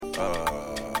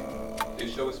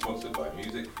This show is sponsored by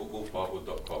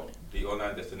musicfootballparkwood.com, the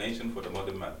online destination for the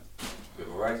modern man. With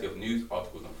a variety of news,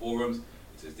 articles and forums,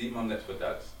 this is D-Man Let's for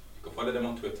Dads. You can follow them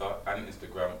on Twitter and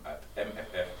Instagram at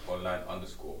MFFonline_.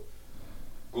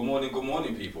 Good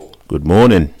morning people. Good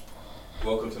morning.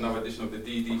 Welcome to another edition of the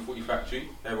DD Footy Factory,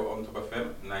 here on Top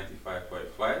FM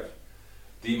 95.5.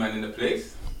 D-Man in the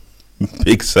place.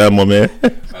 Big Sam, my man. And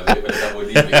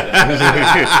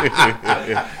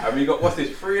we got, what's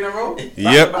this, 3 in a row?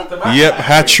 Yep,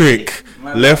 hat trick.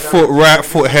 Left foot, right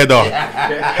foot header.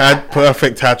 Had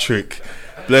perfect hat trick.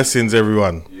 Blessings,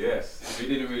 everyone. Yes, if you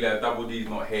didn't realize, Dubul Dee's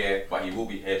not here, but he will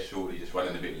be here shortly, just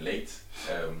running a bit late.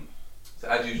 So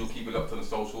as usual, keep it up on the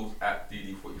socials at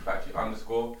DD Footy Factory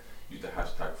 _. Use the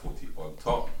hashtag footy on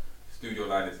top. Studio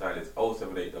line inside is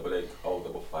 07888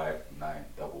 055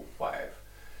 955.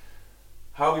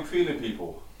 How are we feeling,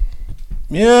 people?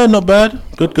 Yeah, not bad.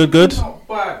 Good. Not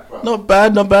bad, bro. Not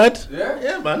bad. Yeah?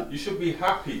 Yeah, man. You should be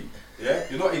happy. Yeah?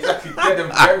 You're not exactly dead and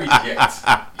buried yet.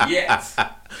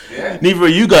 Yeah? Neither are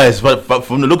you guys, but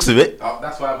from the looks of it. Oh,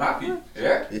 that's why I'm happy.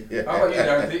 Yeah? How about you,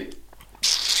 Guarantee?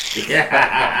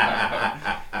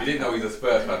 You didn't know he's a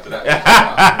Spurs fan, so that's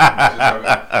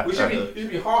we should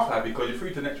be half happy because you're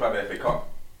free to next round of the FA Cup.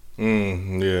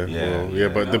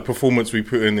 But the performance we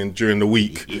put in during the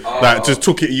week, just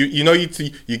took it.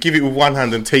 You give it with one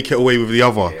hand and take it away with the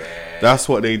other. Yeah. That's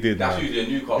what they did. That's usually a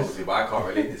Newcastle thing, but I can't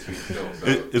relate this week still. So.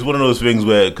 It's one of those things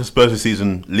where, because Spurs'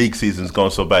 league season's gone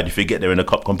so bad, you forget they're in a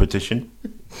cup competition.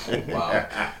 Wow.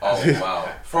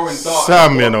 Throwing darts.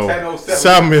 Sam, you know. It's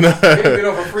been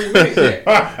over 3 minutes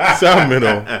yet. Sam, you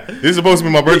know. This is supposed to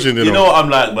be my brethren, you know. You know what I'm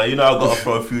like, man. You know I've got to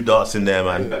throw a few darts in there,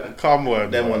 man. Come on.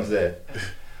 Them ones there.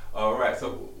 Alright,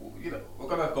 so we're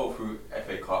going to go through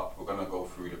FA Cup. We're going to go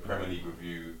through the Premier League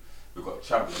review. We've got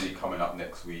Champions League coming up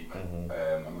next week.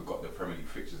 And we've got the Premier League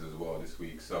fixtures as well this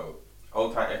week. So,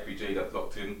 hold tight FPJ, that's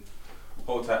locked in.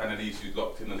 Hold tight Annalise, who's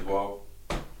locked in as well.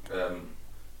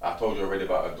 I told you already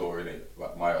about Adore, innit?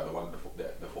 Like Maya, the one,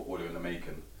 the footballer in the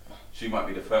making. She might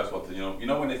be the first one to, you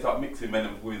know when they start mixing men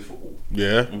and women's football.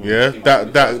 Yeah.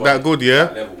 That good, yeah.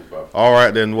 That level, bro. All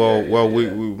right then.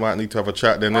 We might need to have a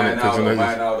chat then, innit?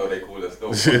 By now, though, they call us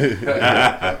still.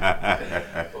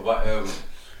 But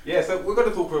so we're going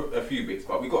to talk for a few bits,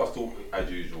 but we got to talk as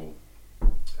usual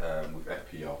with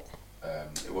FPL.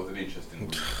 It was an interesting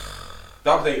week.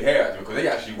 Dubs ain't here actually because they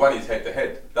actually won his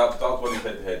head-to-head. Dubs won his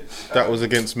head-to-head. That was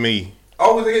against me.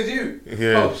 Oh, it was against you?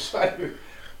 Yeah. Oh, shit.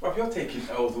 Bro, you're taking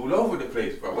L's all over the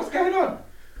place, bro. What's going on?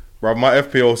 Bro, my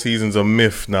FPL season's a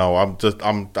myth now. I'm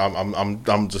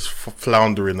just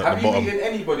floundering at the bottom. Have you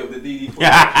beaten anybody of the DD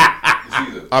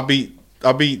season?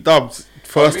 I beat Dubs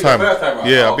first time.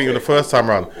 Yeah, I beat him the first time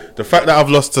round. The fact that I've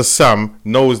lost to Sam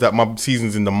knows that my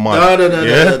season's in the mud. No.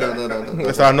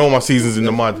 That's how I know my season's in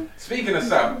the mud. Speaking of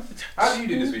Sam, how do you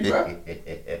do this week, bro?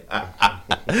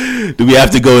 Do we have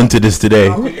to go into this today?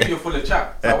 You're full of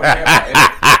chat. So I want to hear about it.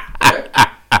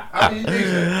 How did you do,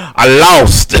 sir? I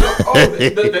lost.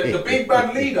 The big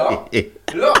bad leader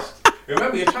lost.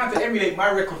 Remember, you're trying to emulate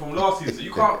my record from last season, so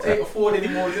you can't take a forward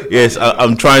anymore. Yes,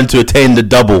 I'm trying to attain the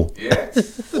double. Yeah?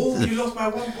 Oh, you lost by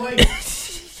 1 point.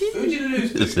 Who did you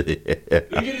lose to?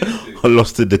 I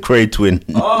lost to the Cray twin.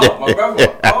 Oh, my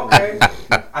brother. Okay.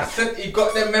 I said he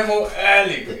got their memo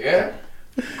early, yeah?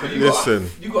 You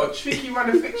got a tricky run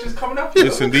of fixtures coming up.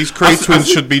 Listen, these Cray twins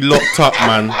should be locked up,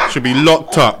 man.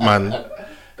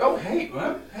 Don't hate,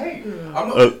 man. Hey, I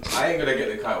ain't gonna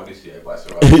get the title this year, but it's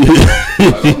alright.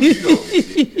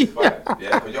 It's fine.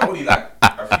 Yeah, because you're only like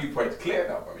a few points clear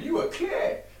now, bro. You were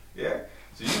clear. Yeah.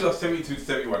 So you lost 72 to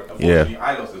 71. Unfortunately,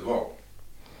 I lost as well.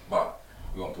 But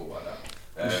we won't talk about that.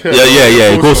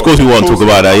 Yeah. Of course we won't talk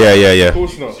about that. Yeah. Of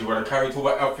course not. So you want to carry talk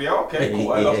about LPL? Okay,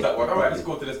 cool. I lost that one. All right, let's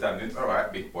go to the standings. All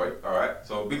right, big boy. All right.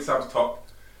 So Big Sam's top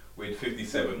with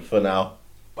 57 for now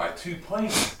by 2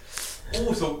 points.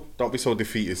 Oh, so don't be so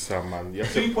defeated, Sam, man. You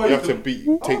have to beat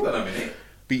hold on a minute.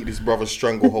 Beat this brother's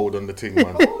stranglehold on the thing,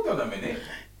 man. Hold on a minute.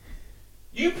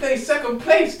 You play second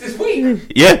place this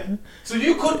week. Yeah. So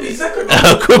you could be second.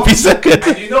 Could be second.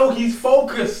 And you know he's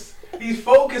focused. He's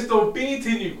focused on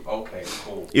beating you. Okay,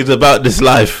 cool. It's about this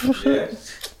life. Yeah.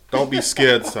 Don't be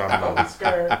scared, Sam. Don't be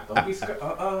scared. Don't be scared.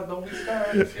 Don't be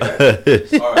scared.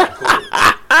 Yeah. All right, cool.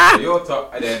 So you're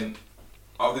top, and then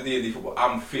after D&D football,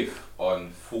 I'm 5th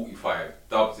on 45.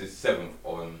 Dubs is 7th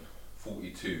on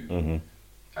 42.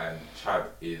 And Chad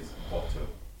is bottom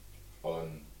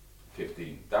on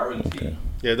 15. Darren T.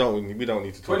 Yeah, we don't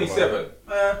need to talk 27.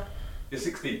 You're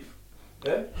 16th.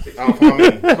 Yeah? 16th. How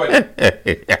many? 20.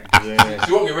 Yeah.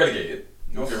 You won't get relegated.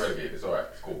 It's alright.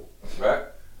 It's cool. Right?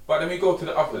 But then we go to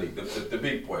the other league, the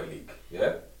big boy league.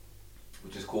 Yeah?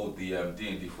 which is called the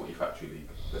D&D Footy Factory League.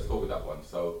 Let's go with that one.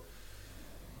 So,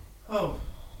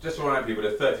 just to remind people,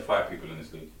 there's 35 people in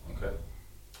this league. Okay,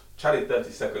 Chad is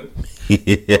 32nd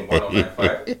on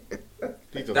 1095.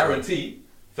 Darren T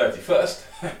 31st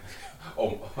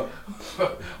on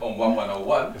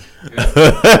 1101.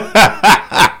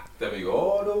 Then we go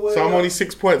all the way. So I'm only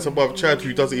 6 points above Chad,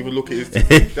 who doesn't even look at his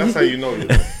team. That's how you know.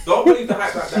 Don't believe the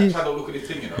hype that Chad don't look at his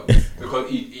team, you know, because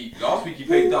he last week he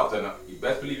played dubs, and you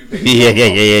best believe he played.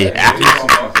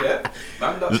 Yeah.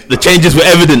 The changes were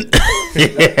evident.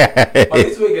 But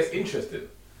this is where it gets interesting,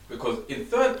 because in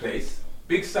third place,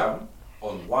 Big Sam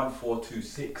on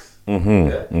 1426.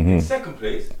 In second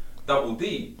place, Dubul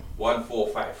Dee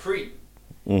 1453.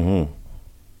 In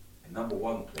number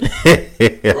one place,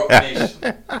 Rock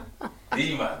Nation,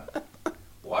 D-Man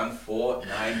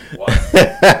 1491.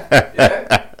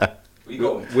 Yeah, we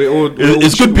go.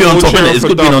 It's good being on top, innit? It's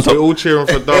good being on top. We're all cheering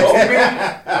for Dubs.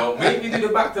 Don't make me do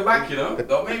the back-to-back, you know.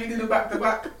 Don't make me do the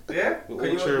back-to-back. Yeah, we're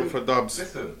all cheering for Dubs.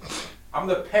 Listen, I'm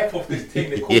the pep of this team.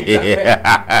 They call me the pep.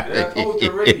 Yeah, I told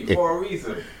you already for a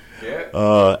reason.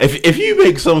 Yeah. If you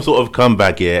make some sort of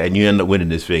comeback here and you end up winning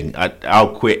this thing,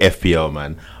 I'll quit FPL,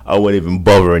 man. I won't even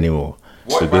bother anymore.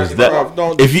 Because that,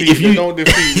 if you don't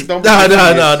defeat, no,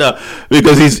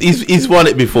 because he's won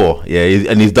it before, yeah,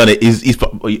 and he's done it. He's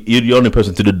you're the only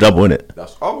person to do double, innit?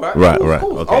 That's all right. Right.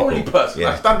 Okay, only person.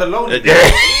 Yeah. I stand alone.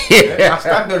 I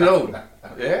stand alone.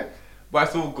 Yeah. But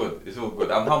it's all good. It's all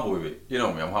good. I'm humble with it. You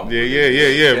know me. I'm humble.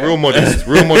 Yeah. Real modest.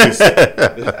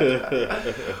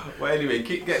 Well, anyway,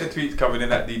 keep getting the tweets coming in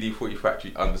at DD Footy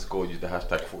Factory _ use the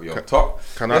hashtag footy on top.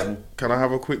 Can I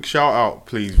have a quick shout out,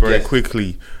 please, very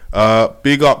quickly?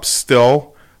 Big up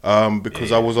still,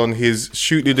 because I was on his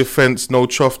Shoot the Defence No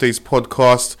Chuff Days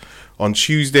podcast on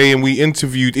Tuesday, and we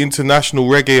interviewed international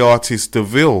reggae artist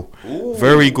DeVille.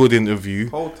 Very good interview.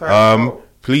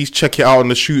 Please check it out on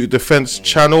the Shoot the Defence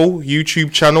channel,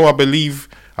 YouTube channel. I believe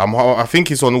I think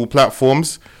it's on all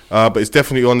platforms, but it's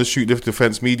definitely on the Shoot the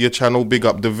Defence media channel. Big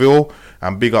up DeVille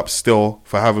and big up Still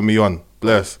for having me on.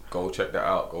 Bless. Go check that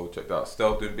out.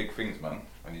 Still doing big things, man,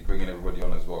 and he's bringing everybody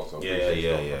on as well. So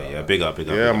yeah. Big up.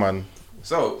 Yeah, man.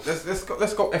 So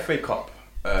let's go FA Cup.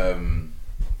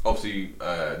 Obviously,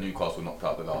 Newcastle knocked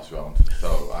out the last round,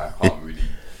 so I can't really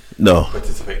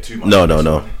participate too much.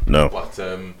 No. But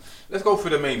let's go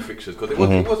through the main fixtures,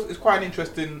 because it's quite an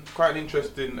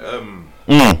interesting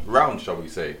round, shall we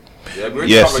say? Yeah,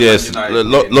 yes.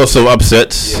 Lots of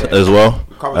upsets as well.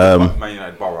 We covered Man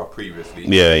United Borough previously.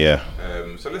 Yeah.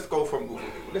 So let's go from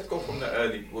the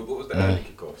early. What was the early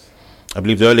kickoffs? I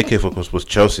believe the early kickoff was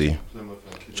Chelsea,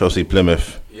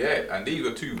 Plymouth. Yeah, and these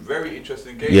were two very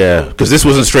interesting games. Yeah, because this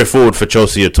wasn't straightforward for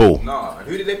Chelsea at all. Nah,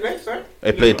 who did they play, sir?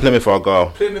 They played Plymouth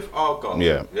Argyle.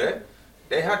 Yeah.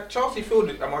 They had Chelsea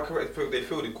fielded. Am I correct? They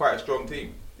fielded quite a strong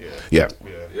team. Yeah.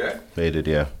 They did.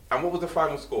 Yeah. And what was the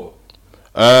final score?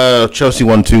 Chelsea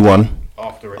won 2-1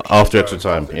 after extra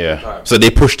time. Yeah. So they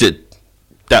pushed it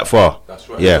that far. That's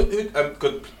right. Yeah.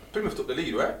 Because Plymouth took the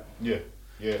lead, right? Yeah.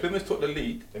 Plymouth took the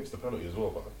lead. They missed the penalty as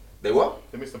well, but they what?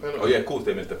 They missed the penalty. Oh yeah, of course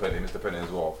they missed the penalty. As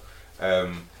well.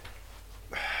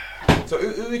 So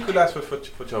who equalised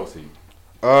for Chelsea?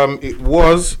 It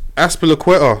was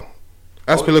Aspilicueta.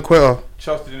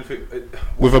 Chelsea didn't think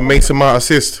with a Mason Mount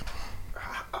assist.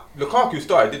 Lukaku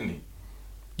started, didn't he?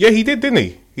 Yeah, he did, didn't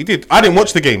he? He did. I didn't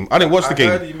watch the game. I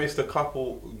heard he missed a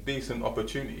couple decent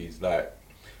opportunities. Like,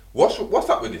 what's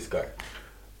up with this guy?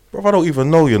 Bro, I don't even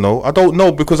know. You know, I don't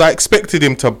know, because I expected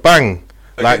him to bang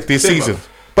like this season.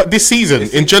 But this season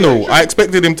in general, I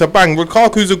expected him to bang.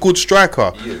 Lukaku's a good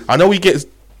striker. I know he gets,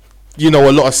 a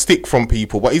lot of stick from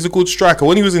people, but he's a good striker.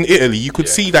 When he was in Italy, you could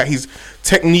see that his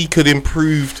technique had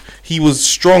improved. He was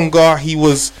stronger. He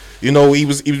was, he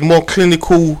was more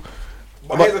clinical.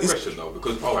 But here's a question though,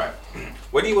 because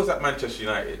when he was at Manchester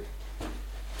United,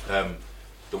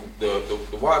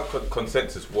 the wild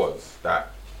consensus was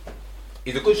that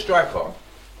he's a good striker,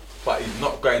 but he's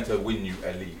not going to win you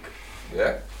a league.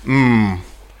 Yeah.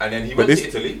 And then he went to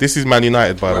Italy. This is Man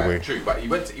United, by the way. True, but he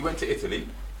went to Italy,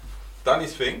 done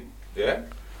his thing. Yeah,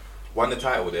 won the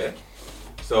title there,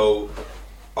 so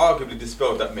arguably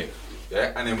dispelled that myth.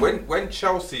 Yeah, and then when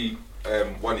Chelsea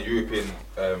won the European,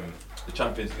 the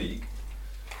Champions League,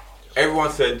 everyone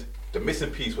said the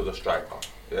missing piece was a striker.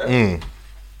 Yeah,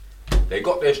 they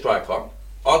got their striker.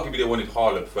 Arguably they wanted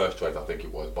Haaland first choice, I think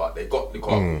it was, but they got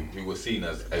Lukaku, who was seen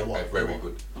as a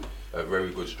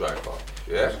very good striker.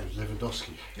 Yeah,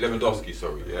 Lewandowski,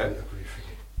 sorry. Yeah.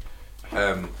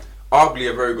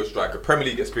 Arguably a very good striker, Premier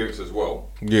League experience as well.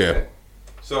 Yeah.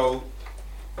 So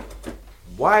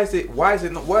why is it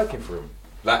not working for him?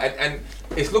 Like, and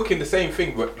it's looking the same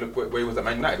thing where he was at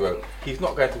Man United. Where he's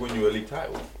not going to win you a league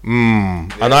title. Yeah.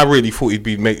 And I really thought he'd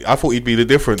be the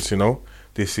difference,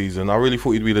 this season. I really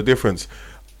thought he'd be the difference.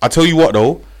 I tell you what,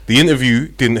 though, the interview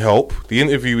didn't help. The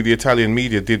interview with the Italian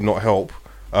media did not help.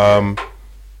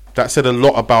 That said a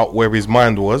lot about where his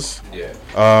mind was. Yeah.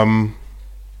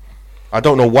 I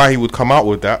don't know why he would come out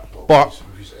with that, but.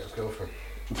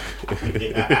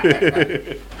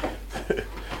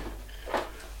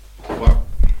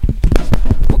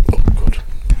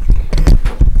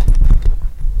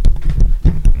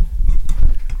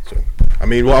 I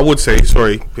mean, what I would say,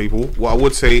 sorry, people. What I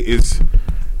would say is,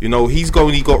 he's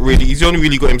only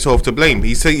really got himself to blame.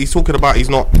 He's talking about he's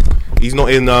not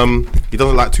in he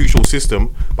doesn't like Tuchel's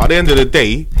system. But at the end of the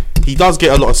day, he does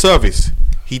get a lot of service.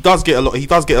 He does get a lot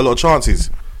of chances.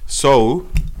 So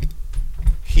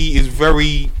he is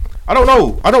very. I don't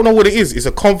know what it is. It's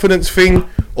a confidence thing,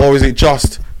 or is it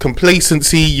just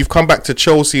complacency? You've come back to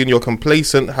Chelsea and you're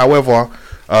complacent. However,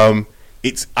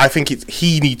 I think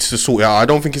he needs to sort it out. I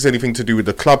don't think it's anything to do with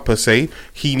the club per se.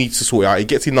 He needs to sort it out. He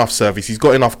gets enough service. He's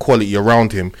got enough quality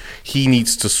around him. He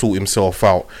needs to sort himself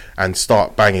out and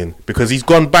start banging, because he's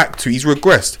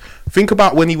regressed. Think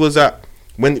about when he was at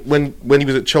when he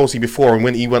was at Chelsea before, and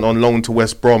when he went on loan to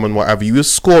West Brom and whatever. He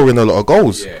was scoring a lot of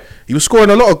goals. Yeah. He was scoring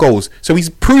a lot of goals. So he's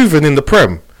proven in the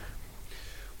Prem.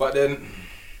 But then,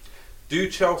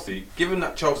 Chelsea can't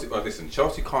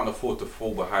afford to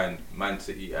fall behind Man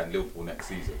City and Liverpool next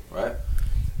season, right?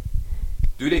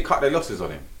 Do they cut their losses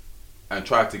on him and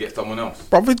try to get someone else?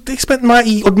 Brother, they spent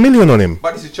 90 odd million on him.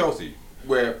 But this is Chelsea,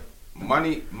 where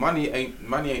money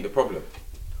ain't the problem.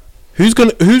 Who's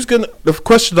gonna? The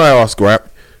question I ask, right?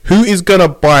 Who is gonna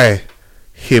buy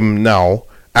him now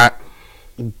at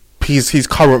his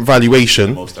current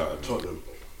valuation? Most out of Tottenham.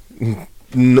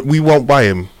 We won't buy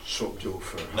him. Shop deal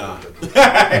for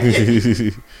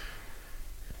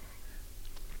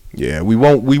Yeah, we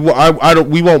won't. We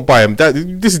won't buy him.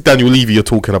 This is Daniel Levy you're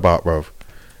talking about, bruv.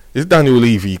 It's Daniel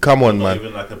Levy. Come on, man.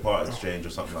 Even like a part exchange or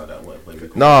something like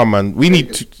that. Nah, man. We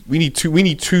need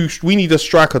a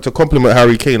striker to complement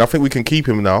Harry Kane. I think we can keep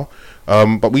him now,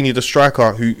 but we need a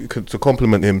striker to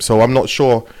complement him. So I'm not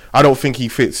sure. I don't think he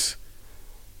fits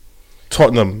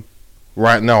Tottenham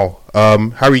right now.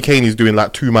 Harry Kane is doing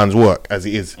like two man's work as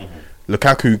it is. Mm-hmm.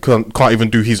 Lukaku can't even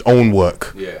do his own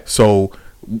work. Yeah. So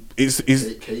Kane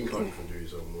can't even do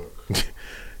his own work.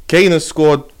 Kane has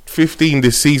scored 15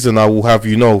 this season. I will have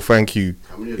you know. Thank you.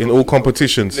 In all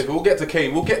competitions. Look, we'll get to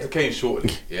Kane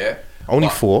shortly. Yeah. Only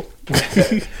 4.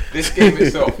 This game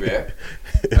itself, yeah.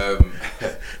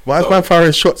 Why is man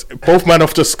firing shots? Both man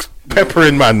off just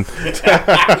peppering man.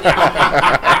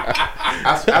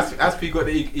 Aspi got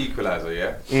the equaliser,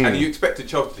 yeah? And you expected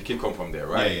Chelsea to kick on from there,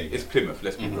 right? Yeah. It's Plymouth,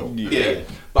 let's be real. Yeah.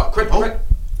 But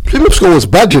Plymouth's goal was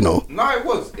bad, No, it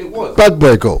was. Bad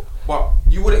boy goal. But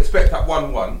you would expect at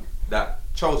 1-1 that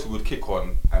Chelsea would kick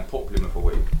on and put Plymouth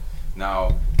away.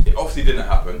 Now, it obviously didn't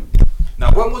happen.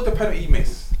 Now, when was the penalty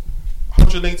miss?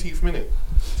 118th minute.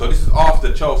 So this is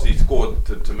after Chelsea scored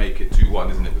to make it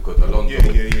 2-1, isn't it? Because Alonso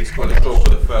scored the goal for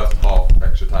the first half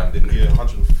extra time, didn't he? Yeah,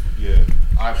 100. Yeah.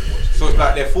 So it's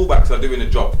like their fullbacks are doing a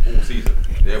job all season.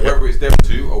 Yeah, whether it's them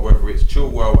two or whether it's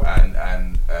Chilwell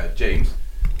and James.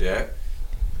 Yeah.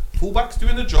 Fullbacks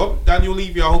doing the job. Daniel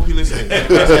Levy, I hope you're listening.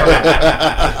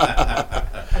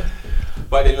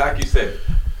 But then, like you said,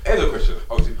 here's a question.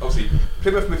 Obviously,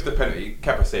 Plymouth missed the penalty.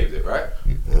 Kepa saved it, right?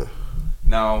 Yeah.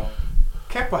 Now,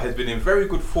 Kepa has been in very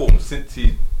good form since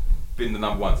he's been the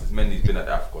number one, since Mendy's been at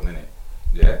AFCON, innit?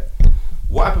 Yeah?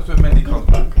 What happens when Mendy comes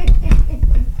back?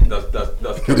 Does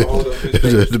Kepa hold up his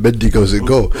place? Mendy goes in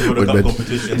goal.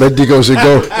 Mendy goes in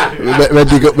goal.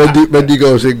 Mendy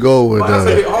goes in goal. But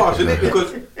that's a bit harsh, isn't it?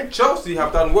 Because Chelsea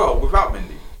have done well without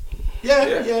Mendy. Yeah.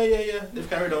 They've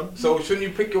carried on. So shouldn't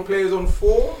you pick your players on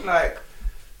form? Like,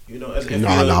 Mendy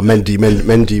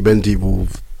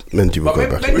will go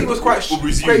back. Mendy was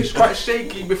quite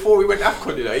shaky before we went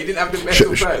AFCON, you know. He didn't have the best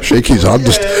of times.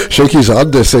 Shaky's an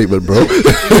understatement, bro. He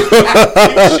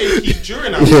was shaky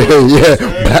during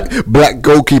AFCON. Black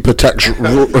goalkeeper tax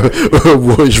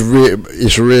his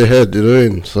rear head, you know what I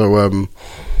mean? So,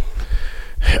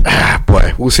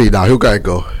 boy, we'll see now. Who got to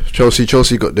go?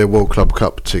 Chelsea got their World Club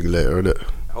Cup thing later, innit?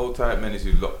 Whole time Menace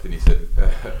who's locked in, he said,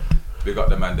 big up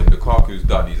the man, Lukaku's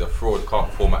done, he's a fraud, can't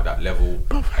perform at that level.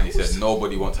 And he said,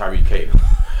 nobody wants Harry Kane.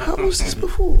 How was this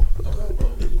before?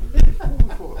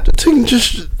 The thing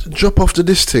just drop off to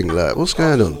this thing, like, what's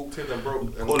going on?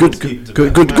 Good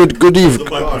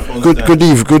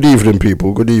evening,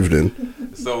 people. Good evening.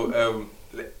 So,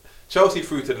 Chelsea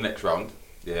through to the next round,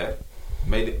 yeah.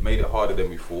 Made it harder than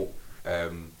we thought.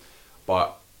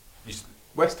 But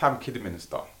West Ham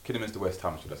Kidderminster, West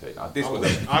Ham, should I say? Now this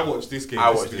I watched this game.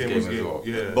 I watched this game as well.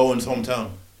 Yeah. Bowen's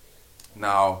hometown.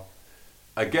 Now,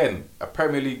 again, a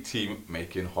Premier League team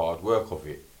making hard work of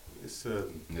it. It's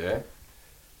yeah.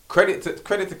 Credit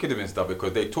to Kidderminster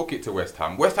because they took it to West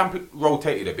Ham. West Ham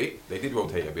rotated a bit. They did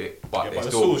rotate a bit, but they're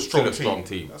still a strong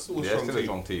team. That's still a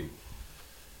strong team.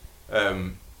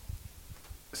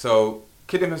 So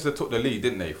Kidderminster took the lead,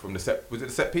 didn't they? From the set, was it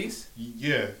the set piece?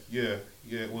 Yeah.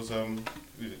 It was was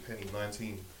it Penny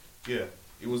 19? Yeah,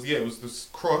 it was this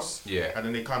cross. Yeah, and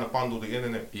then they kind of bundled it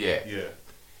in, innit? Yeah.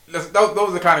 Those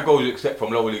are the kind of goals you expect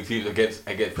from lower league teams against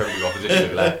Premier League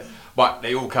opposition, like. But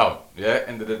they all count. Yeah,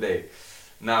 end of the day.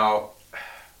 Now,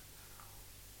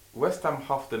 West Ham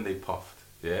huffed and they puffed.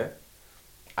 Yeah,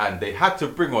 and they had to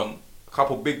bring on a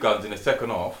couple big guns in the second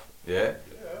half. Yeah.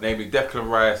 Namely Declan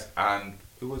Rice and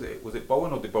who was it? Was it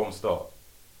Bowen or did Bowen start?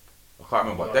 I can't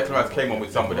remember. Declan Rice came on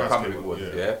with somebody. I can't remember who it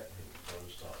was. Yeah.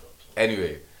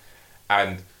 Anyway,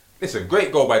 and listen,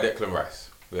 great goal by Declan Rice.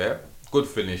 Yeah, good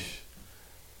finish,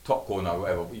 top corner,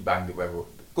 whatever. He banged it, whatever.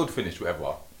 Good finish,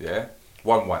 whatever. Yeah,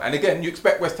 1-1. And again, you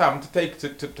expect West Ham to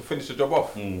finish the job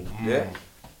off. Yeah,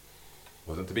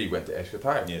 wasn't to be. Went to extra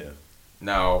time. Yeah.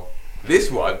 Now.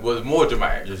 This one was more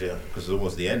dramatic. Yeah, because it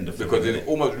was the end of because it's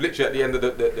almost literally at the end of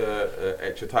the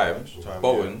extra time.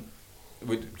 Bowen,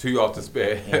 with 2 yards to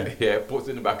spare, puts it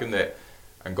in the back of the net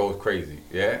and goes crazy.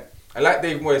 Yeah, and like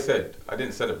Dave Moyes said, I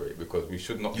didn't celebrate because we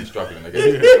should not be struggling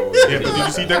against. But did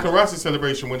you see Declan Rice's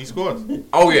celebration when he scored?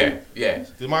 Oh yeah.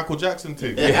 The Michael Jackson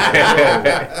thing.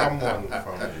 Come on,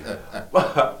 family.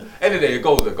 But end of the day, a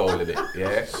goal's a goal, isn't it?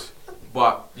 Yeah,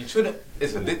 but you shouldn't.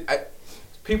 Listen,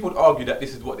 people would argue that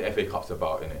this is what the FA Cup's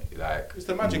about, innit? Like it's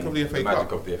the magic of the FA Cup. The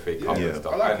magic of the FA Cup and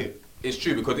stuff. I like it. It's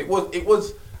true because it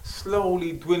was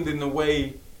slowly dwindling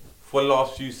away for the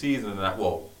last few seasons and that.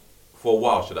 Well, for a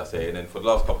while, should I say? And then for the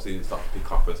last couple of seasons, it started to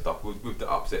pick up and stuff with the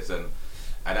upsets and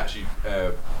actually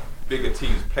bigger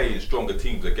teams playing stronger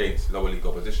teams against lower league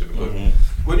opposition. Because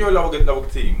when you're a lower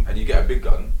team and you get a big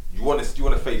gun, you want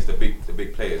to face the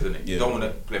big players, innit? You don't want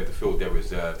to play them to fill their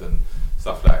reserves and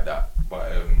stuff like that.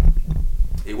 But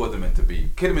it wasn't meant to be.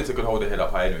 Kidderminster could hold their head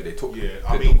up high anyway. They put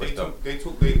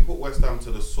West Ham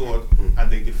to the sword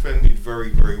and they defended very,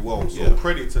 very well. So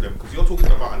credit to them because you're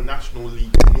talking about a National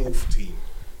League North team.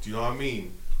 Do you know what I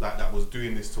mean? Like that was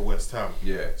doing this to West Ham.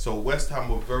 Yeah. So West Ham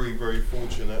were very, very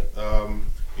fortunate.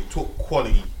 It took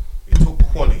quality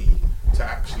to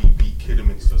actually beat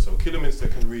Kidderminster. So Kidderminster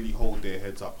can really hold their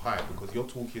heads up high because you're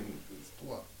talking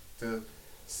the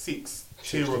sixth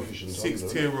tier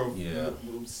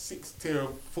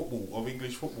of football, of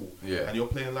English football, and you're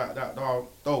playing like that.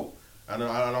 Dope. And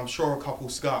I'm sure a couple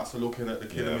scouts are looking at the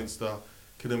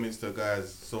Kidderminster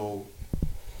guys. So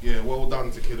well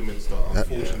done to Kidderminster.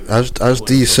 Unfortunately, as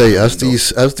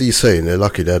Dee saying, they're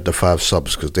lucky they had the 5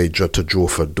 subs because they had to draw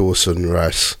for Dawson,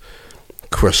 Rice,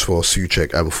 Cresswell,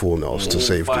 Souček and Fornals to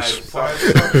save this. That's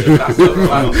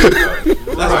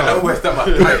why I West Ham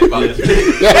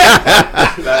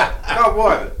come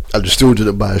on. And still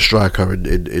didn't buy a striker in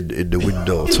the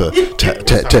window to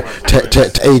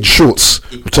aid Shorts,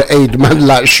 to aid man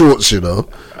like Shorts, you know,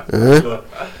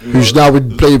 who's now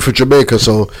been playing for Jamaica,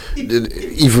 so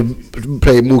even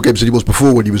playing more games than he was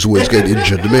before when he was always getting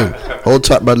injured. I mean, hold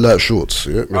tight man like Shorts.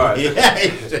 Right.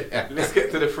 Let's get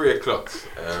to the 3 o'clock.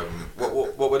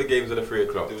 What were the games of the 3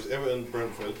 o'clock? It was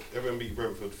Everton-Brentford. Everton beat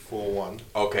Brentford 4-1.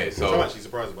 Okay, so which I'm actually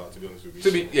surprised about, to be honest with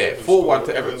you. 4-1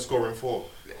 to Everton scoring 4.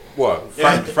 What?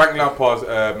 Frank Lampard's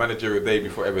managerial debut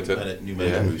for Everton. New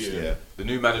manager boost, The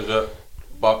new manager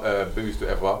boost to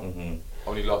ever.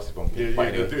 Only lasted 1 game.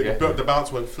 The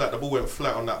bounce went flat. The ball went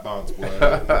flat on that bounce, boy.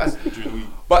 During the week.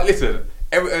 But listen,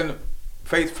 Everton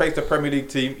faced a Premier League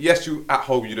team. Yes, you at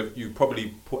home you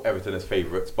probably put Everton as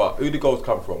favourites, but who did the goals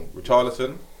come from?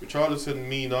 Richarlison,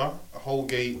 Mina,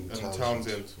 Holgate, and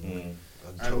Townsend,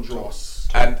 and Dross.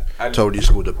 And Tony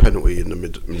scored a penalty in the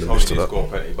midst of that. Scored a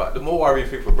penalty, but the more worrying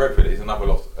thing for Brentford is another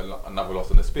loss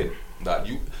on the spin. That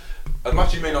you, as much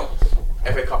as you may not,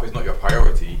 FA Cup is not your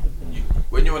priority.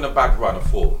 When you're in a bad run of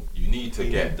form, you need to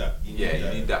get that. You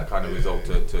need that kind of result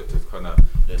to kind of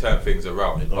turn things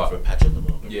around. They're going for a patch at the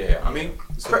moment. Yeah, I mean,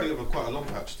 it's quite a long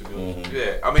patch to be honest.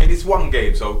 Yeah, I mean it's 1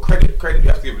 game, so credit. You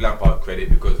have to give Lampard credit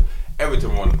because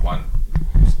Everton won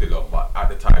still on, but at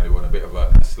the time they were on a bit of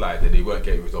a slide and they weren't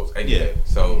getting results anyway. Yeah.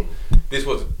 So this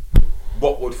was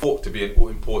what would thought to be an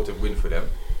important win for them.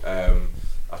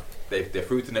 They're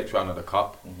through to the next round of the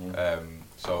cup.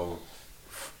 So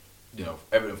you know,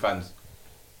 Everton fans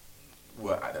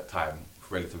were at that time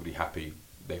relatively happy.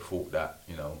 They thought that,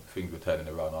 you know, things were turning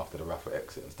around after the Rafa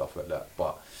exit and stuff like that.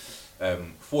 But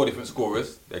 4 different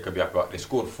scorers. They could be happy about. They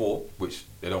scored 4, which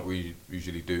they don't really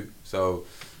usually do. So,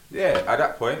 yeah, at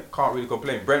that point, can't really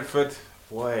complain. Brentford,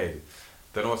 boy,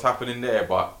 don't know what's happening there,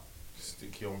 but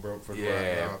sticky on Brentford. Yeah,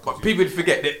 right now, but people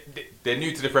forget they're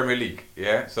new to the Premier League.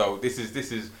 Yeah, so this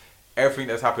is everything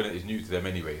that's happening is new to them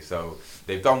anyway. So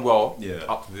they've done well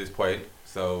up to this point.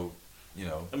 So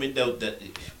I mean,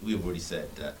 we've already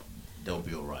said that they'll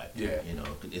be all right. Yeah,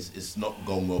 it's not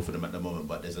going well for them at the moment,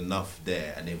 but there's enough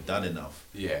there, and they've done enough.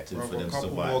 Yeah, for them to survive.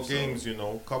 Couple more games,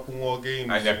 couple more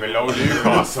games, and they're below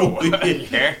Newcastle.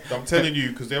 Yeah, I'm telling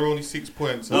you, because they're only 6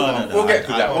 points. No, we'll get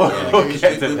to that. We'll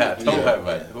get to that. Don't worry,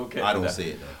 man. We'll get to that. I don't see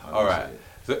it though. All right.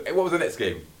 So, what was the next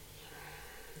game?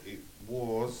 It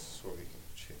was. Sorry,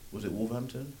 check. Was it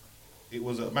Wolverhampton? It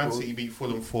was Man City beat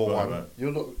Fulham 4-1. Right.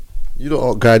 You're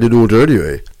not guided order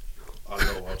anyway. I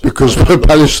know. Because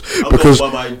Palace, because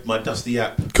my dusty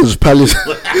app. Because Palace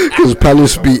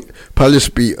beat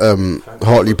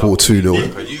Hartlepool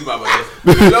 2-0.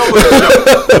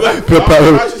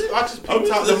 I just picked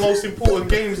out the most important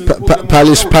games.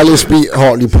 Palace beat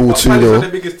Hartlepool 2-0. Palace are the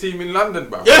biggest team in London,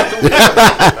 bro.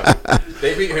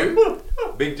 They beat who?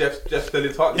 Big Jeff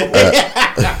Stelling's Hartlepool.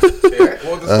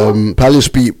 Palace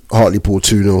beat Hartlepool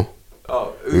 2-0.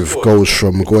 Oh, with goals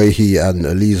from Guehi and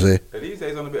Elise.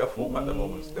 Elise's on a bit of form at the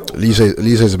moment still.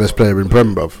 Elise's the best player in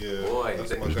Prem, bruv. Yeah, boy, he's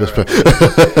the best player.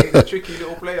 He's a tricky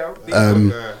little player.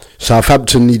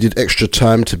 Southampton needed extra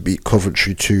time to beat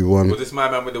Coventry 2-1. Was this my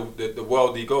man with the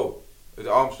worldly goal? Is it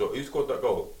Armstrong? Who scored that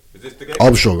goal? Is this the game?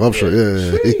 Armstrong, yeah.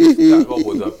 That goal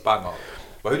was a banger.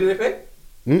 But who did they play?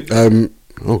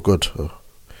 Oh God,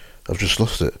 I've just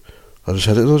lost it. I just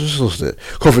had it. I just lost it.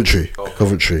 Coventry. Okay.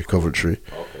 Coventry.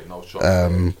 Okay, no shot.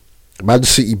 Man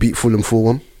City beat Fulham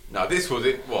 4-1. Now this was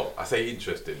it. Well, I say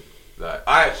interesting. Like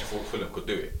I actually thought Fulham could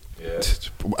do it. Yeah.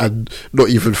 And not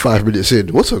even 5 minutes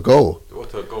in. What a goal!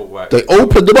 What a goal! Right. They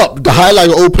opened them up. The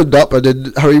highlight opened up, and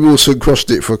then Harry Wilson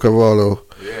crossed it for Carvalho.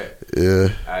 Yeah.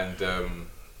 And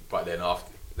but then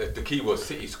after. The key was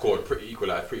City scored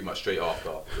equalised pretty much straight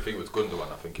after. I think it was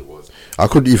Gundogan, I think it was. I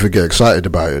couldn't even get excited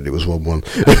about it. It was 1-1.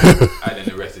 And then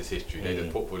the rest is history. They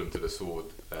just put Fulham to the sword.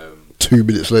 2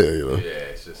 minutes later, Yeah,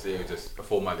 it was just a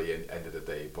formality at the end of the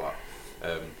day. But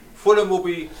Fulham will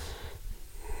be.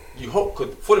 You hope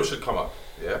Fulham should come up.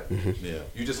 Yeah. Mm-hmm. Yeah.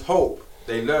 You just hope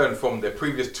they learn from their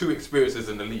previous 2 experiences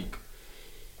in the league,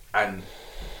 and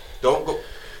don't go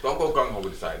gung ho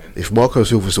with the signing. If Marco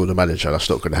Silva's still the manager, that's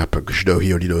not going to happen because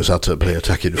he only knows how to play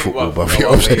attacking football. But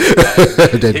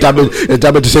they're damn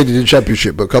to say in the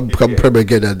Championship, but come Premier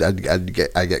again and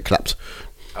get clapped.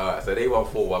 Alright, so they won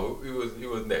 4-1. Who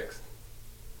was next?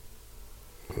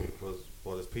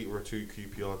 There's Peterborough 2,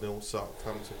 QPR 0,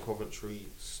 Southampton, Coventry,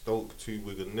 Stoke 2,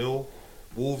 Wigan 0,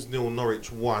 Wolves 0,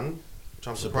 Norwich 1. Which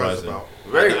I'm surprised about.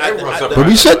 But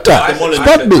we said that.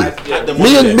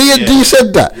 Me and D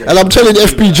said that, and I'm telling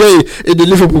FBJ in the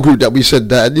Liverpool group that we said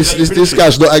that, and this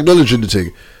guy's not acknowledging the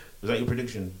thing. Was that your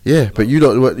prediction? Yeah, but you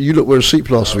were asleep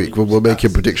last week when we were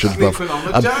making predictions, bruv.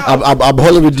 I'm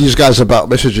hollering these guys about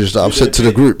messages that I've sent to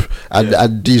the group,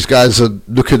 and these guys are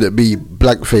looking at me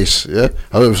blank face. Yeah,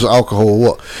 I don't know if it's alcohol or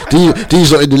what.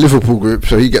 D's not in the Liverpool group,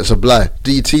 so he gets a blind.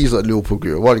 DT's not in the Liverpool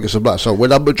group, why he gets a blind? So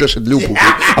when I'm addressing the Liverpool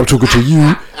group, I'm talking to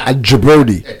you and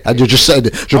Jabroni, and you're just saying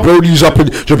it. Jabroni's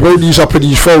up in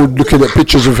his phone looking at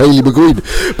pictures of Hayley McQueen.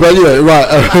 But anyway,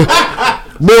 right.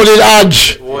 Morning,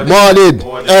 Ange. Morning,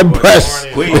 Empress.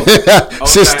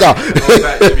 Sister.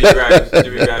 Jimmy Grimes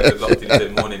is locked in.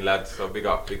 Said morning, lads. So big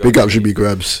up Jimmy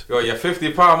Grimes. Yo, your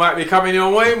 £50 might be coming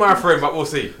your way, my friend, but we'll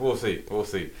see. But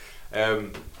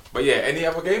yeah, any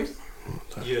other games?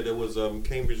 Yeah, there was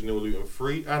Cambridge 0, Luton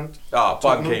 3, and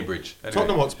Cambridge. Anyway.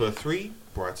 Tottenham Hotspur 3,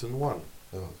 Brighton 1.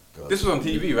 Oh, God. This was on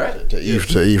TV, right?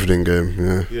 The evening game.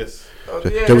 Yeah. Yes.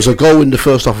 There was a goal in the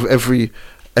first half of every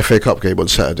FA Cup game on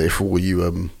Saturday for all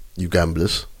you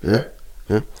gamblers. Yeah.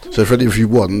 So if any of you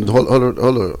won,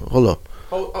 holla.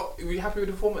 Were you happy with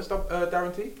the performance,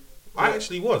 Darren T? I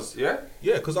actually was. Yeah,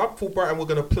 because I thought Brighton were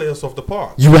going to play us off the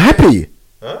park. You were happy.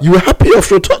 Huh? You were happy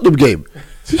after a Tottenham game.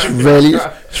 This rarely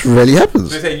happens.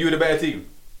 So you're saying you were the better team?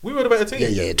 We were the better team.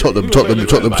 Yeah. Tottenham moved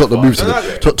to them. Tottenham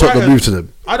moved to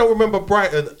them. I don't remember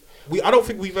Brighton. I don't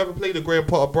think we've ever played a Graham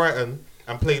Potter Brighton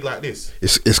and played like this.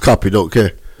 It's cup. He don't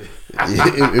care.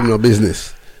 In no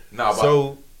business. No, but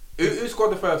so who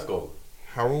scored the first goal?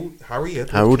 Harry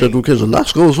Edward Kane. The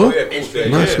last goal as well.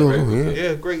 Nice goal.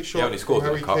 Yeah, great shot. He only scored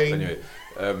Harry the cup anyway.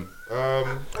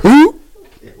 Who?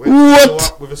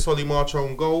 What? With a Solly March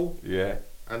on goal. Yeah.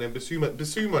 And then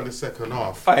Basuma in the second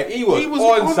half. He was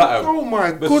on Saturday. Oh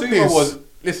my goodness.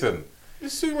 Listen,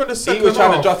 Bissouma the He second was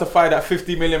trying to half. justify that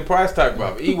 50 million price tag,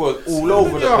 bruv. He was all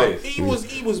over the place. He was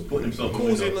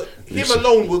causing him Listen.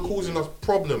 alone were causing us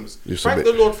problems. Listen, Thank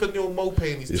the Lord for Neil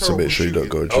Maupay and his Just to terrible make sure you don't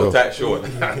shooting. go in Oh, jail. that short.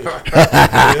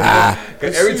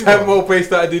 Every time Mopay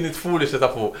started doing his foolishness, I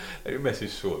thought, let me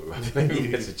message short, bruv. Let me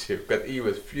message him, because he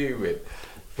was fuming.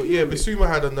 But yeah, Bissouma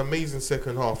had an amazing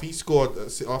second half. He scored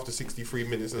after 63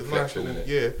 minutes. Nice Deflection, little, innit?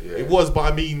 yeah, Yeah. it was.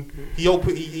 But I mean,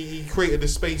 he created the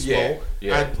space well,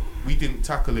 and we didn't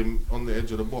tackle him on the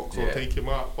edge of the box or take him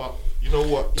out. But you know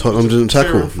what? Tottenham didn't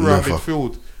tackle. Through our Never.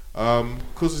 midfield.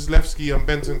 Kozlowski and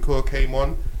Bentancur came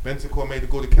on. Bentancur made a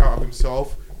good account of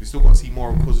himself. We still got to see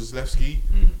more of Kozlowski.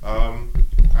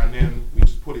 And then we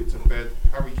just put it to bed.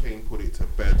 Harry Kane put it to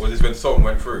bed. Was this when Son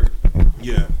went through?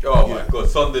 Yeah. Oh my God,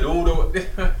 Son did all the work.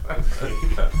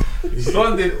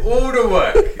 Son did all the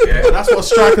work. Yeah. That's what a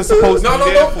striker's supposed to be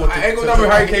there for. I ain't gonna know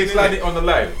Harry Kane sliding on the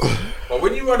line. But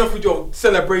when you run off with your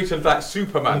celebrations like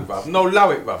Superman, bruv, no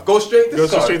allow it, bruv. Go straight to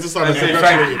Son and say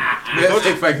thank you. Yeah,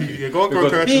 say thank you. Yeah, go on,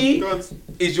 Because he go on.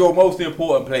 is your most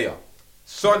important player.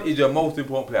 Son is your most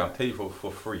important player. I'm telling you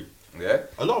for free. Yeah.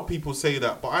 A lot of people say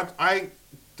that, but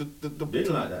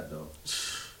Didn't like that though.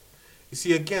 you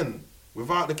see, again,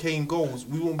 without the Kane goals,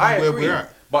 we won't be I where agree. we're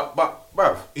at. But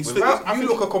bruv, I you think-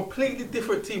 look a completely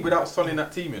different team without Son in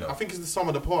that team, you know. I think it's the sum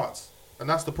of the parts, and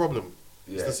that's the problem.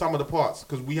 It's Yeah. the sum of the parts,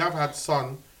 because we have had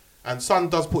Son, and Son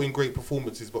does put in great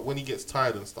performances, but when he gets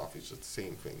tired and stuff, it's just the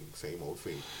same thing, same old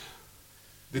thing.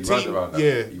 The He runs around that.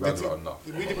 yeah, He runs around enough.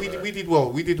 we did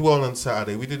well. We did well on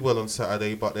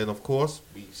Saturday. But then of course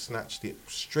we snatched it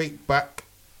straight back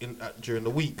during the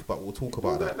week. But we'll talk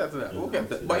about that. We'll get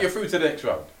that. But you're through to the next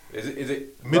round. Is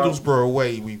it Middlesbrough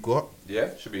away we've got. Yeah,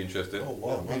 should be interesting. Oh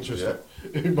wow, interesting.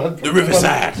 The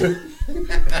Riverside.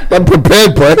 I'm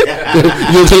prepared, boy.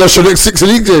 You'll tell us your next 6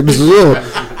 league games as well.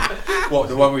 What,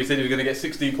 the one where he said he was going to get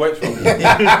 16 points from?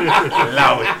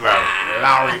 Allow it, bro.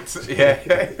 Allow it. Yeah.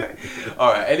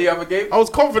 All right. Any other game? I was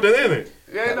confident in it.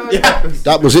 Yeah, no.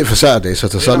 That was it for Saturday. So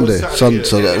to Sunday, that was Saturday,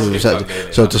 so that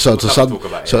was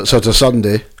Saturday. So to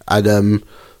Sunday, and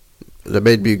they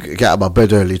made me get out of my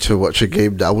bed early to watch a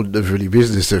game that I wouldn't have really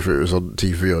business if it was on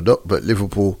TV or not. But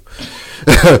Liverpool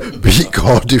beat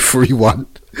Cardiff 3-1.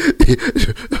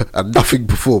 A nothing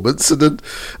performance, and then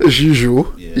as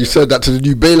usual, you said that to the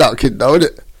new bailout kid now, isn't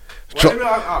it?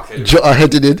 Jota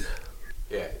headed in.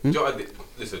 Yeah, Jota.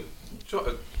 Listen,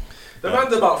 Jota. The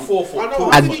man's about 4 foot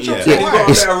tall. And He's got a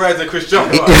better rise than Chris Jota.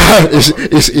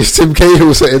 It's Tim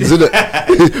Cahill settings, isn't it?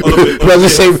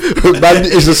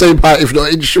 It's the same height, if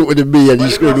not inch shorter than me, and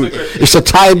he's going. It's the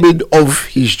timing of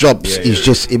his jumps. He's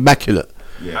just immaculate.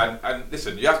 Yeah. And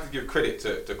listen, you have to give credit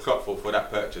to Klopp for that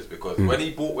purchase, because when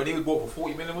he was bought for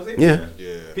 40 million, was it? Yeah.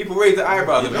 People raised their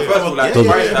eyebrows at the first of all, like,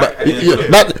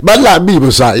 Man like me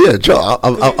was like,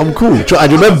 I'm cool.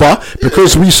 And remember,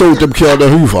 because we sold them Keanu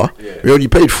Hoover, we only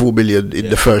paid 4 million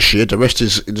in the first year. The rest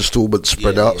is installments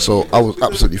spread out. So I was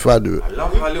absolutely fine with it. I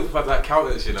love how little fans like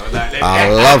counters, you know. Like, I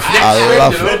love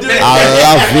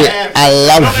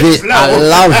it.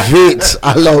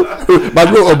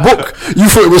 Man wrote a book. You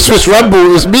thought it was Swiss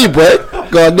Rambo. It was me, boy.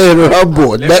 God damn,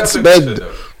 Rambo. That's men.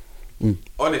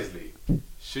 Honestly,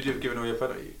 should you have given away a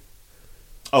penalty?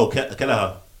 Oh,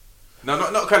 Kelleher. No,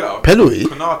 not Kelleher. Penalty?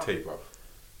 Konate, bro.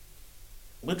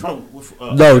 Which one?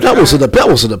 No, that wasn't a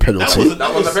penalty.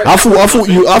 I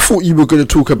thought you were going to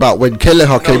talk about when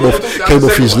Kelleher came off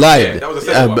his line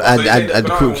and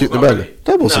couldn't kick the man.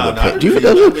 That wasn't a penalty. Do you think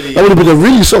that would have been a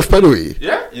really soft penalty?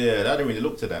 Yeah? Yeah, I didn't really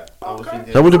look to that.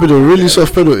 That would have been a really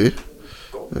soft penalty.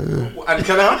 And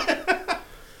Kelleher?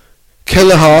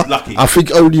 Kelleher, Lucky. I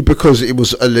think only because it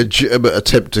was a legitimate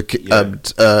attempt to kick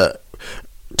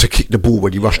the ball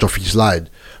when he rushed off his line.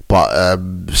 But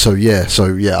so yeah,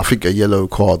 I think a yellow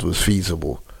card was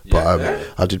feasible. But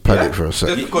I did panic for a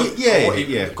second. Because you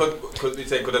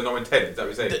say could have no intent. Is that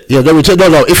what you're saying? Yeah, no. If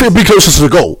it had been closer to the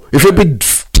goal, if it had been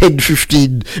 10,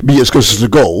 15 meters closer to the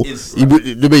goal,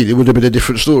 it would have been a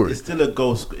different story. It's still a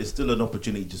goal. It's still an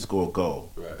opportunity to score a goal,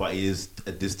 right. But he is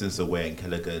a distance away, and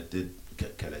Kelleher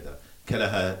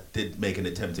did make an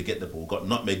attempt to get the ball, got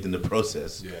nutmegged in the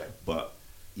process. Yeah. But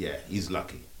yeah, he's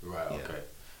lucky. Right. Yeah. Okay.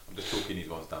 I'm just talking these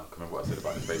ones down. Remember what I said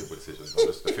about the favourable decisions? I'm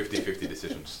just the 50-50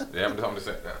 decisions. Yeah, I'm just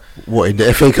saying that. What, in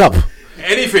the FA Cup?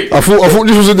 Anything. I thought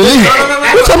this was in the league. No.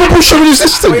 What type of bullshit is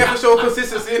this thing? You have to show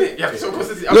consistency in it. You have to show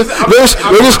consistency.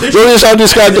 Notice how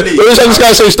this guy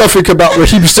says nothing about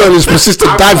Raheem Sterling's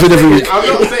persistent diving every week. I'm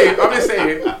just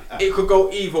saying it could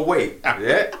go either way.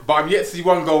 Yeah, but I'm yet to see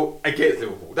one go against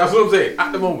Liverpool. That's what I'm saying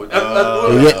at the moment. I'm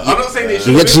not saying they should.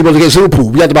 You get to see one against Liverpool.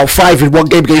 We had about 5 in one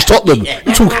game against Tottenham.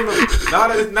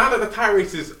 Now that the tie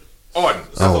race is on.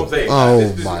 That's what I'm saying.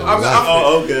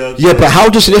 Okay. Yeah, but how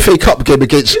does an FA Cup game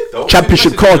against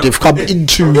Championship Cardiff come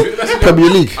into Premier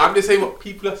League? I'm just saying what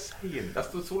people are saying.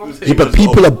 That's what I'm saying. Yeah, but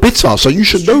people are bitter, so you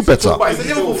should know better. But it's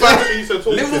Liverpool fans.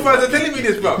 Liverpool fans are telling me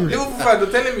this, bro. Liverpool fans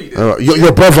are telling me this.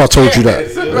 Your brother told you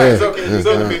that.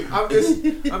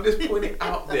 I'm just putting it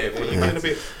out there. You're getting a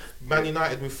bit Man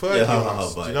United with 30 on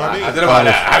us. Do you know what I mean? I don't know about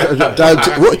that.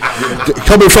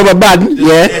 Coming from a man,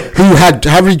 who had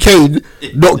Harry Kane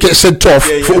not get sent off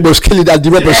for almost killing Andy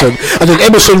Robertson, and then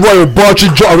Emerson Royal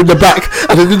barging Jota in the back,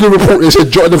 and then in the report they said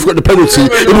Jota never got the penalty.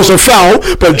 It was a foul,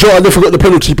 but Jota never got the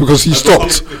penalty because he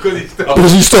stopped. So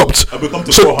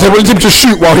they wanted him to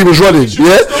shoot while he was running,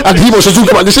 and he wants to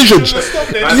talk about decisions.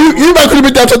 You man could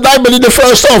have been down to 9 men in the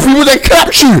first half. We would have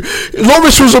capped you.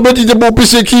 Loris was already the more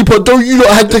busy keeper. Don't you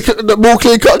not have the more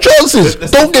clear-cut chances?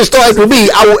 Don't get started with me.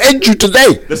 I will end you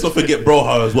today. Let's not forget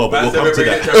Broha as well, but we'll come to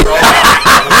that.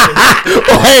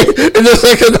 Hey, in the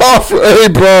second half, hey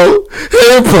bro,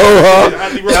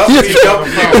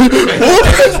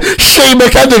 Shane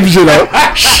McAdams, you know,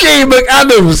 Shane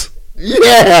McAdams,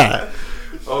 yeah.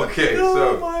 Okay,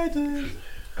 so.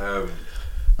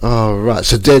 Right.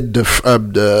 So then the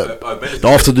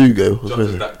afternoon go.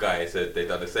 That guy said they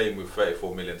done the same with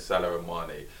 34 million Salah and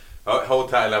Mane. Whole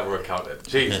title have her accountant.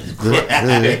 Jesus Christ.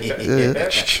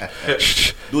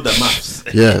 Do the maths.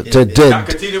 Yeah. That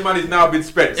Coutinho money's now been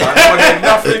spent. So I don't want to hear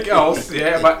nothing else.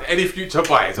 About any future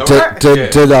buys. Alright.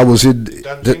 Then I was in. Did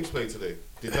Dan James play today?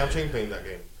 Did Dan James play in that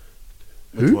game?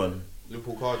 Which one?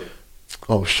 Liverpool Cardiff.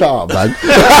 Oh, shut up, man.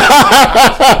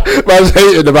 Man's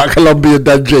hating about Colombia and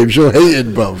Dan James. You're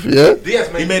hating, bruv. Yeah?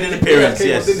 He made an appearance,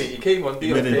 yes. He came on.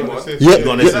 Yeah.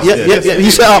 He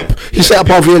set up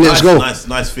Harvey Elliott's goal.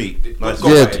 Nice feet.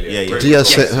 Diaz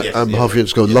set Harvey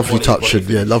Elliott's goal. Lovely touch and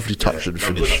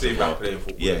finish.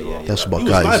 Yeah. That's my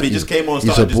guy. He just came on.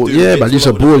 He's a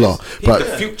baller. But the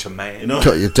future man.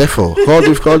 Yeah, defo.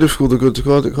 Cardiff scored a good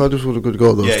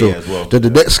goal though. Still. Then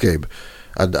the next game.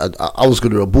 And I was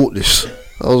going to abort this.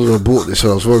 And I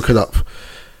was woken up.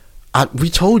 And we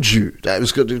told you that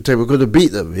they were going to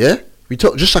beat them, yeah?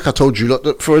 Just like I told you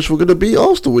that Forest were going to beat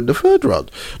Arsenal in the third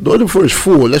round. Nottingham Forest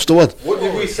 4, Leicester 1. What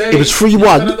did we say? It was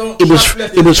 3-1. It was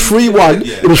 3-1.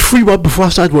 It was 3-1 before I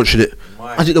started watching it.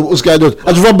 I didn't know what was going on.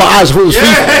 I just rubbed my eyes. I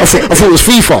thought it was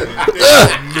FIFA.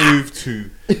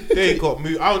 They got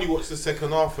moved. I only watched the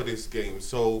second half of this game,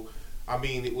 so... I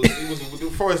mean, it was the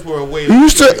Forest were away.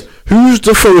 Who's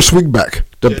the Forest wing back?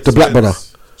 The black brother.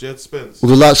 Jed Spence. Or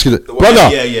the light skinned brother.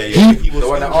 Yeah. He was the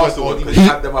one that Arsenal he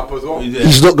had them up as well.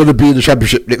 He's not going to be in the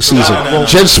Championship next season.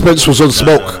 Jed Spence was on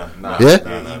smoke.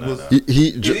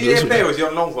 He play, was he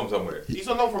on loan from somewhere? He's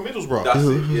on loan from Middlesbrough. That's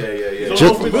it. Yeah. He's on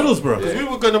loan from Middlesbrough. Because we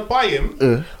were going to buy him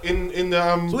in the.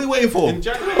 So what are you waiting for? In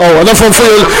January. Oh, another one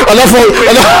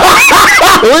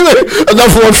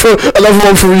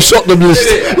for his Tottenham list.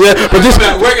 Yeah, but this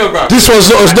one's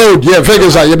not as known. Yeah,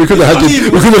 Weger's like, we could have had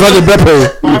him. We could have had him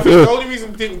Beppe. I think the only reason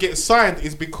he didn't get signed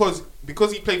is because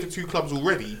he played for 2 clubs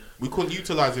already. We couldn't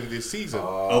utilise him this season.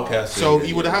 Okay. So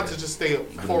he would have had to just stay at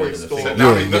Forest. So we just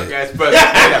started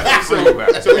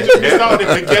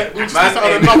him again. We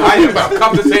started another.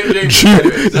 Come the same game.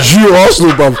 Due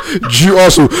Arsenal, bruv. Due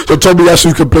Arsenal. So Tommy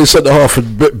Yasu can play centre half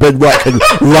and Ben White can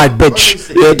ride bench.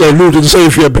 Yeah, they're Lord and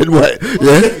Saviour Ben White.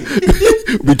 Yeah.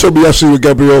 We Tommy Yasu and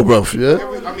Gabriel, bruv. Yeah.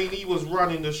 I mean, he was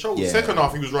running the show. Second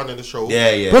half, he was running the show.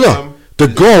 Yeah. Brother, the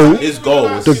goal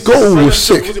was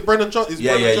sick. Was it Brendan Johnson?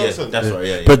 Johnson? That's right.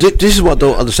 Yeah. But this is what I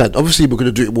don't understand. Obviously, we're going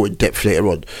to do it more in depth later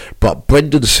on. But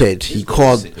Brendan said he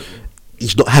can't.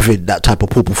 He's not having that type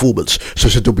of poor performance. So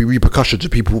he said there'll be repercussions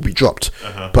and people will be dropped.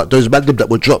 But those men that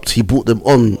were dropped, he brought them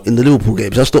on in the Liverpool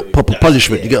games. That's not proper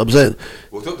punishment. You get what I'm saying?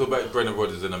 We'll talk about Brendan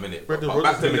Rodgers in a minute. Back to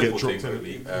the Liverpool thing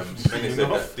quickly. Spenny said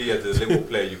that Diaz as a Liverpool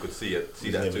player, you could see that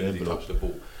as soon as he touched the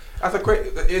ball.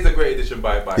 It is a great addition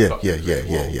by Yeah.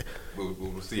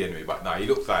 We'll see anyway. But nah, he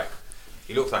looks like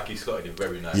he slotted in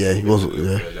very nice. Yeah, he wasn't.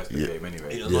 Game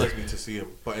anyway. It annoys me to see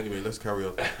him. But anyway, let's carry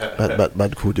on.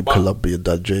 Man called him Colombian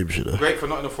Dan James, you know. Great for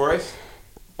Nottingham Forest.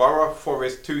 Borough,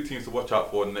 Forest, 2 teams to watch out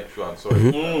for in the next round.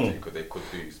 Sorry, because they could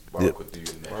do. Borough could do in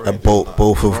the next. And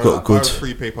both have got good.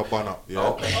 Free paper bun up. Yeah.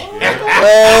 Okay.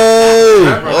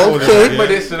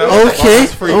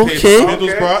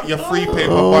 Middlesbrough, your free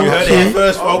paper bun up. You heard it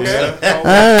first, folks.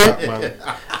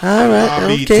 All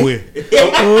right.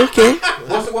 Okay.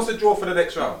 What's the draw for the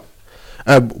next round?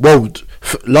 Well,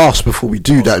 before we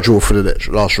do that draw for the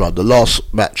last round, the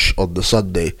last match on the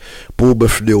Sunday,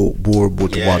 Bournemouth 0,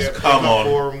 Bournemouth 1. Come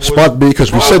on. Spud me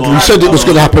because we said it was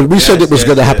going to happen. We said it was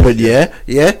going to happen. Yeah.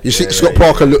 You see, Scott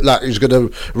Parker looked like he's going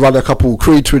to run a couple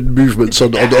cratering movements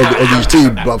on his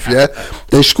team, bruv. Yeah,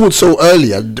 they scored so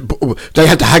early and they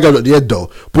had to hang on at the end though.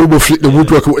 Bournemouth flicked the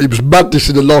woodwork. It was madness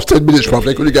in the last 10 minutes, bruv.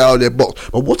 They couldn't get out of their box.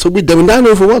 But what a win! They were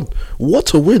 9-1.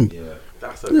 What a win! Yeah,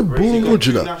 that's a great good,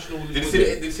 you know.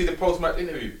 Did you see the post-match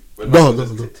interview? No.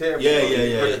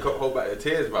 Yeah. Hold back the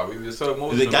tears, bro. We were so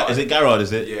emotional. Is it Garrod?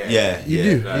 Is it? Yeah.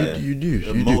 You knew.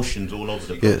 Emotions all over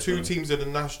the place. Got 2 teams in the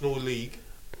National League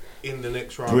in the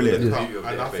next round. Brilliant. Of the Cup.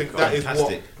 And I think that is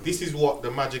this is what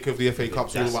the magic of the FA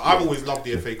Cup's all about. I've always loved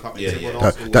the FA Cup.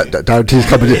 That Downty's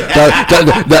coming in.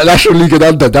 That National League and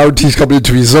under, Downty's coming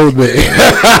into his zone, mate.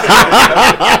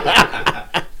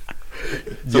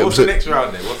 So what's the next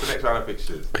round then? What's the next round of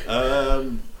fixtures?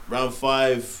 Round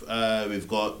 5, we've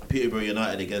got Peterborough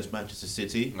United against Manchester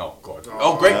City. Oh God!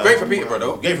 Oh, great for Peterborough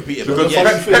though. Great for Peterborough.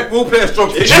 Because Pep will play a strong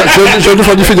team. So the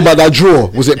funny thing about that draw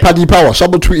was it Paddy Power?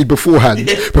 Someone tweeted beforehand,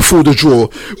 before the draw,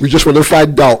 we just want to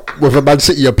find out whether Man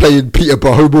City are playing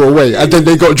Peterborough home or away, and then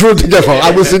they got drawn together.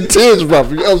 I was in tears, bruv.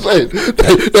 You know what I'm saying?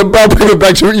 The brown paper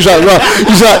back to he's like,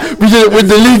 we didn't win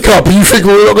the League Cup, and you think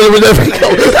we're not going to win the FA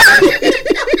Cup?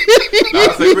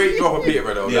 That's a great draw for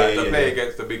Peterborough though. To play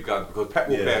against the big guns because Pep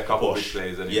will play a couple of big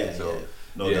players anyway.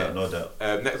 No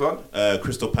doubt. Next one.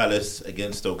 Crystal Palace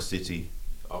against Stoke City.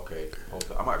 Okay.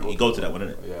 I might go to that one,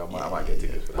 innit? Yeah, I might get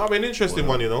tickets for that. Might be an interesting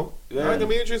one, you know. Yeah. Might be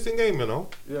an interesting game, you know.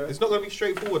 Yeah. It's not going to be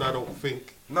straightforward, I don't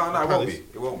think. No, it won't be.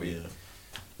 It won't be. Yeah.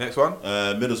 Next one.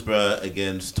 Middlesbrough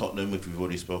against Tottenham, which we've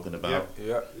already spoken about.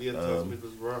 Yeah.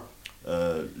 Middlesbrough.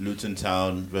 Luton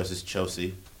Town versus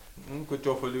Chelsea. Good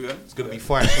job for Luton. It's going to be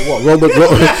fine. What? Roman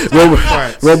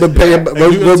paying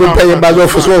man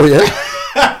off as well, yeah?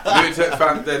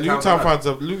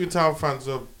 Luton Town fans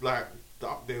are like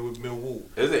up there with Millwall.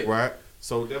 Is it? Right?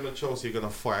 So them and Chelsea are going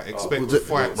to fight. Expect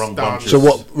fights down. So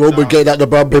what? Roman getting out the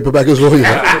brown paper bag as well,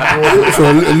 yeah? For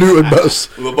a Luton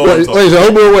bus. Wait, is it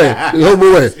home or away?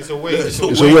 It's away.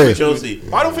 It's away. Chelsea.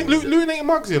 I don't think Luton ain't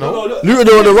mugs, you know. Luton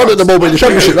are on the run at the moment in the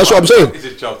Championship. That's what I'm saying.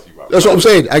 It's Chelsea, bro. That's what I'm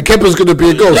saying. And Kemper's going to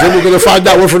be a goal. So we're going to find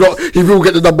out whether or not he will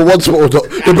get the number 1 spot or not.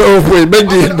 The better off with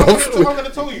Mendy and I'm going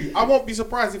to tell you. I won't be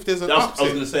surprised if there's an upset. I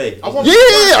was going to say. I'm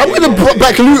going to put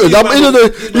back Luton. I'm in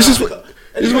the. This is what.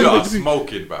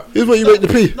 Smoking, bro. Here's what you make the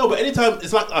P. No, but anytime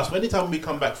it's like us. Anytime we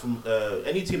come back from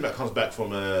any team that comes back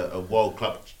from a World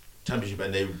Club Championship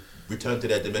and they return to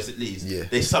their domestic leagues,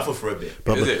 they suffer for a bit.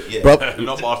 Is it? Yeah.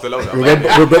 Not Barcelona.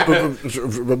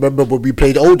 Remember when we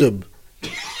played Oldham?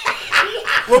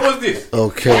 What was this?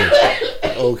 Okay.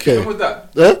 When was that?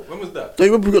 Huh? When was that? Do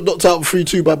you remember we got knocked out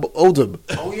 3-2 by Oldham?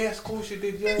 Oh yes, of course you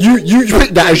did. Yeah. You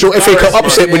picked that as your FA Cup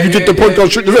upset when you did the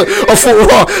podcast. I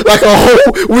thought, like a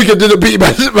whole weekend didn't beat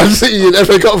Man City in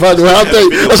FA Cup final. How they?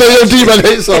 I said, yo, D-Man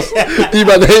hates us.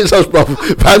 D-Man hates us, bro.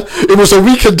 Man, it was a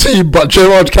weakened team, but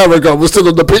Gerard Carragher was still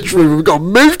on the pitch with him. We got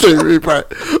moved to him, right?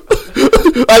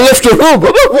 I left the room.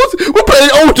 I'm like, what? We're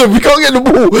playing Oldham. We can't get the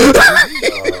ball.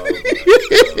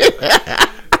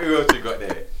 Who else you got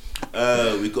there?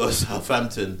 We got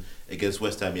Southampton against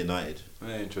West Ham United.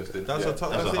 Interesting. That's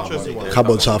an interesting one.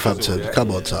 Come on,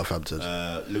 Southampton.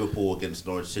 Liverpool against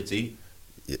Norwich City.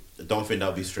 I don't think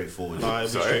that'll be straightforward. Nah,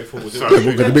 it'll be straightforward.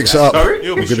 We're going to mix it up. We're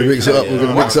going to mix it up.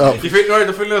 You think Norwich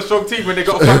are feeling a strong team when they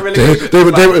got a fight relegation?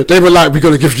 They were like, we're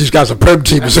going to give these guys a Prem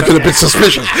team. It's going to be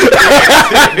suspicious.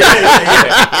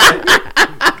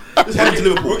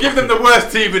 We'll give them the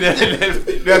worst team in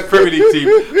their Premier League team,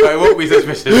 but it won't be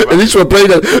suspicious. At least we're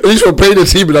playing a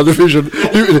team in our division.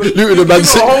 Luton and Man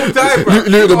City.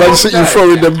 Luton and Man City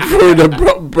throwing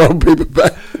them brown paper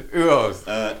back. Who else?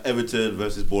 Everton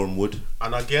versus Bournemouth.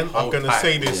 And again, I'm going to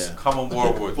say this. Yeah. Come on,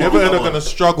 Bournemouth. Everton are going to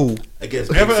struggle.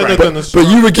 Against Everton are going to struggle.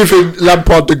 But you were giving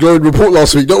Lampard the glowing report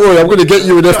last week. Don't worry, I'm going to get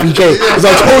you an FPJ. Because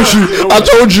I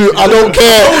told you, I don't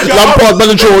care, Lampard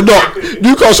manager or not.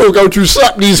 Newcastle are going to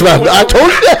slap these man. I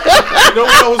told you. You know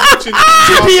what I was watching? I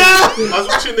was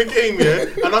watching the game,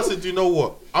 and I said, you know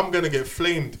what? I'm going to get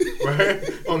flamed, right,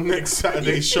 on next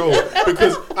Saturday's show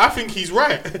because I think he's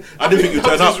right. I didn't think you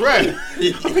turned up. Right.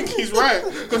 I think he's right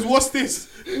because what's this?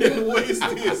 What is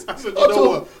this? I said, you know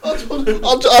what? I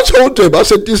told him, I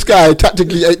said, this guy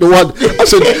tactically ain't the one. I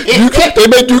said, they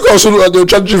made Newcastle look like they were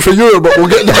challenging for Europe, but we'll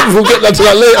get that to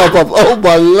that later, bruv. Oh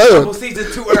my lord.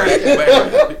 Season 2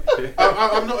 early.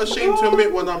 I'm not ashamed to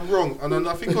admit when I'm wrong, and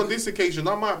I think on this occasion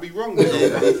I might be wrong. But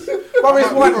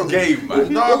it's one game,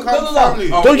 man. No, family.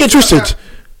 Don't get twisted.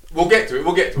 We'll get to it.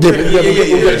 We'll get to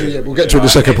it. We'll get to it in the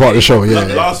second part of the show. Yeah.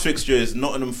 Last fixture is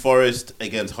Nottingham Forest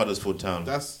against Huddersfield Town.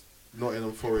 That's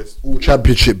Nottingham Forest. All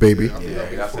championship, baby.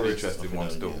 That's an interesting one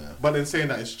still. Yeah. But then saying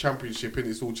that it's championship and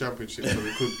it's all championship, so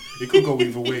it could go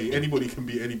either way. Anybody can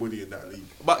beat anybody in that league.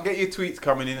 But get your tweets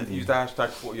coming in and use the hashtag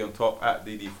 40 on top at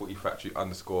DD40Factory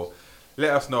 _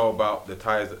 Let us know about the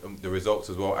ties, the results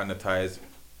as well, and the ties.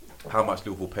 How much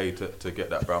Liverpool paid to get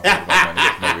that brown man to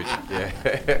get married.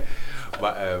 Yeah.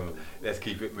 But let's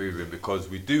keep it moving because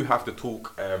we do have to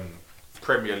talk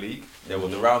Premier League. There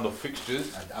was a round of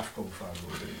fixtures. And AFCON final.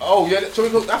 Oh yeah, so we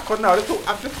talk AFCON now. Let's talk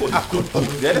AFCON.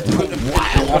 Yeah, let's talk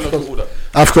AFCON.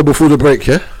 AFCON before the break,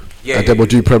 yeah? Yeah. And then we'll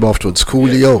do Prem afterwards.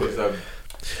 Coolio.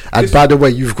 And by the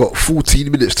way, you've got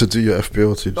 14 minutes to do your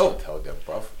FPL teams. Don't tell them,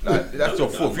 bruv. Like, that's your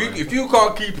fault. If you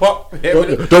can't keep up...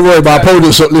 Don't worry, my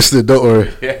opponent's not listening, don't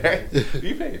worry. Yeah. Who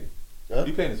you playing? Huh?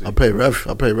 You playing this week? I'm playing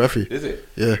Rafi. Is it?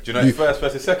 Yeah. Do you know his first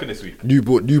versus second this week?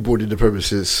 Newborn in the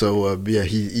premises, so yeah,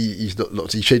 he's not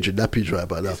locked. He's changing nappies right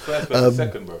about now. His first versus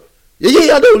second, bro.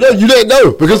 Yeah, I know. No, you didn't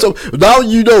know because now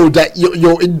you know that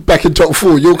you're back in top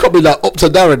 4. You're coming like up to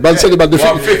Darren, man. Sending man the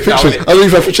fixtures. I don't even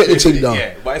have to check the team now.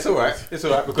 Yeah, but it's alright. It's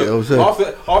alright because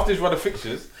after his run of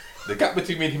fixtures, the gap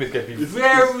between me and him is going to be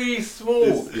very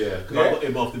small. Because I got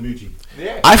him after Muji.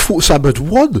 Yeah. I thought Sam had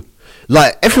won.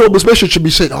 Like everyone was messaging me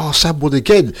saying, "Oh, Sam won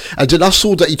again," and then I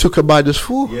saw that he took a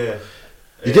 -4. Yeah.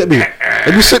 You get me?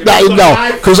 Let me sit that in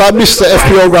now because I missed the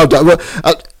FPL round.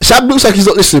 Sam looks like he's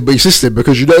not listening, but he's listening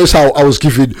because you notice how I was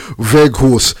giving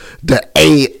Verghorst the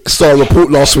A-star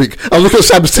report last week. I look at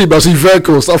Sam's team, I see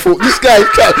Verghorst. I thought this guy's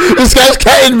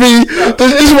catting me.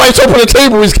 This is why he's top of the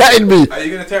table. He's catting me. Are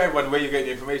you going to tell everyone where you get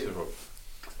the information from?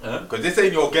 Because this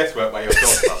ain't your guesswork by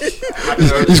yourself.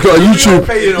 He's got a YouTube.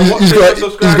 He's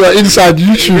got an inside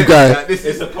YouTube guy.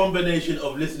 It's a combination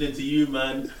of listening to you,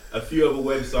 man, a few other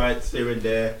websites here and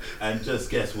there, and just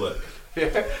guesswork. Yeah.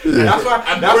 That's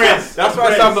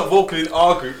why Sam's not vocal in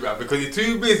our group, man, because he's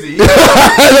too busy.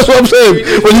 That's what I'm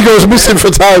saying. When he goes missing for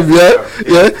time, yeah.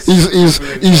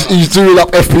 He's doing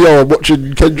up FPL and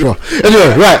watching Kendra.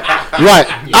 Anyway, right.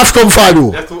 AFCON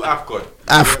final. Let's talk AFCON.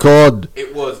 AFCON.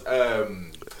 It was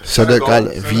Senegal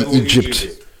v Egypt.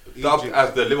 Dubbed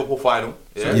as the Liverpool final.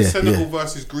 Yeah. Senegal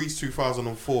versus Greece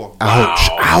 2004.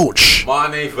 Ouch.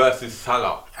 Mane versus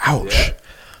Salah. Ouch. Yeah.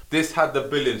 This had the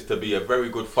billions to be a very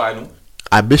good final.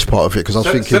 I missed part of it because I was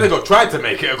thinking Senegal tried to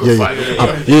make it a good final.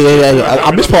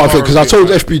 I missed part of it because I told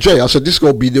FBJ, I said this is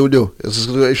gonna be 0-0. It's just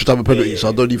gonna extra time of penalty, so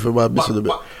I don't even mind missing a bit.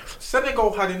 But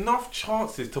Senegal had enough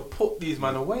chances to put these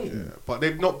men away. Yeah. But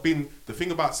they've not been. The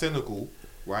thing about Senegal,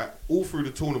 right, all through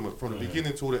the tournament from the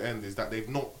beginning till the end is that they've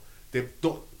not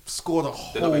scored a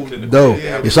whole. No,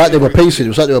 it's like they were pacing. It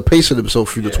was like they were pacing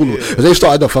themselves through the tournament. As they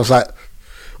started off, I was like,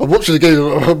 I'm watching the game.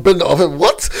 I'm bending off it.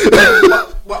 What?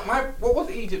 What was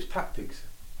Egypt's tactics?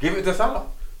 Give it to Salah.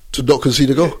 To not concede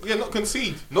a goal. Yeah, not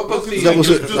concede. That was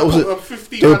it.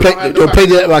 They were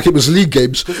playing it like it was league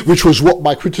games, which was what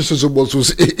my criticism was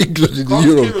England in the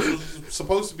Euro. Was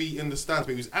supposed to be in the stands,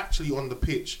 but he was actually on the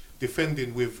pitch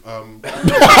defending with. Man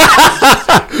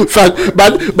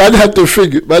had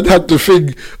the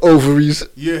thing over his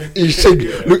thing,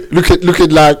 looking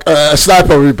like a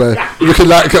sniper reaper, looking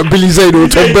like Billy Zane or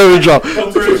Tom Berenger.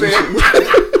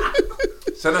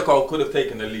 Senegal could have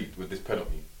taken the lead with this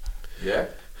penalty. Yeah.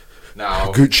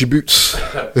 Now Gucci boots.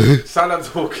 Salah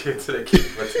talking to the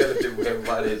keeper, telling him where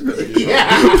Mane is going to go.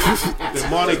 Then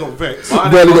Mane got vexed.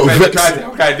 Mane got vexed.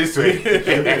 Okay, this way.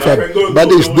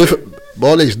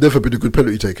 Mane's never been a good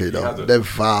penalty taker. You know?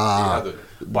 Never.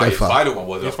 But his final one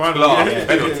was a class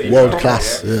penalty. World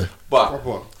class. Yeah. But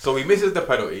so he misses the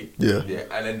penalty. Yeah.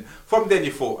 And then from then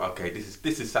you thought, okay,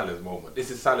 this is Salah's moment. This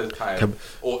is Salah's time,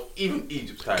 or even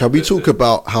Egypt's time. Can we talk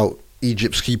about how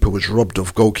Egypt's keeper was robbed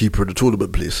of goalkeeper in the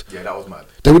tournament, please? Yeah, that was mad.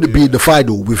 They wouldn't be in the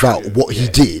final without what he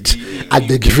did, and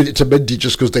they're giving it to Mendy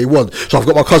just because they won. So I've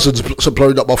got my cousins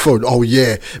blowing up my phone. Oh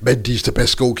yeah, Mendy's the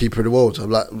best goalkeeper in the world. I'm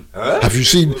like, have you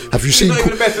seen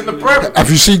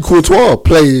Courtois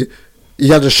play? He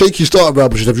had a shaky start around,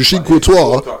 but have you seen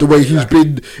Courtois the way he's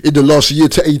been in the last year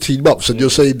to 18 months? And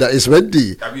you're saying that it's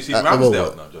Mendy. Have you seen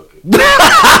Ramsdale? No, I'm joking.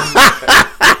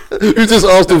 Who's this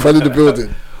Arsenal fan in the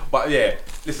building? But yeah,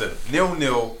 listen,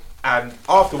 0-0, and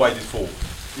afterwards just thought,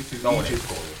 this is no one is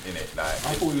scoring, innit? Like,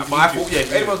 I thought,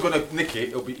 if anyone's gonna nick it,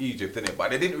 it'll be Egypt, innit? But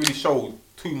they didn't really show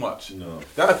too much. No.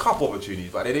 They had a couple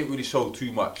opportunities, but they didn't really show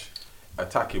too much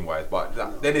attacking wise.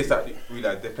 But then it's that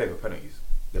realised they played for penalties.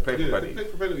 They played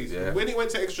for penalties. Yeah. When it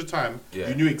went to extra time,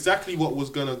 you knew exactly what was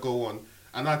gonna go on.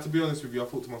 And to be honest with you, I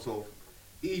thought to myself,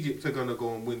 Egypt are gonna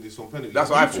go and win this on penalties. That's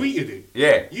what I thought. Tweeted it.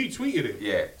 Yeah. You tweeted it.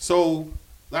 Yeah. So.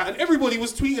 And everybody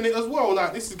was tweeting it as well.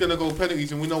 Like, this is gonna go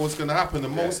penalties, and we know what's gonna happen.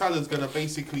 And Mo Salah's gonna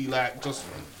basically just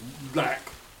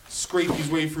scrape his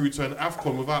way through to an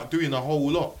AFCON without doing a whole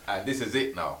lot. And this is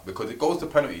it now, because it goes to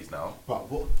penalties now.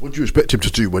 But what do you expect him to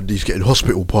do when he's getting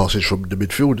hospital passes from the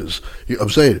midfielders? You know what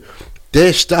I'm saying?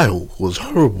 Their style was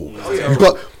horrible. Oh, yeah.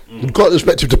 You can't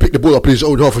expect him to pick the ball up in his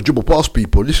own half and dribble past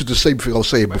people. This is the same thing I was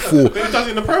saying before. But he does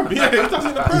it in the Prem. Yeah, he does it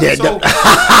in the Prem. Yeah, so.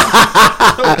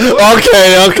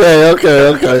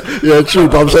 Okay. Yeah, true.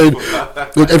 But I'm saying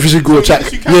with every single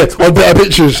attack, on better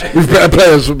pitches with better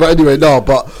players. But anyway, no.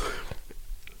 But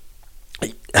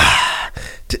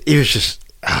it was just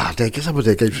some of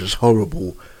their games was horrible.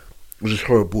 It was just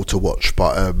horrible to watch.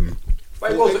 But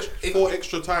four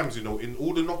extra times, you know, in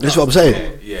all the knockouts. That's what I'm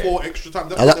saying. Yeah. 4 extra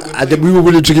times. And then we were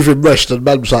willing to give him rest, and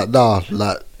man was like, "Nah,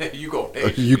 like you got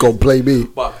play me."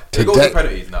 But it goes to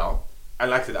penalties now,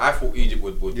 and like I said, I thought Egypt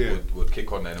would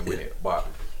kick on then and win it. But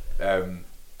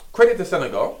credit to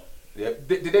Senegal. Yeah,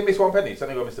 did they miss one penalty?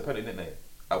 Senegal missed a penalty, didn't they?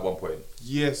 At one point.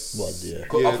 Yes.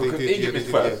 Egypt missed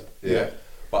first. Yeah.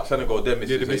 But Senegal then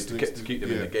missed to keep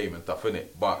them in the game and stuff, innit?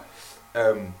 But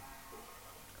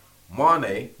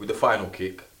Mane with the final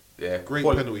kick, great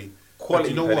penalty,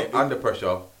 quality penalty under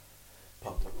pressure.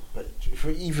 But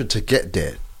for even to get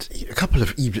there, a couple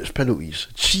of Egypt's penalties.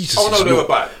 Jesus. Oh no, they were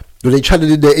bad. Were they trying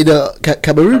in the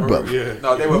Cameroon, bro? Yeah.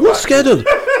 No, they were bad. What's scared them?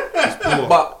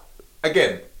 But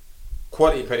again,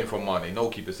 quality penalty from Mane. No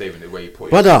keeper saving the way he put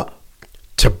it. Brother,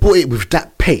 to put it with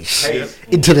that pace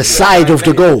into the side of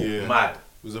the goal. Yeah. Mad.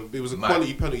 It was a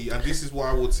quality penalty, and this is why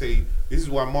I would say this is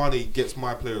why Mane gets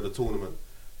my player of the tournament.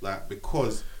 Like,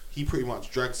 because he pretty much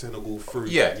dragged Senegal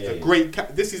through. Great.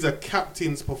 This is a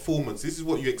captain's performance. This is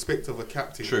what you expect of a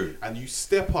captain. True. And you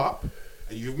step up,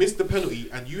 and you've missed the penalty,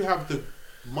 and you have the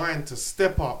mind to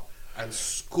step up and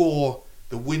score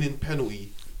the winning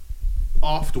penalty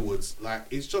afterwards. Like,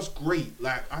 it's just great.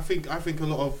 Like, I think a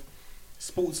lot of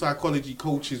sports psychology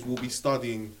coaches will be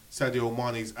studying Sadio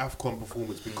Mane's AFCON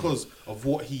performance because of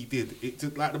what he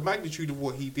did. Like, the magnitude of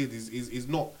what he did is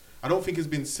not. I don't think it's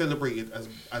been celebrated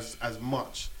as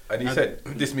much. And he said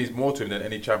this means more to him than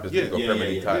any Champions League or Premier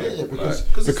League title.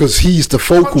 Because he's the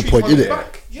focal point, isn't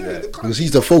it? Because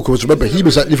he's the focal point. Remember, he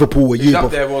was at Liverpool a year before. He's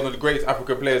up there, one of the greatest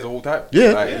African players of all time.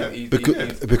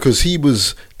 Because he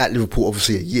was at Liverpool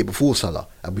obviously a year before Salah,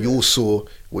 and we all saw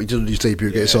what he did on his debut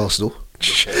against Arsenal.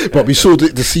 But we saw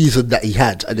the season that he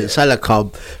had, and then Salah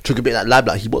took a bit of that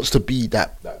limelight. He wants to be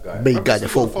that guy. main guy. The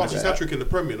focal. Fastest hat-trick in the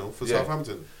Premier, for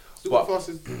Southampton.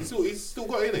 He's still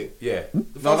got in it. Yeah.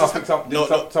 I think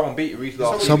someone beat him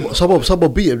last season.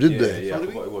 Someone beat him, didn't they? Yeah, I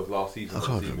forgot it was last season. I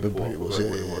can't remember who it was.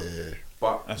 Yeah.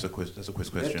 But that's a quick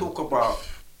question. Let's talk about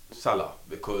Salah,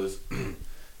 because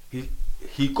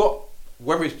he got,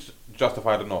 whether it's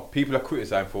justified or not, people are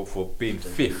criticising for being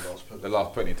fifth, the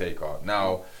last penalty taker.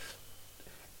 Now,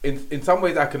 in some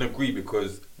ways I can agree,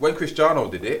 because when Cristiano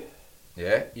did it,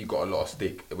 he got a lot of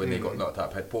stick when they got knocked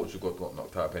out. Portugal got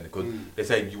knocked out, because they're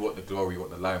saying you want the glory, you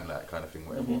want the limelight, kind of thing,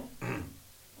 whatever.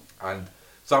 And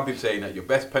some people saying that your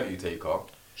best penalty taker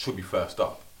should be first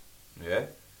up. Yeah.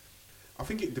 I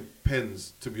think it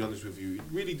depends, to be honest with you. It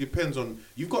really depends on.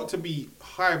 You've got to be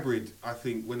hybrid, I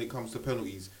think, when it comes to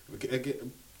penalties,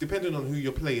 depending on who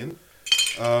you're playing.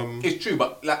 It's true,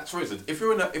 but like, for instance, if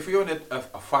you're in a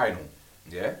final,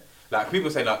 like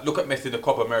people saying, like, look at Messi in the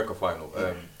Copa America final.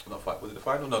 Was it the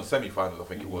final? No, the semi-final. I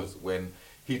think it was, when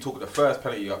he took the first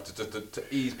penalty up to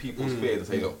ease people's fears and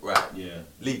say, look, right,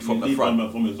 lead from the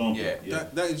front. From example. Yeah.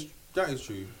 That is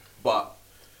true. But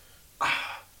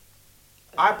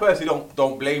I personally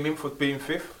don't blame him for being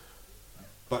fifth.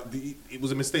 But it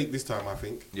was a mistake this time, I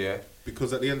think. Yeah.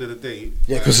 Because at the end of the day.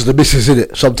 Yeah, because of the misses, in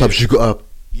it. Sometimes you got to.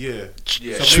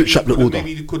 So switch up the order.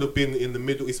 Maybe you could have been in the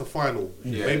middle. It's a final.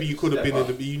 Maybe you could have been in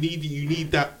the.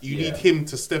 You need him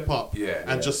to step up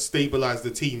and just stabilize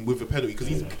the team with a penalty, because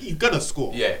he's gonna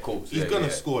score. Yeah, of course. He's gonna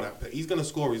score that. He's gonna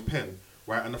score his pen,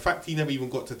 right? And the fact he never even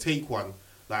got to take one,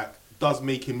 like, does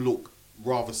make him look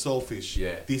rather selfish.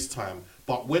 This time.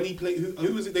 But when he played,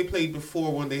 who was it they played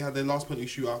before when they had their last penalty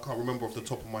shootout? I can't remember off the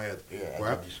top of my head.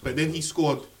 Right. But then he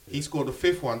scored the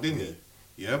fifth one, didn't he?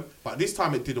 Yeah. But this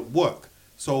time it didn't work.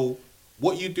 So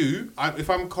what you do, if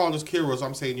I'm Carlos Queiroz,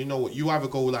 I'm saying, you know what, you either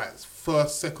go like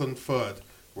first, second, third,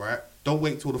 right? Don't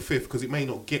wait till the fifth, because it may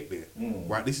not get there,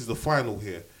 right? This is the final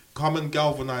here. Come and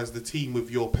galvanize the team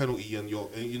with your penalty and your,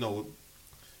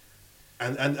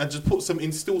 and just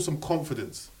instill some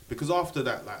confidence, because after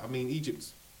that, like, I mean,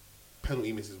 Egypt's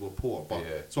penalty misses were poor, but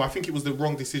so I think it was the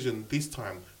wrong decision this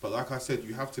time. But like I said,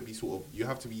 you have to be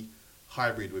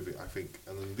hybrid with it, I think,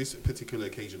 and on this particular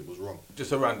occasion it was wrong.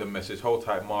 Just a random message. Hold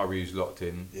tight, Mariu's locked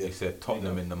in. He said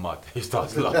Tottenham in the mud. He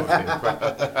starts laughing.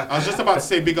 I was just about to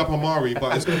say big up on Mari,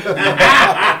 but it's alright.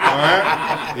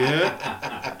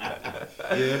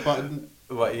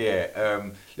 But yeah,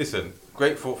 listen,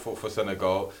 great for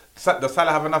Senegal. Does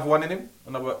Salah have another one in him?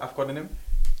 Another AFCON in him?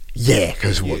 Yeah,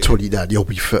 because 29, he'll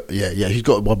be he's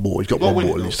got one more. He's got one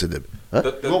more list in him.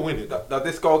 Huh? He won't win it. Does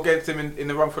this go against him in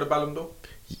the run for the Ballon d'Or?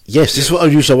 Yes, this is what I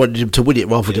used. I wanted him to win it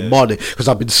rather than Mane, because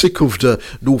I've been sick of the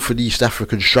North and East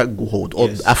African stranglehold on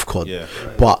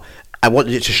AFCON. But I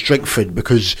wanted it to strengthen,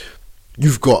 because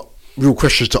you've got real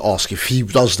questions to ask. If he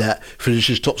does that,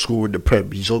 finishes top scorer in the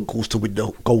Prem, he's on course to win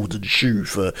the golden shoe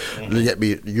for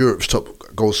Europe's top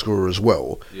goal scorer as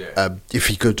well. If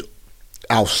he could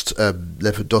oust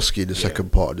Lewandowski in the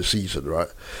second part of the season, right?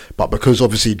 But because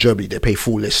obviously in Germany they play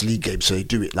 4 less league games, so they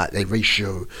do it like they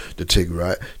ratio the thing,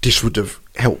 right? This would have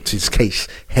helped his case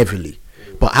heavily.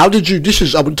 But how did you?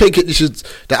 I would take it. This is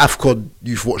the AFCON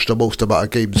you've watched the most amount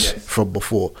of games from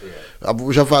before,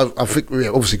 which I think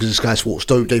obviously because it's Sky Sports,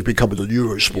 they've been coming on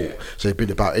Eurosport, so they've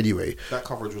been about anyway. That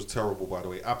coverage was terrible, by the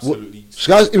way. Absolutely,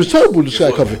 it was terrible. The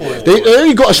Sky coverage. They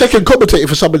only got a second commentator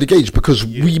for some of the games because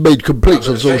we made complaints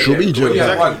on social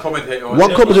media. One commentator.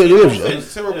 It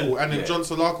was terrible, and then John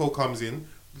Solako comes in.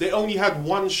 They only had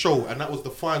one show, and that was the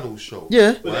final show.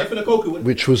 Yeah, right?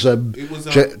 Which was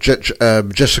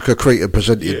Jessica Creighton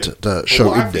presented the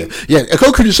show in there. Yeah,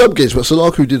 Akoku did some games, but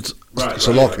Solako did.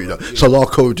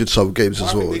 Solako did some games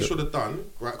as well. What they should have done,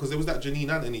 right? Because there was that Janine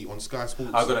Anthony on Sky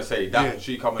Sports. I was gonna say that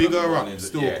she coming bigger up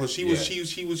still, because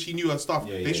she knew her stuff.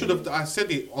 They should have. I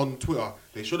said it on Twitter.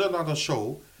 They should have done a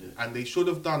show, and they should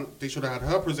have had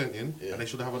her presenting, and they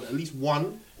should have had at least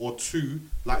 1 or 2,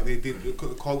 like they did,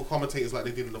 commentators like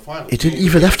they did in the final. It didn't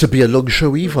even have to be a long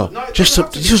show either. This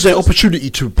was their opportunity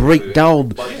to break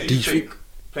down these things.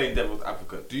 Playing devil's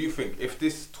advocate, do you think if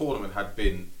this tournament had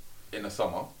been in the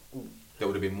summer, there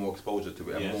would have been more exposure to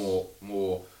it and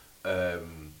more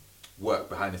work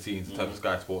behind the scenes in terms of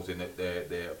Sky Sports in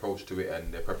their approach to it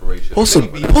and their preparation?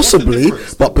 Possibly,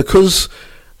 but because.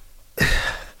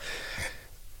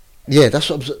 Yeah, that's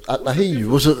what I hear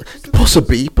you.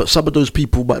 Possibly, but some of those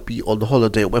people might be on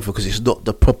holiday or whatever because it's not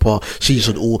the proper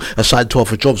season or assigned to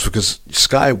other jobs, because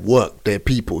Sky work their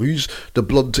people. Who's the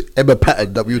blonde Emma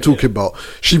Patton that we were talking about?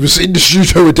 She was in the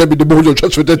studio with them in the morning on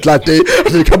Transfer Deadline Day, and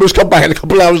then the cameras come back and a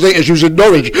couple of hours later she was in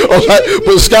Norwich. I was like,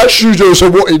 but Sky Studios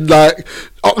are what, in like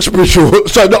Uxbridge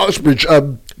not Uxbridge,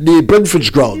 near Brentford's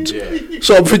ground.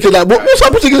 So I'm thinking like, what's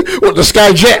happening? What, the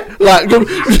Sky Jet? Like,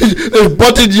 there's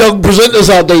budding young presenters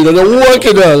out there that are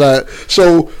working there. Like,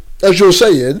 so as you're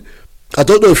saying, I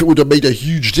don't know if it would have made a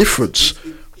huge difference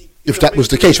if that was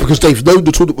the case, because they've known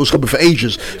the tournament was coming for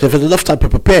ages. They've had enough time to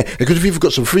prepare. They could have even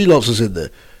got some freelancers in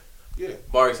there.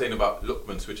 Barry saying about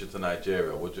Lookman switching to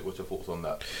Nigeria. What's your thoughts on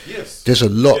that? Yes, there's a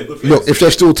lot. Look, if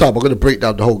there's still time, I'm going to break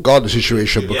down the whole Ghana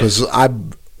situation because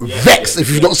I'm vexed if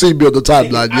you've not seen me on the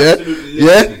timeline.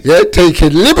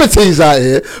 Taking liberties out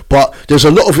here, but there's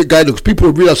a lot of it going on because people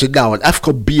are realizing now, and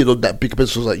AFCON being on that big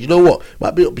pencil, like, you know what,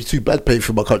 might not be too bad paying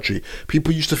for my country.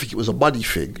 People used to think it was a money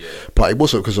thing, but it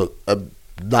wasn't, because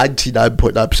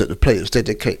 99.9% of players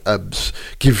dedicate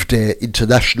give their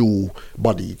international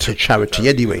money to charity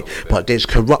anyway. But there's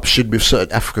corruption with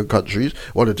certain African countries,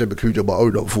 one of them including my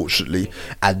own, unfortunately,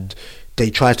 and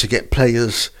they try to get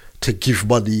players to give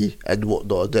money and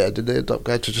whatnot there, and then they end up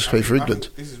going to just play for England.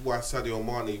 This is why Sadio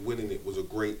Mane winning it was a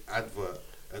great advert,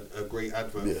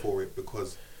 for it,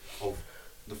 because of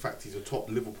the fact he's a top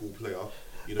Liverpool player.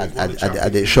 You know,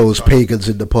 and it shows pagans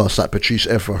in the past like Patrice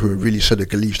Evra, who are really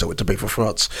Senegalese that went to play for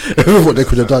France. What they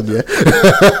could have done, you got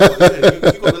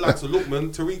the likes of Lookman,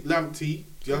 Tariq Lamptey.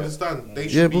 Do you understand? They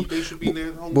should be in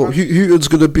their home. Well, Houghton's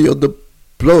going to be on the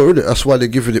blower, isn't it? That's why they're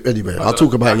giving it anyway. I'll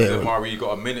talk about it later. Mari, you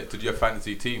got a minute to do your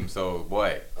fantasy team, so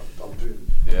boy. I'm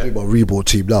doing my reborn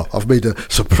team now. I've made a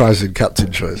surprising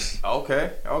captain choice.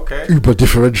 Okay. Uber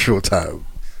differential time.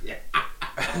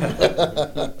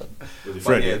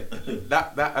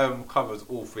 That covers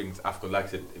all things AFCON. Like I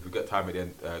said, if we get time at the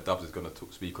end, Dubs is going to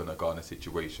speak on the Ghana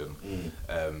situation.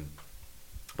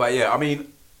 But yeah, I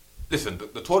mean, listen,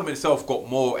 the tournament itself got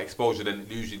more exposure than it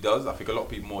usually does. I think a lot of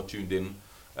people more tuned in.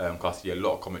 Because I see a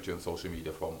lot of commentary on social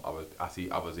media from others. I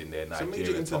see others in there. It's a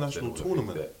major international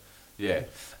tournament. Yeah,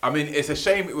 I mean, it's a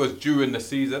shame it was during the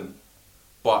season,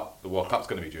 but the World Cup's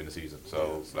going to be during the season,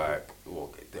 so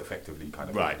effectively kind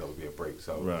of there will be a break.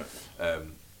 So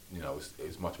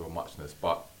it's much of a muchness.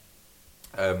 But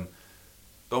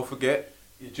don't forget,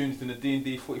 you're tuned in the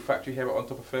D&D Footy Factory here at On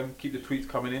Top of FM. Keep the tweets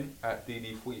coming in at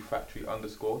D&D Footy Factory _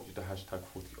 use the hashtag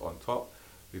footy on top.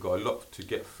 We've got a lot to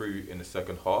get through in the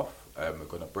second half. We're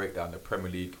going to break down the Premier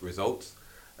League results,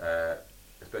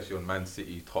 especially on Man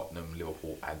City, Tottenham,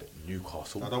 Liverpool and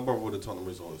Newcastle. I don't bother with the Tottenham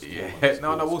results.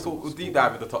 We'll deep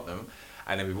dive into Tottenham.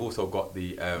 And then we've also got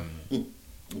the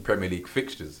Premier League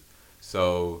fixtures.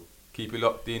 So keep it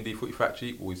locked, D&D Footy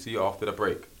Factory. We'll see you after the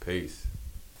break. Peace.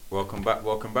 Welcome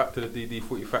back to the D&D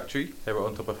Footy Factory here at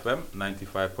On Top FM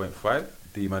 95.5.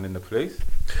 D-Man in the place.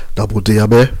 Dubul Dee,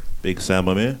 I'm here. Big Sam,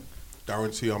 I'm here.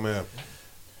 Darren T, I'm here.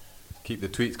 Keep the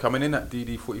tweets coming in at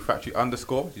DD Footy Factory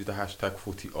 _. Use the hashtag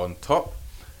footy on top.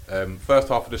 First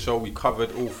half of the show, we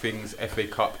covered all things FA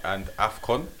Cup and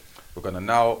AFCON. We're going to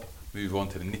now move on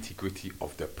to the nitty gritty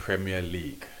of the Premier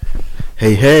League.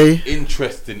 Hey.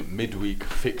 Interesting midweek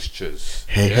fixtures.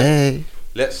 Hey.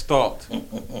 Let's start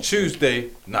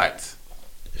Tuesday night.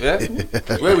 Yeah?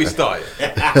 Where we started?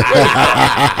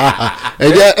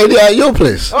 Any at your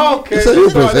place? Okay. It's at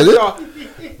your place, isn't it?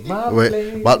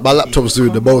 Wait, my laptop's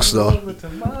doing the most now.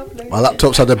 My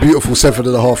laptop's had a beautiful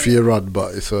 7.5 year run,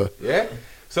 but it's a... Yeah?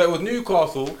 So it was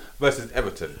Newcastle versus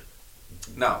Everton.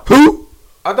 Now, Who?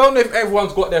 I don't know if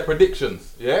everyone's got their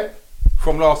predictions, yeah?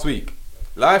 From last week.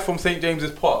 Live from St.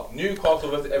 James's Park.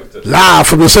 Newcastle versus Everton. Live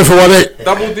from the 718.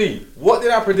 Dubul Dee, what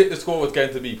did I predict the score was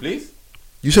going to be, please?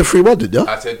 You said 3-1, didn't you?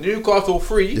 I said Newcastle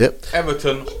 3, Yep.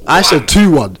 Everton 1. I said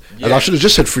 2-1. Yeah. And I should have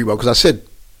just said 3-1 because I said,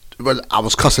 when I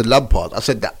was cussing Lampard, I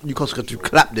said that Newcastle got to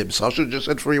clap them, so I should have just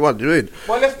said 3-1. You know what I mean?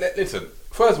 Well, listen.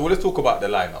 First of all, let's talk about the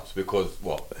lineups because,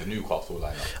 the Newcastle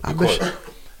lineup.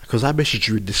 Because I messaged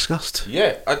you in disgust.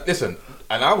 Yeah, listen,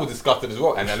 and I was disgusted as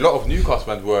well. And a lot of Newcastle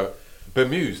fans were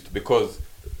bemused because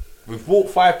we've bought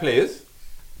 5 players,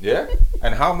 yeah?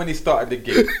 And how many started the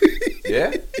game?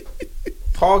 Yeah?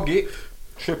 Target,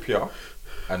 Trippier,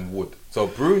 and Wood. So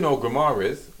Bruno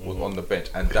Guimaraes was on the bench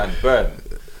and Dan Burn.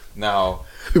 Now,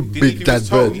 Big Dan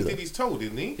Bird. He did his toe,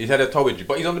 didn't he? he's had a toe injury,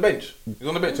 but he's on the bench. He's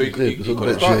on the bench, so he could have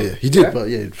Yeah, started. he did, but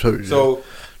yeah. Totally, So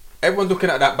everyone's looking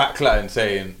at that back line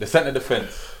saying the centre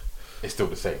defence is still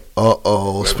the same.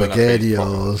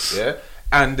 Spaghettios. Yeah,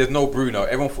 and there's no Bruno.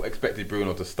 Everyone expected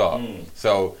Bruno to start.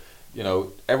 So,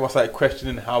 everyone started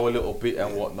questioning how a little bit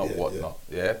and whatnot.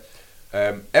 Yeah.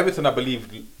 Everton, I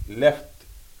believe, left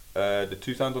the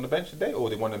 2 sounds on the bench today, or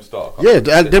they want them start? Yeah,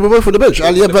 they were both on the bench.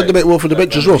 Ali and Van de Beek were for the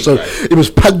bench as well. So it was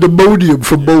pandemonium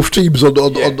from both teams on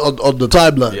the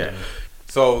timeline. Yeah.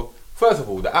 So first of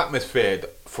all, the atmosphere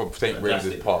from St.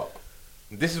 James's Park.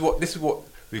 This is what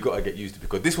we got to get used to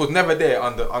because this was never there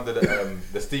under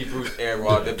the Steve Bruce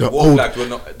era. The Wolf Flags were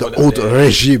not the old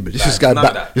regime. This is going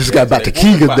back. This is going back to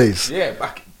Keegan days. Yeah,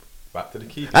 back to the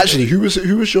Keegan. Actually, who was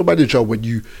your manager when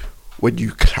you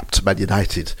clapped Man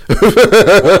United?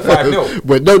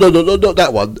 5-0? No, not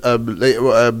that one.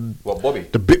 What, Bobby?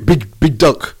 The big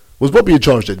dunk. Was Bobby in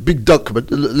charge then? Big dunk, man.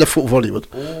 Left foot volley, man.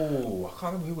 Oh, I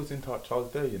can't remember who was in charge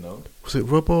there. Was it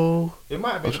Robbo? It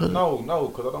might have been no,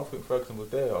 because I don't think Ferguson was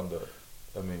there under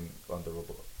Robbo. I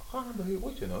can't remember who it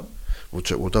was.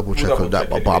 We'll double check on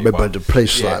that, anyway, but I remember the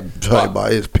place hurting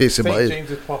my ears, piercing my St. ears.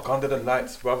 James's Park under the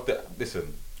lights, bruv.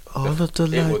 Listen, Under the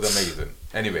lights. it was amazing.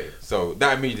 Anyway, so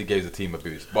that immediately gave the team a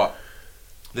boost. But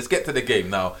let's get to the game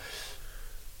now.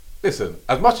 Listen,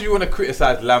 as much as you want to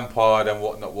criticise Lampard and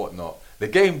whatnot, the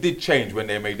game did change when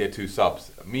they made their 2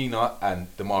 subs, Mina and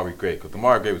Damari Gray, because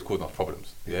Damari Gray was causing us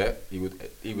problems. Yeah, he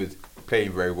was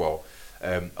playing very well.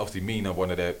 Obviously, Mina,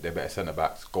 one of their better centre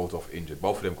backs, goes off injured.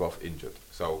 Both of them go off injured,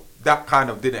 so that kind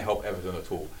of didn't help Everton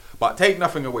at all. But take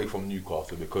nothing away from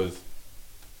Newcastle because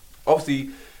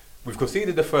obviously we've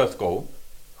conceded the first goal.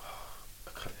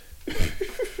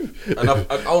 An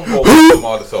own goal from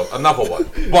Jamal Lascelles, another one.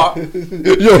 But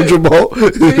Yo,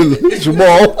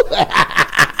 Jamal.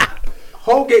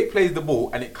 Holgate plays the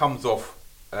ball and it comes off.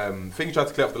 Thing tried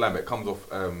to clear off the line, but it comes off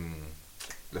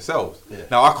Lascelles. Yeah.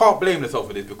 Now I can't blame Lascelles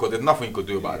for this because there's nothing he could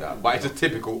do about that. But it's just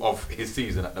typical of his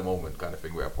season at the moment, kind of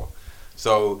thing.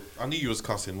 So I knew you was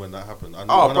cussing when that happened.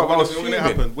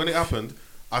 When it happened,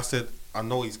 I said, I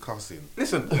know he's cussing.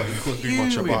 Listen, but he couldn't do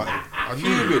much about it. I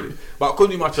knew, but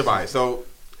couldn't do much about it. So,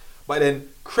 but then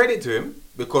credit to him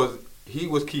because he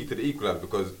was key to the equaliser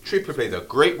because Trippier plays a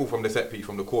great ball from the set piece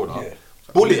from the corner. Yeah.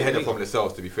 Bullet header from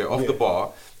Lascelles, to be fair, off the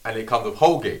bar, and it comes off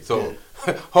Holgate. So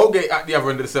Holgate at the other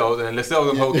end of Lascelles, and then Lascelles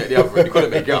and Holgate at the other end. You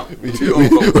couldn't make it up.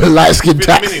 Light skin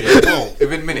tax.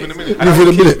 Within minutes.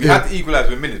 We had to equalise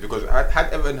within minutes because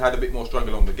had Everton had a bit more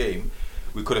struggle on the game,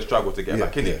 we could have struggled to get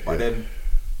back in it. But then,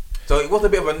 so it was a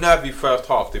bit of a nervy first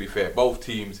half, to be fair. Both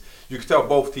teams, you can tell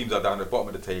both teams are down at the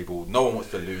bottom of the table. No one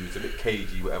wants to lose, a bit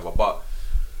cagey, whatever. But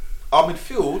our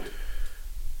midfield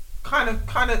kind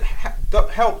of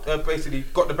helped basically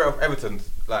got the better of Everton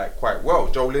quite well.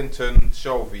 Joe Linton,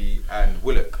 Shelvey, and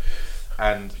Willock,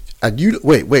 and you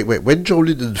wait. When Joe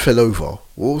Linton fell over,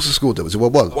 what was the score? There was it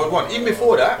 1-1. 1-1. Even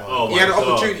before that, he had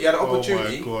an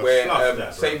opportunity.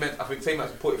 Where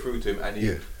Saint-Max put it through to him, and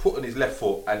he put on his left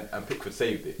foot, and Pickford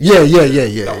saved it. Yeah.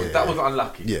 That was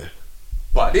unlucky. Yeah.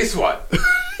 But this one,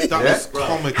 That was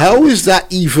comical. How is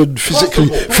that even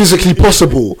physically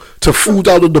possible to fall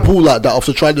down on the ball like that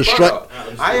after trying to strike?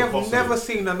 I have never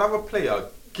seen another player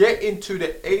get into the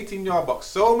 18-yard box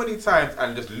so many times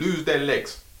and just lose their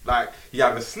legs. Like he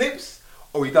either slips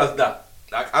or he does that.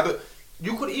 Like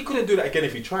he couldn't do that again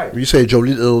if he tried. You say Joe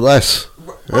Little nice.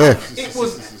 Yeah. It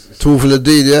was Tall for the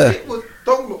deed, yeah. It was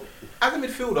as a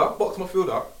midfielder, box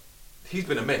midfielder, he's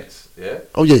been immense. Yeah.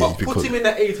 Oh yeah. But put him in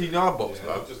that 18-yard box,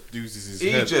 bro. Just loses his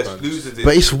He head, just man. loses his.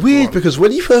 But it's weird because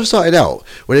when he first started out,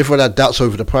 when everyone had doubts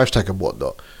over the price tag and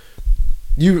whatnot,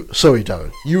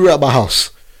 Darren, you were at my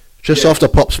house just after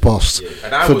Pops passed. Yeah.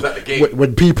 And I was at the game.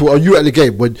 When people, are you at the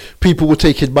game? When people were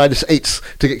taking -8s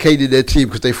to get Kane in their team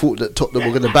because they thought that Tottenham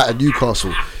were going to batter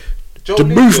Newcastle. The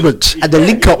movement and the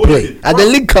link-up play. That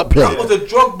was a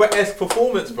Drogba-esque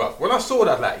performance, bruv. When I saw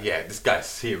that, like, yeah, this guy's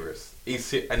serious.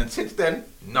 And then since then,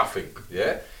 nothing.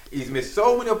 Yeah, he's missed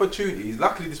so many opportunities.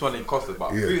 Luckily, this one didn't cost us,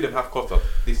 but a few of them have cost us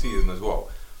this season as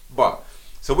well. But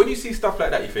so when you see stuff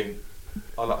like that, you think,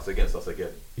 "Oh, that's against us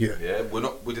again." Yeah.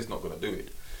 We're just not gonna do it.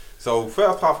 So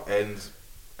first half ends.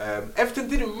 Everton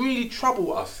didn't really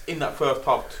trouble us in that first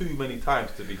half too many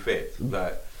times. To be fair,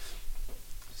 like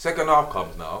second half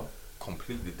comes now.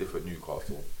 Completely different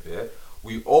Newcastle. Yeah,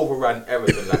 we overran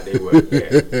Everton like they were.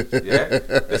 Yeah.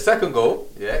 The second goal.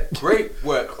 Yeah, great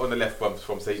work on the left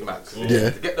from St. Max. Yeah.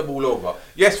 To get the ball over.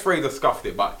 Yes, Fraser scuffed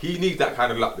it, but he needs that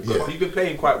kind of luck because he's been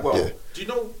playing quite well. Yeah. Do you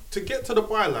know, to get to the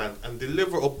byline and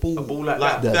deliver a ball like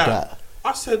that,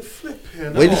 I said, flip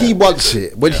here. When he wants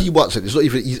it, it's not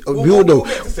even. We all know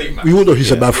he's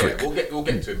a maverick. We'll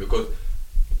get to him because,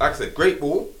 like I said, great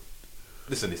ball.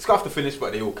 Listen, he scuffed the finish,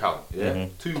 but they all count. Yeah,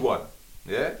 2-1.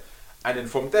 Yeah, and then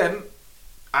from then,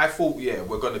 I thought,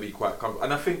 we're going to be quite comfortable.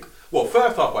 And I think,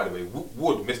 first half, by the way,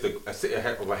 Wood missed a sit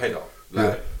ahead of a header.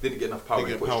 Didn't get enough power.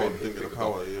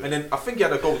 And then I think he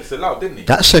had a goal disallowed, didn't he?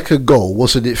 That second goal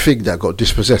wasn't it thing that got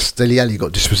dispossessed. Dele Alli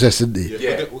got dispossessed, didn't he?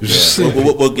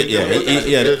 We'll get,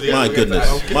 my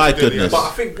goodness. But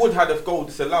I think Wood had a goal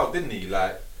disallowed, didn't he?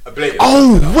 Like a blatant.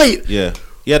 Oh wait. Yeah.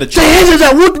 He had a the chance. header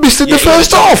that Wood missed in the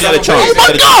first half. He had a chance. Oh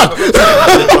my God!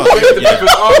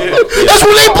 That's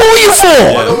what they bought you for.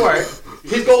 Don't worry,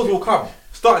 his goals will come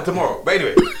starting tomorrow. But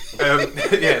anyway,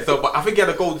 but I think he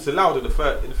had a goal disallowed in the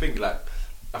thing. Like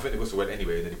I think the whistle went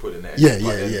anyway, and then he put it in there. Yeah.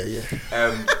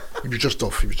 He was just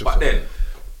off. But then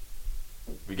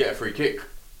we get a free kick.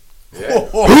 Yeah.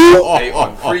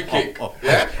 Free kick.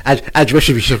 Yeah. And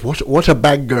Rashid said, "What a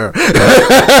banger!"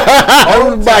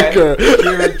 Banger.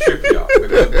 Kieran Trippier.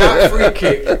 Because that free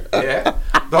kick. Yeah.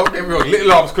 Don't get me wrong.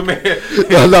 Little arms come here.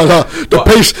 No. The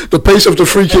pace of the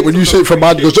free kick when you see it from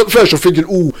man goes. At first you're thinking,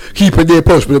 "Ooh, keeper near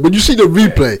post," but when you see the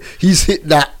replay, he's hit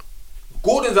that.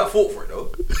 Gordon's at fault for it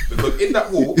though, because in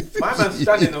that wall, my man's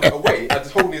standing away and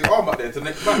just holding his arm up there to the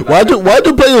next man. Why do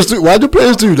players do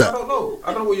that?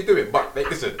 I don't know what you're doing, but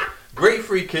listen. Great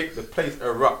free kick, the place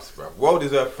erupts, bro. Well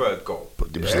deserved third goal.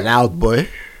 But it was loud, boy.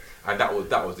 And that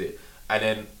was it. And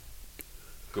then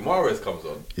Guimaraes comes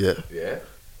on. Yeah.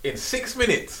 In 6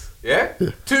 minutes. Yeah.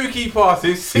 2 key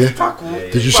passes, 6 tackles.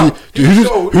 Did you see?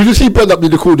 Who does he burn up in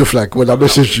the corner flag when I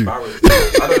messaged you? I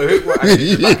don't know who.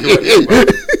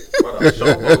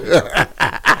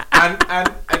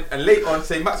 And later on,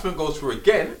 St. Maximin goes through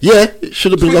again. Yeah, it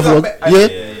should have been another one.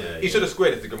 Yeah. He should have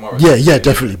squared it to Guimaraes. Yeah,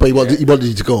 definitely. But he wanted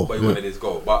his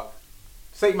goal. But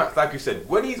St. Max, like you said,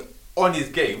 when he's on his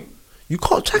game, you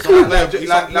can't tackle him. He's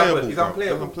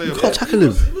unplayable. You can't tackle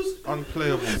him. He was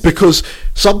unplayable. Because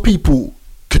some people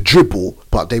could dribble,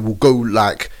 but they will go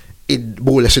like in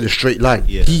more or less in a straight line.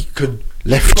 Yeah. He could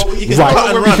left, right. He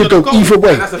could go either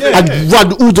way and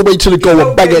run all the way to the goal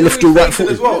and bang it left or right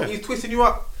foot as well. He's twisting you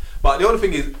up. But the other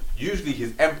thing is, usually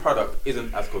his end product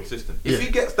isn't as consistent. If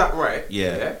he gets that right,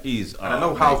 he's. And I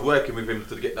know Hal's working with him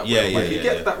to get that right. But if he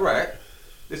gets that right,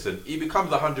 listen, he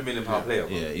becomes a £100 million player.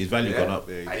 Yeah, his value gone up.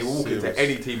 And he will walk into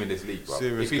any team in this league, bro.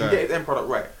 If he can get his end product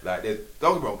right, like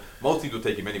don't get me wrong, most teams will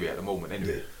take him anyway at the moment,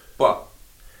 anyway. Yeah. But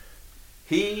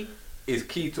he is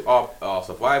key to our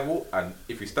survival, and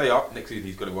if we stay up next season,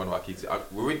 he's going to be one of our keys.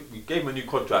 We gave him a new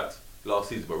contract last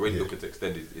season, but we're really looking to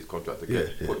extend his contract again,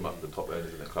 put him up to the top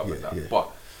earners in the club like that. Yeah.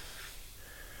 But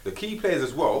the key players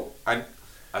as well, and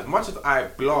as much as I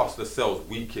blast the Cells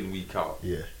week in, week out,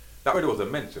 that really was a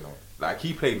mention. Like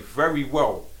he played very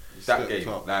well that game.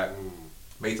 Like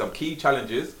made some key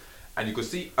challenges, and you could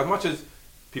see as much as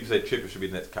people say Trippier should be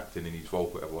the next captain in each role,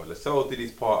 whatever. Lascelles did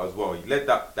his part as well. He led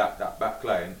that back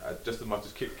line just as much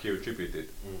as Kieran Trippier did.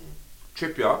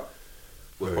 Trippier,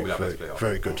 was probably our best player.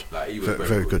 Very good. Like, he was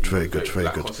very good.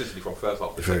 Like, consistently from first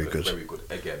half to very second, good. very good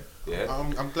again. Yeah.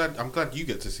 I'm glad you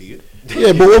get to see it.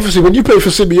 Yeah, but obviously when you play for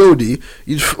Simeone,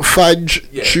 you fine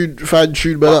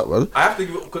tune by that one. I have to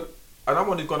give it, and I'm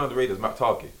only gone on the Raiders, Matt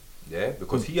Target. Yeah,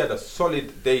 because he had a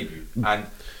solid debut and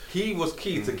he was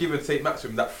key to giving St.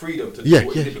 Maxim that freedom to do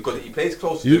what he did, because he plays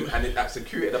close to him and that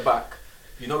security at the back.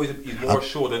 You know, he's more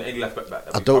assured than any left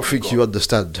back. I don't think you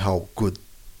understand how good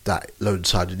that loan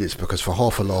signing is, because for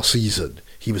half of last season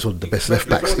he was one of the best left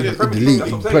backs in the league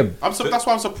in Prem. That's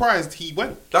why I'm surprised he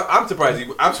went. I'm surprised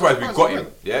we got him.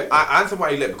 Yeah, I understand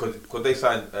why he left, because they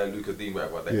signed Lucas Dean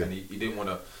whatever, and he didn't want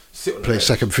to sit on the play bench.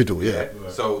 Second fiddle. Yeah.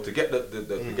 Right. So to get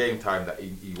the game time that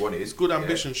he wanted, it's good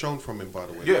ambition shown from him, by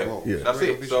the way. Yeah, as well. That's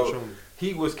Great it. So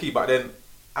he was key, but then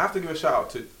I have to give a shout out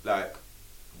to like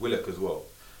Willock as well.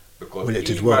 Because Willock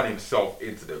he ran himself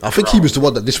into the I think he was the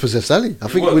one that dispossessed Ali. I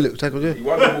think Willock tackled, He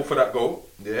won the ball for that goal,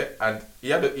 and he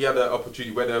had an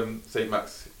opportunity when St.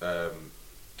 Max the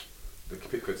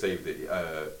Pickford saved it,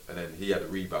 and then he had a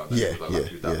rebound.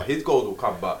 But his goals will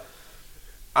come. But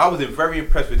I was very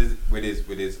impressed with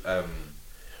his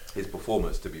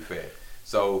performance, to be fair.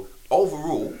 So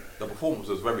overall, the performance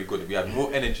was very good. We had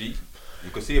more energy. You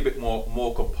could see a bit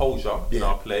more composure in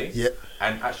our play,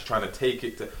 and actually trying to take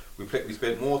it to. We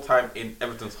spent more time in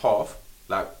Everton's half,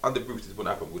 like under Bruce this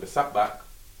wouldn't happen. We'd have sat back,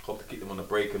 hope to keep them on the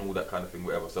break and all that kind of thing,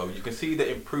 whatever. So you can see the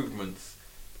improvements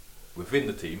within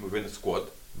the team, within the squad.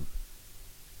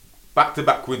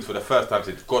 Back-to-back wins for the first time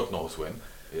since God knows when.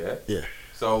 Yeah.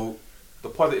 So the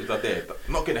positives are there. But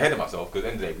I'm not getting ahead of myself, because at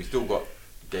the end of the day we still got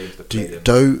games to play.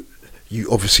 Though you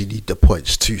obviously need the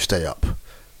points to stay up,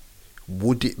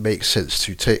 would it make sense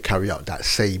to carry out that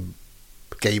same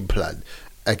game plan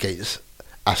against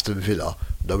Aston Villa,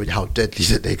 knowing how deadly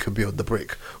that they can be on the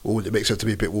brick, or would it make sense to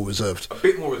be a bit more reserved? A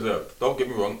bit more reserved. Don't get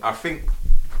me wrong. I think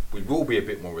we will be a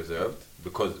bit more reserved,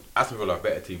 because Aston Villa are a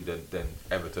better team than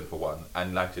Everton for one,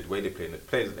 and like the way they play, the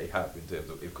players that they have in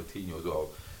terms of Coutinho as well,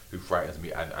 who frightens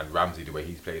me, and Ramsey the way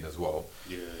he's playing as well,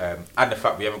 and the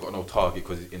fact we haven't got no target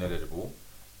because he's ineligible,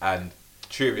 and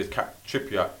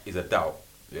Trippier is a doubt.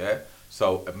 Yeah,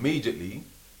 so immediately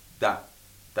that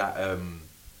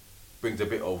brings a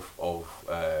bit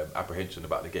of apprehension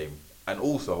about the game. And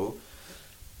also,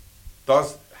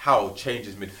 does Howe change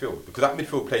his midfield? Because that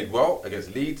midfield played well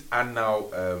against Leeds and now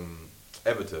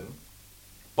Everton,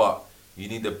 but you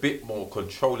need a bit more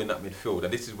control in that midfield.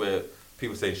 And this is where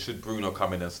people say, should Bruno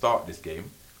come in and start this game?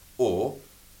 Or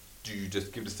do you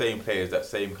just give the same players that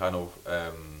same kind of...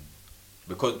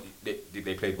 because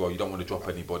they played well, you don't want to drop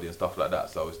anybody and stuff like that.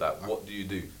 So it's like, what do you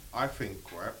do?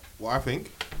 What I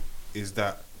think is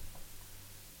that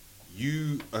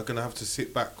you are going to have to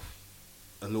sit back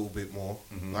a little bit more,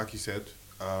 like you said,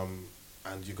 and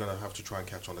you're going to have to try and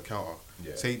catch on the counter.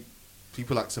 Yeah. Say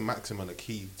people like St. Maximin are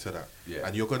key to that. Yeah.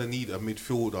 And you're going to need a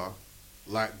midfielder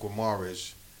like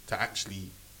Guimaraes to actually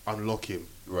unlock him.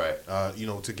 Right.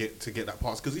 To get that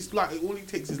pass, because it's like all he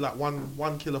takes is like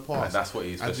one killer pass. And that's what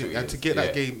he's. And to get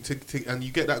that game, and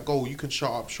you get that goal, you can shut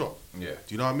up shop. Yeah.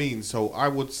 Do you know what I mean? So I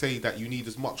would say that you need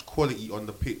as much quality on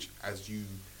the pitch as you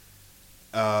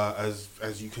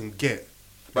as you can get.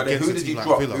 But then who did he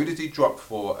drop? Villa. Who did he drop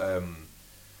for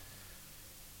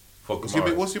what's your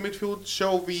midfield?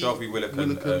 Shelby, Willock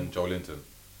and Joe Linton.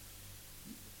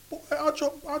 I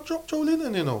dropped Joe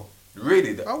Linton, you know.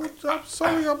 Really? I'm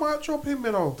sorry, I might drop him,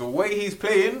 you know. The way he's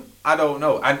playing, I don't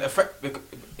know. And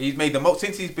he's made the most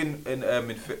since he's been in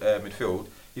midfield.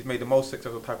 He's made the most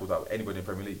successful tackles out of anybody in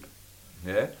Premier League.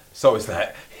 Yeah. So it's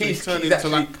like he's turned into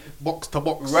like box to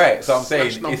box. Right. So I'm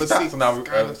saying his stats are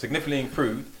now significantly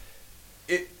improved.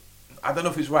 I don't know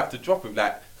if it's right to drop him.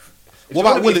 Like, what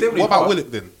about Willock? What about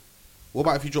Willock then? What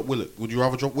about if you drop Willock? Would you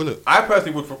rather drop Willock? I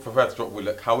personally would prefer to drop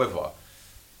Willock. However,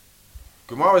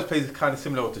 Guimaraes plays kind of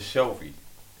similar to Shelby.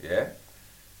 Yeah.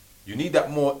 You need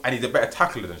that more, and he's a better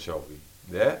tackler than Shelby.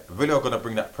 Yeah. Villa are going to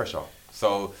bring that pressure.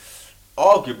 So,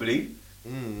 arguably,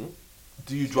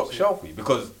 do you drop Shelby?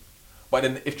 But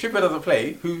then if Trippier doesn't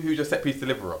play, who's your set piece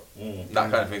deliverer?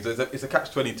 That kind of thing. So it's a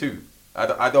catch-22.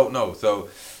 I don't know. So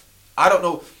I don't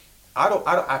know.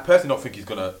 I personally don't think he's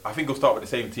gonna. I think he'll start with the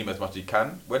same team as much as he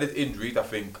can. When there's injuries, I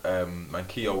think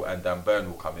Manquillo and Dan Burn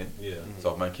will come in. Yeah.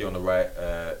 So Manquillo on the right,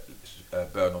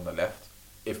 Burn on the left.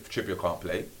 If Trippier can't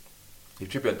play, if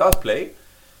Trippier does play,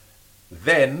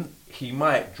 then he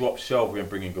might drop Shelby and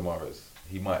bring in Guimaraes.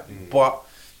 He might, but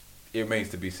it remains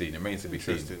to be seen. I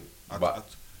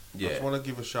just want to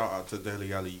give a shout out to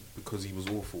Dele Alli because he was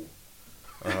awful.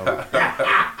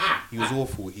 He was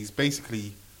awful. He's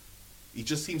basically, he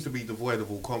just seems to be devoid of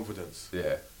all confidence.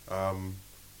 Yeah.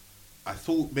 I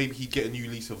thought maybe he'd get a new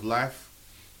lease of life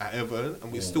at Everton,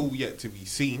 and we're still yet to be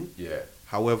seen. Yeah.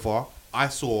 However, I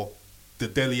saw the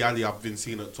Dele Alli I've been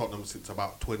seeing at Tottenham since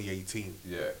about 2018.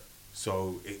 Yeah.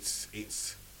 So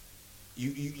it's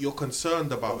you're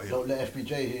concerned about him. Don't let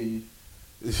FBJ hear you.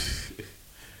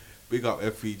 Big up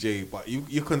FBJ, but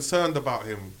you're concerned about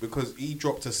him because he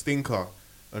dropped a stinker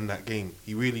in that game.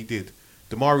 He really did.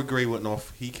 Damari Gray went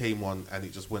off, he came on, and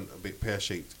it just went a bit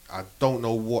pear-shaped. I don't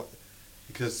know what,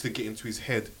 because to get into his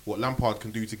head, what Lampard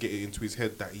can do to get it into his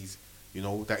head that he's,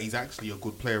 that he's actually a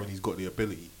good player and he's got the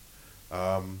ability.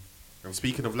 And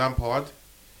speaking of Lampard,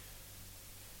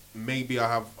 maybe I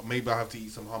have to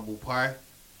eat some humble pie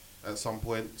at some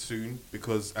point soon,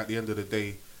 because at the end of the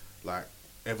day, like,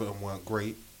 Everton weren't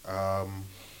great, and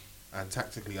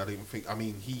tactically I didn't think. I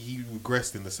mean, he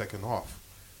regressed in the second half.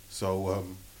 So,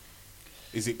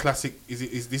 is it classic?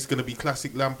 Is this going to be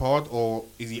classic Lampard, or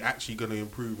is he actually going to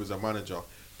improve as a manager?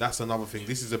 That's another thing.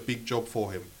 This is a big job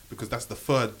for him because that's the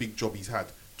third big job he's had.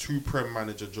 2 Prem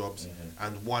manager jobs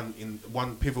and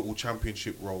one pivotal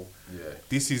championship role. Yeah.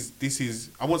 This is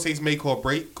I won't say it's make or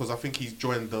break because I think he's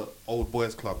joined the old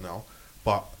boys club now,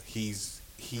 but he's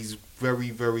very,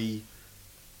 very.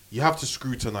 You have to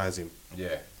scrutinise him.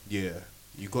 Yeah. Yeah.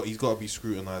 He's got to be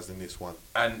scrutinised in this one.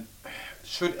 And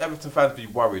should Everton fans be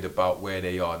worried about where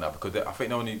they are now? Because I think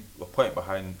they're only a point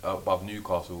behind above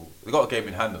Newcastle. They got a game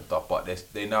in hand and stuff, but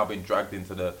they've now been dragged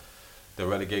into the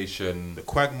relegation. The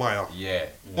quagmire. Yeah.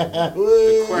 The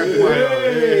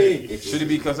quagmire. Should he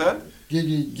be concerned?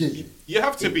 You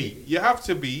have to be. You have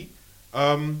to be.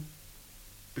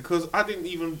 Because I didn't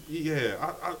even.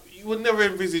 Yeah. You would never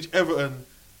envisage Everton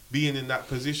being in that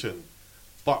position.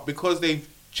 But because they've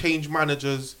changed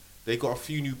managers, they got a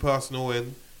few new personnel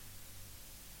in.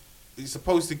 It's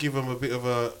supposed to give them a bit of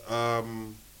a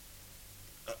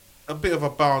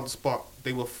bounce, but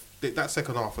that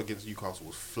second half against Newcastle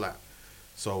was flat.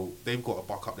 So they've got to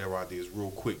buck up their ideas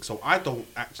real quick. So I don't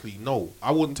actually know.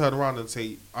 I wouldn't turn around and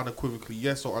say unequivocally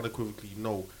yes or unequivocally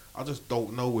no. I just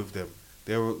don't know with them.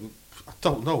 I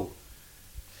don't know.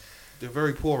 They're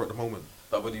very poor at the moment.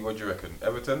 Double D, what do you reckon?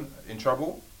 Everton in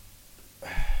trouble?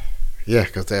 Yeah,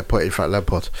 because they're putting Frank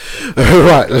Lampard.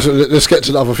 Right, let's get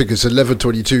to the other thing. It's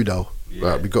 11:22 now.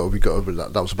 Yeah. Right, we got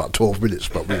that was about 12 minutes,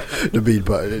 but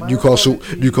Newcastle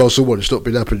won. It's not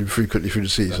been happening frequently through the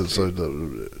season, so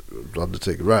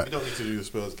undertaking. Right. We don't need to do the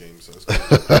Spurs game, so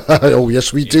oh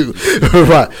yes, we do.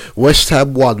 Right, West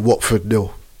Ham 1, Watford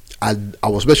 0. And I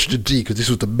was mentioning D because this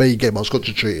was the main game I was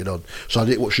concentrating on, so I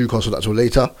didn't watch Newcastle until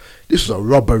later. This was a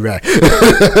robbery.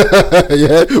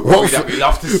 Yeah, we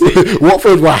love to see.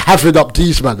 Watford were having up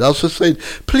these man. I was just saying,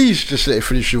 please just let it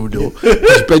finish 0-0.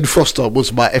 Because Ben Foster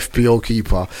was my FPL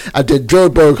keeper, and then Joe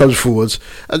Burrow comes forwards,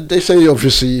 and they say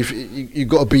obviously if you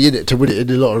got to be in it to win it in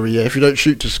the lottery. Yeah, if you don't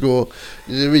shoot to score,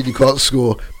 you really can't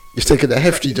score. It's taken a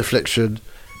hefty deflection.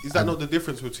 Is that not the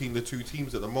difference between the two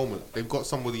teams at the moment? They've got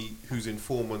somebody who's in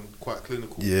form and quite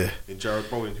clinical in Jared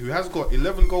Bowen, who has got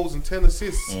 11 goals and 10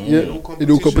 assists in all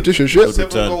competitions. Yeah. 7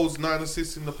 goals, 9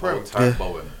 assists in the Prem.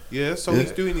 Bowen. Yeah, so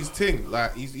he's doing his thing.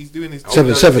 Like he's doing his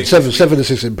seven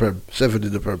assists in Prem. 7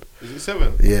 in the Prem. Is it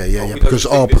 7? Yeah. Because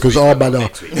our man are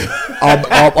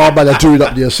doing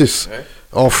up the assists.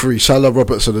 All 3, Salah,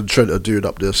 Robertson, and Trent are doing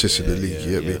up the assists in the league.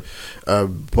 You get me?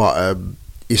 But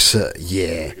it's No.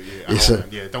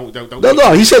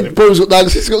 He said Bowen's got 9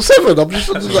 assists. He's got 7. I'm just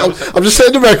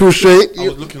setting the record straight. I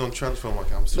was looking on transfer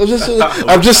market. I'm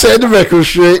just setting the record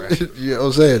straight. You know what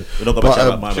I'm saying? We're not going to chat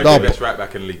about my best right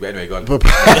back in the league. But anyway, go on.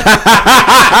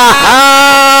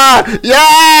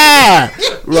 Yeah.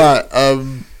 Right.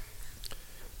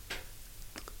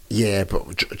 Yeah,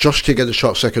 but Josh King had the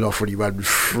sharp second half when he ran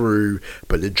through,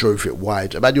 but then drove it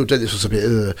wide. Emmanuel Dennis was a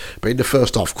bit, but in the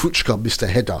first half, Kuchka missed a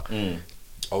header.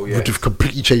 Oh, yeah. Would have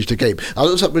completely changed the game. I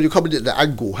don't know when you're coming at the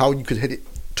angle, how you could head it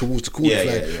towards the corner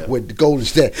flag when the goal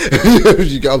is there.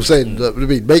 You get what I'm saying? I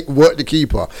mean, work the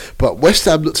keeper. But West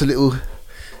Ham looked a little,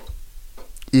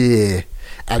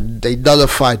 and they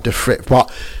nullified the threat.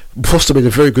 But Foster made a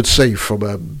very good save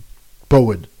from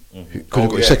Bowen. Who could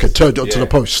have got a second, turned it onto the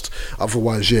post.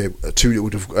 Otherwise, 2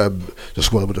 would have the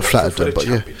squad would have flattered them. But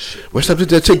West Ham did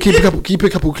their thing, keep a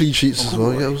couple clean sheets as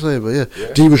well. You know what I'm saying?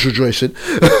 But D was rejoicing.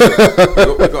 We've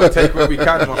got to take where we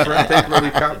can, my friend. Take where we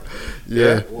can.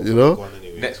 Yeah, you know.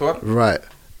 Next one. Right.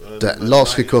 That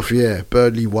last kickoff,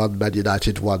 Burnley 1, Man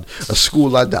United 1. A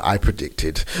scoreline that I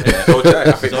predicted.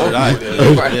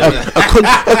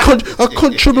 A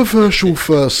controversial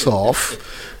first half.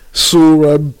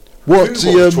 Saw.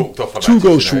 Two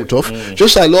goals chalked off.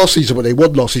 Just like last season when they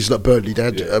won last season at Burnley, they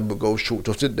had goals chalked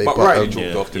off, didn't they? But rightly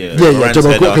chalked off, didn't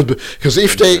they? Because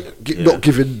if they not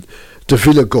given the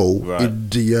Villa goal in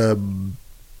the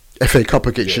FA Cup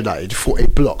against United for a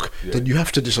block, then you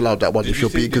have to disallow that one if you're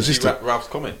being consistent. Ralph's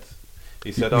comment.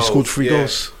 He said, we scored 3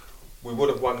 goals. We would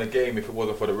have won the game if it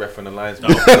wasn't for the ref and the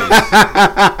linesman.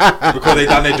 Because they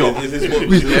done their job.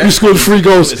 We scored 3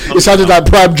 goals. It sounded like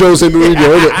prime Jose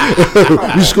Mourinho,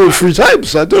 innit? We scored 3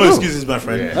 times. I don't know. No excuses, my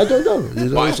friend. I don't know.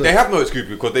 But they have no excuse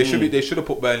because they should have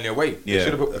put Burnley away. They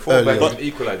should have put 4 Burnley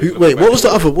equalised. Wait, what was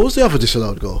the other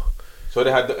disallowed goal? So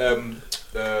they had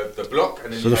the block,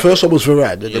 and then so the first one was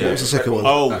Varane, and then what was the second one?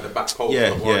 Oh, like the back post.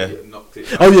 Knocked it.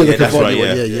 Oh yeah, that's right.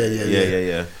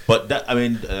 Yeah. But that, I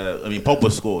mean, Pogba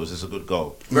scores. It's a good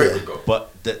goal. Very good goal.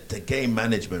 But the game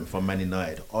management from Man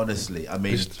United, honestly, I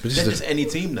mean, they're just any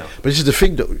team now. But this is the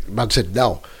thing that man said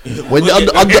now. When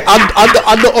under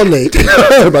Ole,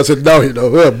 man said now,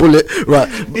 bullet right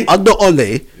under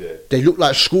Ole. They look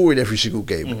like scoring every single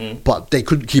game, but they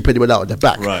couldn't keep anyone out of the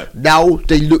back. Right. Now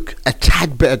they look a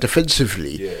tad better defensively.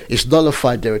 It's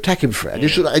nullified their attacking threat. And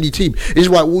it's not like any team. It's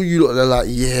why all you lot are like,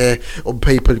 on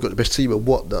paper they've got the best team and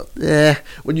whatnot.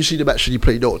 When you see them actually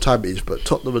play, you know what time it is. But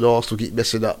Tottenham and Arsenal keep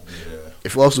messing up.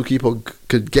 If Arsenal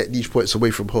can get these points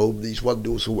away from home, these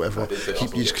 1-0s or whatever,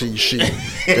 keep these clean sheet,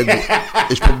 then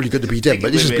it's probably going to be them.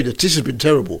 But this has been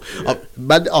terrible.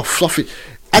 Man are fluffy.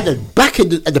 And then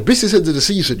at the business end of the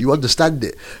season, you understand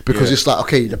it because it's like,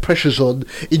 okay, the pressure's on,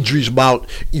 injuries mount,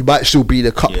 you might still be in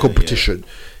a cup competition.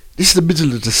 This is the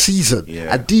middle of the season,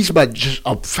 and these men just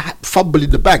are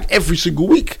fumbling the bag every single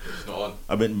week. It's not on.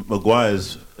 I mean,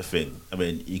 Maguire's a thing. I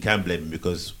mean, you can't blame him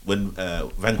because when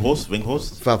Weghorst,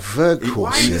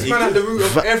 why is this man at the root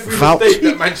of every mistake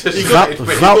that Manchester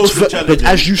United but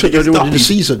as you said earlier on in the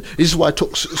season, this is why it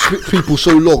took people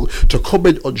so long to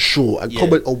comment on Shaw and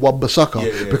comment on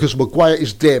Wan-Bissaka because Maguire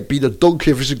is there being a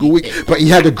donkey every single week, but he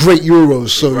had a great Euros,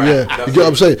 so you get what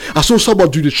I'm saying. I saw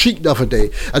someone do the cheek the other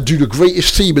day and do the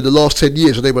greatest team in the last 10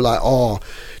 years, and they were like,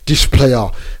 this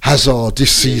player, Hazard,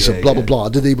 this season, blah, blah, blah.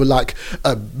 And then they were like,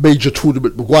 major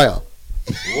tournament Maguire.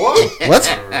 What?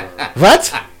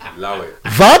 Allow it.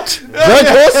 What?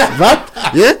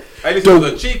 Yeah? Hey, listen,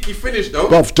 the cheeky finish though.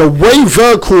 Bruv, the way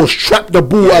Weghorst trapped the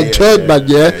ball and turned,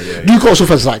 Newcastle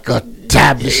fans like, God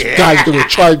damn, this guy's going to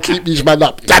try and keep these men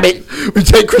up. Damn it. We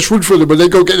take Chris Wood for them and they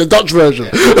go get the Dutch version.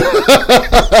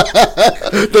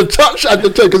 The touch and the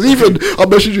take. Because even, I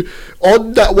messaged you,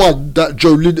 on that one that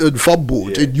Joe Linton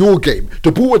fumbled in your game,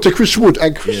 the ball went to Chris Wood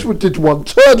and Chris Wood did one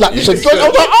turn like this. I was like,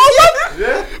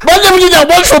 man never did that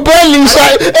once for Burnley. He's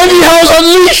like, Eddie Howe's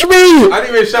unleash me. I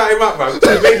didn't even shout him up, man.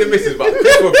 He made the misses, but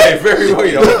people played very well,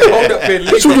 Hold up there.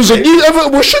 This one was a new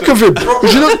Everton was shook of him.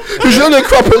 Because you know they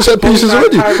crap at set pieces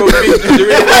already.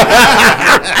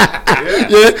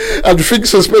 And things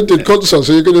suspended concert,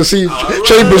 so you're going to see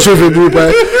Chambers with him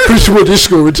by Chris Wood is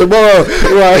scoring tomorrow.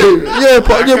 Right.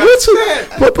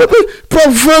 But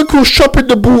Weghorst chopping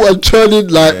the ball and turning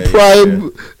like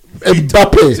prime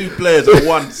Mbappe. 2 players at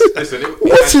once. Listen,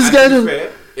 what's his game?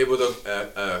 It was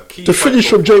a key. The finish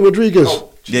from Jay Rodriguez.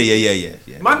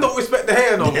 Yeah. Man don't respect the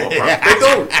hair no more, bro. They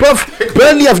don't. Bruv,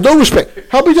 Burnley have no respect.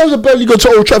 How many times have Burnley gone to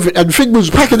Old Trafford and Fing was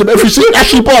packing them every season?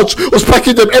 Ashley Barnes was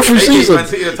packing them every season. Man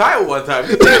City the title one time.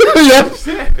 They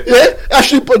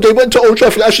went to Old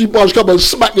Trafford. Ashley Barnes come and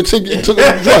smack the thing into the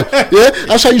drive.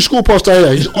 That's how you score past the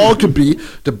hair. He's arguably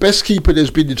the best keeper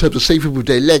there's been in terms of saving with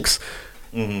their legs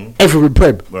ever in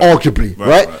Prem. Arguably,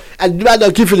 right? And man are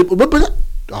giving him. Remember that?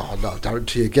 Oh no,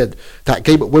 guarantee again. That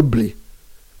game at Wembley.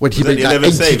 When he made like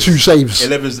 82 saves.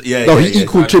 He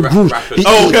equalled Tim Grove's. He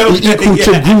equalled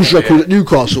Tim Grove's record at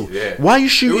Newcastle. Why are you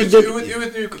shooting them? Who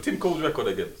was Tim Cole's record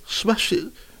again? Smash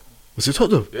it. Was it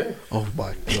Tottenham? Yeah. Oh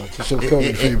my God! It's a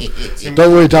current theme.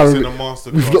 Don't worry, Darren.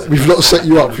 We've not set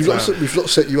you up. We've not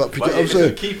set you up. You get what I'm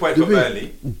saying? It's a key point for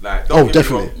Burnley.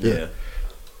 Definitely. Yeah.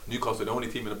 Newcastle, the only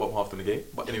team in the bottom half of the game.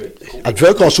 But anyway, cool. And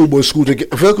Weghorst almost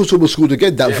scored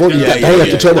again. That volley that they had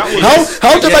to turn.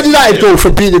 How did Man United go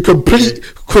from being in complete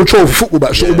control of a football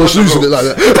match to almost losing it like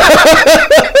that?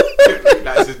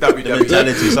 That's his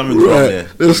WWE. Something's wrong there.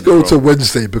 Let's go to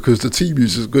Wednesday because the team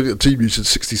uses going to team use in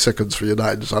 60 seconds for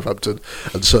United and Southampton,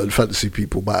 and certain fantasy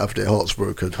people might have their hearts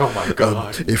broken. Oh my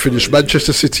God! It finished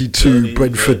Manchester City 2,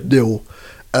 Brentford 0.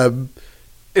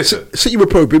 City were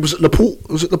probing. Was it Laporte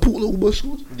that almost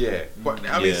scored? Yeah, but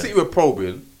I mean, City were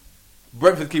probing.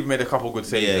 Brentford keeper made a couple good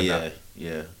saves.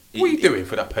 Yeah. What are you doing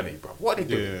for that penny, bro? What are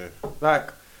they doing?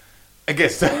 Like, I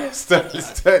guess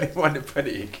Sterling won the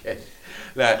penny again.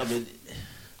 Like, I mean,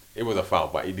 it was a foul,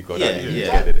 but he did go down.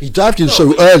 He dived in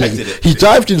so early.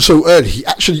 He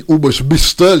actually almost missed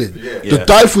Sterling. The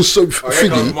dive was so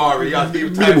thingy. Minimal.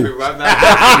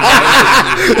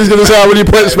 He's going to say how many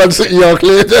points Man City are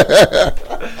cleared.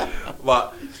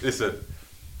 But listen,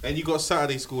 And you got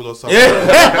Saturday school or something.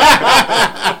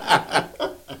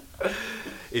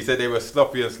 He said they were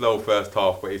sloppy and slow first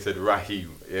half, but he said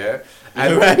Raheem, yeah?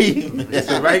 And Raheem. He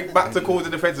said Raheem back to cause the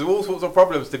defence. All sorts of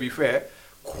problems, to be fair.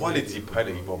 Quality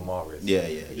penalty from Mahrez. Yeah.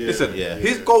 Listen,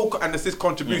 his goal and assist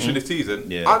contribution this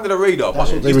season, under the radar.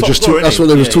 That's what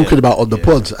they were talking about on the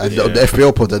pod and on the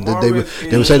FPL pod, and then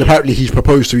they were saying apparently he's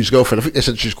proposed to his girlfriend. I think they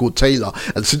said she's called Taylor,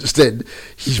 and since then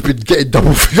he's been getting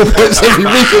double figure points every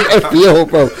week in FPL,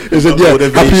 bro. He said,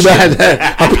 happy man,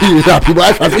 happy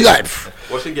wife, happy life.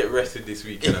 Well, should get rested this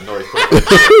week in a Norwich.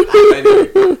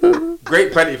 Anyway,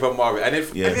 great penalty from Mahrez. And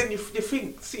then you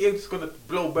think City is going to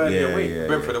blow Burnley away.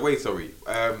 Brentford away, sorry.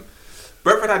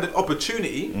 Brentford had an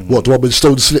opportunity. What, the one when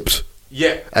Stone slipped?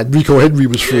 Yeah. And Rico Henry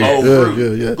was free.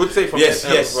 Yeah. Good save from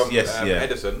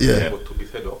Ederson. Yeah. Took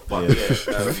his head off. But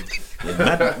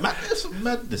madness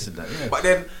in that. Yeah. But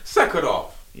then, second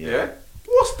half,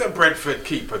 what's the Brentford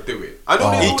keeper doing? I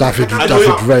know David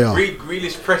Raya.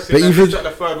 Grealish pressing. But even at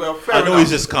the third, I know he's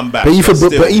just come back. But even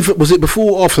was it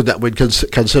before or after that when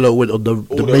Cancelo went on the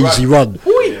mazy run,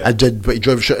 and then but he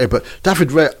drove straight in. But David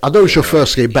Raya, I know it's your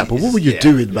first game back, but what were you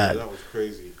doing, man? That was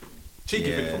crazy.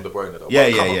 Cheeky thing from De Bruyne though. Yeah.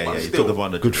 He took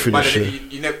advantage. Good finish.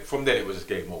 From then it was just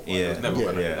game over. Yeah. It was never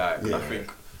going to be that.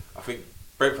 I think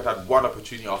Brentford had one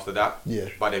opportunity after that. Yeah.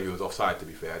 But then he was offside, to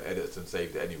be fair, and Ederson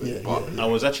saved it anyway. I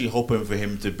was actually hoping for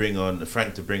him to bring on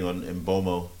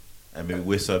Mbomo and maybe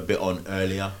whistle a bit on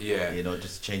earlier. Yeah.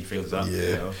 Just to change things up. Yeah.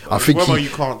 You know? I think Mbomo you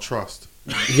can't trust.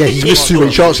 Yeah, he's missed too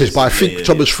many chances, but I think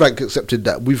Thomas Frank accepted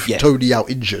that with Tony out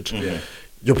injured.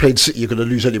 You're playing City, you're going to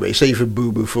lose anyway. Save him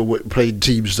Boo Boo for playing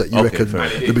teams that you reckon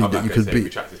that you can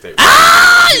beat.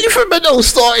 Liverpool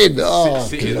starting.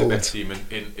 City is the best team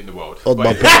in the world. On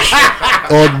my bench.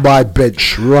 On my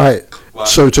bench, right. Wow.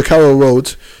 So to Carroll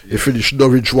Road, it finished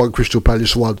Norwich 1, Crystal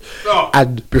Palace 1.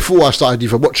 And before I started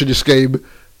even watching this game,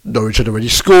 Norwich had already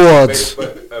scored.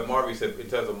 But Mahrez said, in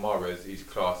terms of Mahrez, he's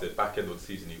class. At back end of the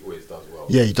season, he always does well.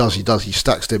 Yeah, he does. He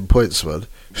stacks them points, man.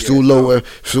 Still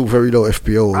very low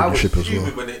FPO ownership as well.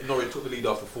 When Norwich took the lead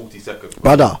after 40 seconds.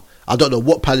 Brother, I don't know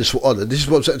what Palace were on, and this is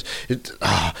what I'm saying.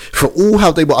 For all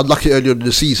how they were unlucky earlier in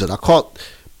the season, I can't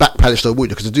back Palace no more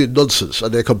because they're doing nonsense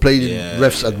and they're complaining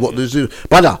refs and what they're doing.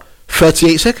 Brother,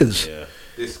 38 seconds. Yeah.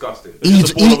 Disgusting.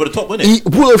 Ball over the top, wasn't it?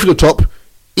 Ball over the top.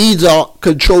 Ida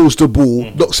controls the ball,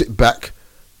 knocks it back,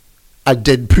 and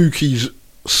then Pookie's.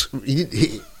 He didn't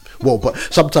hit it. Well, but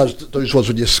sometimes those ones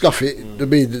when you scuff it, the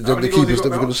keeper's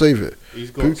never going to save it. He's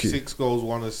got Pookie. 6 goals,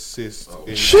 1 assist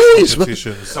in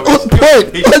competitions. On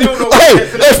point. Hey,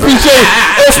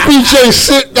 FPJ,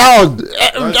 sit down.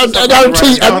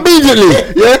 Immediately.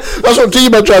 Yeah, that's what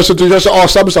D-Man tries to do. Just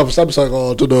Sam's like,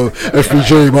 I don't know.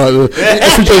 FPJ might.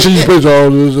 FPJ says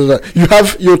you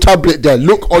have your tablet there.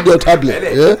 Look on your tablet.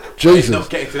 Yeah, Jesus.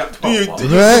 Then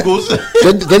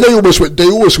they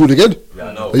almost scored again.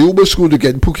 They almost scored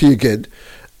again, Pookie again,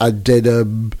 and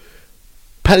then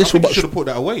Palace were should have put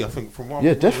that away. I think from what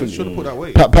definitely should have put that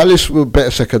away. Palace were better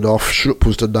second half. Schlupp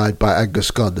was denied by Angus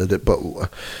Gunn, but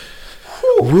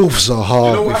Wolves are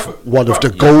hard with one of the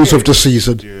goals of the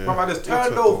season. I just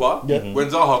turned over when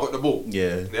Zaha got the ball.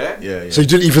 Yeah. So you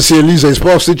didn't even see Elise's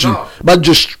pass, did you? Man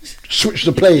just switched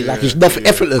the play like it's nothing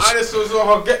effortless. I just saw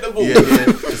Zaha get the ball.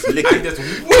 Just lick it.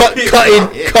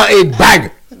 Cut in, bang.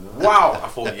 Wow, I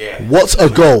thought, what a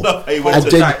goal. And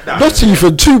then, not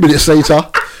even 2 minutes later,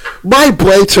 my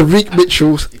boy Tariq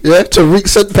Mitchell, Tariq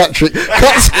St. Patrick,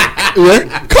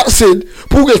 cuts in,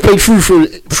 ball gets played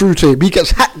through to him, he gets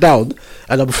hacked down,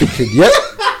 and I'm thinking,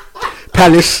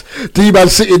 Palace, D-Man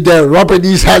sitting there, rubbing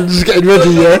his hands, getting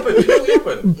ready,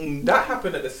 That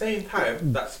happened at the same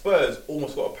time that Spurs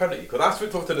almost got a penalty, because I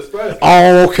switched off to the Spurs game.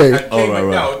 Oh, okay. And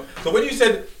came down. So when you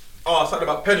said, something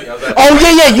about penalty, I was like,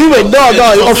 you went, no,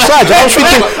 offside. I was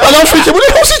thinking, what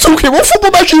the hell's he talking? What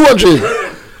football match are you watching?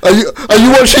 Are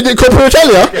you watching the Coppa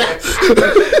Italia?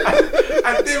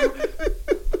 And then,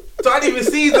 so I didn't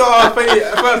even see the penalty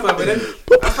at first time, but then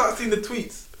I started seeing the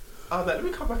tweets. I was like, let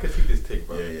me come back and see this thing,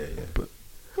 bro.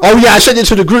 I sent it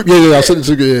to the group. I sent it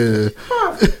to the group.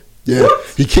 Yeah.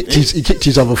 He kicked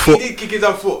his other foot. He did kick his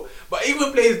other foot. But even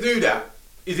when players do that,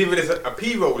 is even as a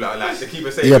P-roller, like the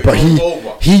keeper saying, but he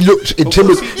looked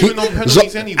intimidating.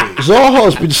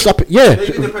 Zaha's been slapping,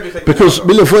 because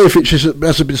Milivojevic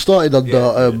hasn't been starting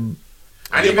under.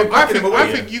 I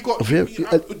think you got.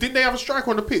 Didn't they have a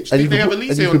striker on the pitch? Didn't they have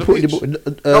Elise on the pitch?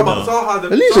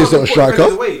 Elise's not a striker.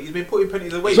 He's been putting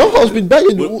penalties away. Zaha's been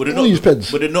banging all these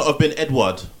pens. Would it not have been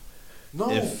Edward? No.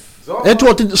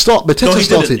 Edward didn't start. Mateta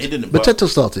started. Mateta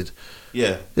started.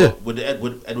 Yeah. Yeah. Would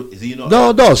is he not?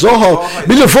 No, Zaha.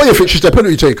 Milivojevic is their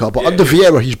penalty taker, but under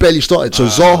Vieira, he's barely started. So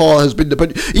Zaha has been the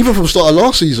penalty. Even from start of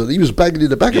last season, he was banging in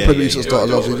the back of penalties at start of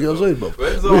last season. You know what I'm saying, bro?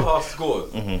 When Zaha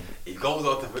scores, he goes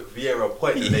out to Vieira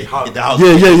point and they hug. Yeah. That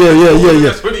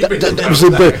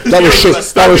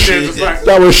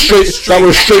was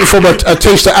straight from a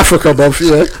taste of Africa, bruv.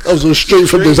 Yeah, that was straight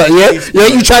from this. Like,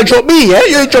 you try to drop me, yeah?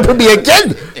 You ain't dropping me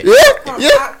again,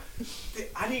 yeah.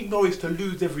 I need Norwich to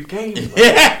lose every game.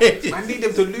 I need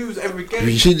them to lose every game.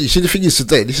 You see, the thing is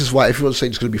today, this is why everyone's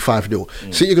saying it's going to be 5-0.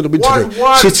 City are going to win today.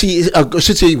 Why? City are going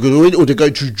to win, or they're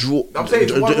going to draw. I'm saying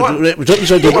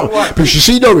because you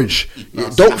see Norwich.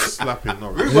 Don't slapping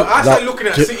Norwich. I started looking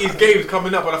at City's games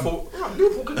coming up, and I thought,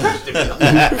 Liverpool can catch them.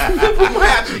 Liverpool might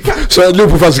actually catch them. So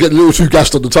Liverpool fans are getting a little too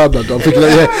gassed on the time now. I'm thinking,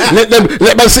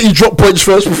 let Man City drop points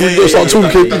first before we start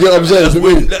talking. You get what I'm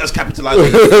saying? Let us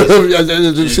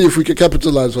capitalise. See if we can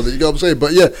capitalise on it. You know what I'm saying?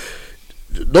 But yeah,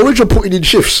 Norwich are putting in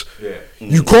shifts. Yeah.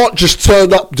 You can't just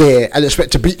turn up there and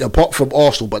expect to beat them, apart from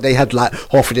Arsenal. But they had like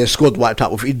half of their squad wiped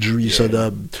out with injuries and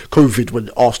COVID when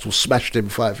Arsenal smashed them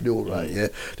 5-0. Right? Yeah.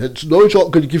 Then Norwich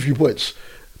aren't going to give you points.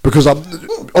 Because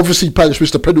obviously Palace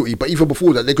missed a penalty, but even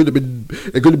before that they could have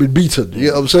been beaten. You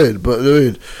know what I'm saying? But I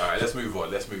mean, all right, let's move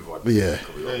on. Yeah.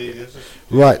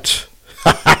 Right.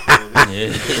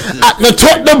 At the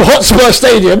Tottenham Hotspur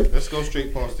Stadium, let's go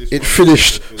straight past this. It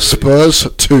finished Spurs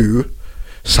 2,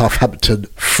 Southampton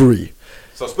 3.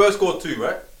 So Spurs scored 2,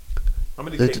 right? How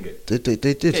many did Kane get? They did.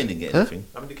 Kane didn't get anything.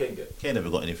 How many did Kane get? Kane never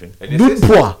got anything. None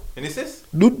point. Any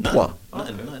assists? None point.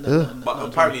 But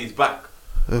apparently he's back.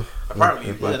 Yeah,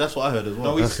 that's what I heard as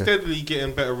well. No, he's steadily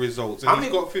getting better results. And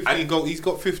he's got 15 goals. He's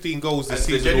got 15 goals this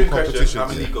the season in competitions. How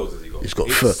many goals has he got? He's got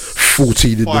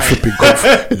 14 in the flipping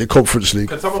in the Conference League.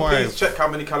 Can someone please check how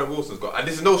many Callum Wilson's got? And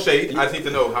this is no shade. I just need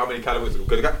to know how many Callum Wilson's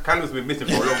got, because Callum's been missing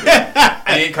for a long time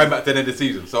and he ain't come back to the end of the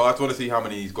season. So I just want to see how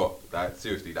many he's got. Like,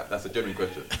 seriously, that's a genuine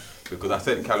question, because I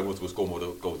said Callum Wilson will score more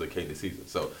goals than Kane this season.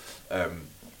 So.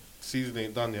 Season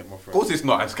ain't done yet, my friend. Of course it's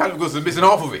not. Callum Wilson's missing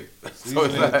half of it. Season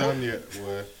ain't done yet,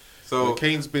 boy. So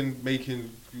Kane's been making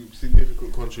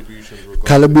significant contributions.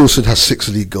 Callum Wilson has 6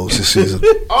 league goals this season.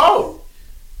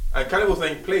 And Callum Wilson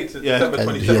ain't played since December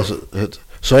 27th.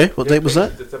 Sorry, what date was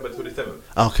that? December 27th.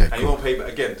 Okay, and he won't play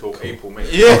again till April, May.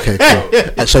 Yeah. Okay,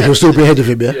 cool. And so he'll still be ahead of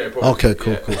him, yeah? Okay,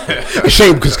 cool. A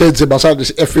shame, because Kane's in my side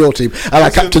this FPL team, and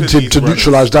I captained him to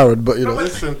neutralise Darren, but you know.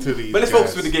 Listen to these. But let's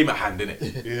focus with the game at hand,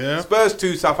 innit? Yeah. Spurs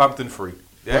 2, Southampton 3.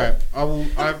 Yeah.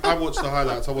 Right. I watched the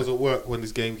highlights. I was at work when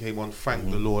this game came on.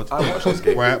 Thank the Lord. I watched this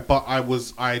game. Right, but I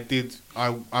was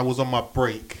on my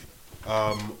break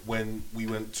when we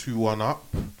went 2-1 up.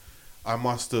 I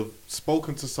must have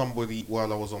spoken to somebody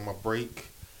while I was on my break.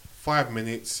 5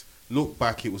 minutes. Looked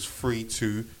back, it was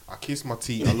 3-2. I kissed my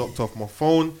teeth. I locked off my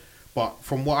phone. But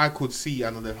from what I could see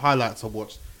and the highlights I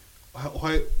watched,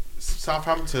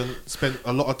 Southampton spent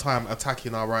a lot of time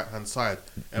attacking our right hand side.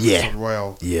 Emerson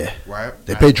Royal. Yeah. Right?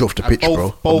 They played you off the pitch,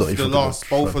 bro. Both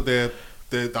of the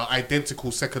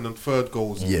identical second and third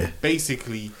goals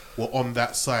basically were on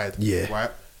that side. Yeah.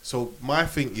 Right? So my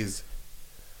thing is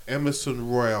Emerson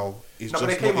Royal is just. But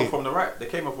they came up from the right. They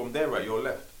came up from their right, your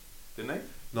left. Didn't they?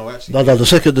 No, actually. No, the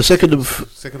second and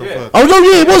third. Oh no,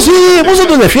 yeah, it was on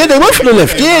the left. Yeah, they went from the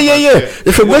left. Yeah.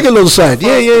 They're from Reguilon's side.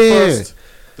 Yeah.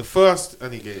 The first,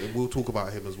 and again, we'll talk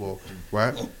about him as well,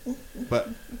 right? But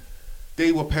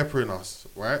they were peppering us,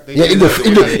 right? In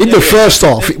the first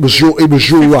half, it was your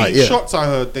right. Yeah. Shots I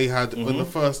heard they had in the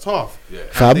first half. Yeah.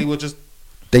 Fam, they were just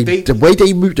the way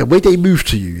they moved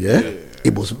to you. Yeah.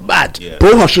 It was mad. Yeah.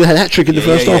 Broha should have had a hat trick in the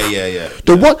first half.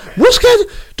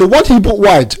 The one he put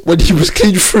wide when he was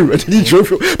clean through and then he drove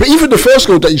through. But even the first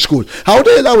goal that he scored, how are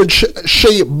they allowing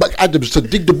Shea McAdams to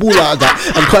dig the ball out of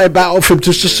that and cut it back off him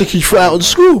to just stick his foot out and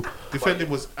score? Defending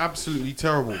was absolutely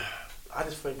terrible. I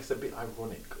just think it's a bit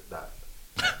ironic that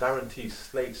Darren T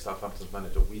slates Southampton's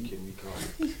manager week in, week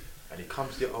out. And he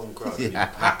comes to your own ground and he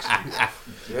packs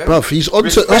you. Yeah? Bruv, he's on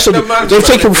to Hustle. They've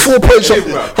taken 4 points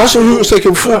off. Hustle has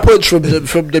taken 4 points from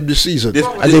them this season.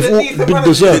 And they've all been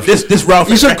deserved. This Ralph.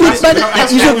 He's a good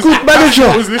manager.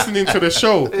 I was listening to the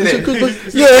show. He's a good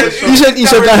he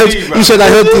said I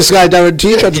heard this guy Darren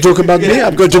T tried to talk about me.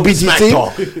 I'm going to beat his team.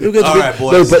 Alright,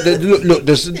 boys. No, but look,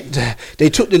 they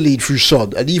took the lead through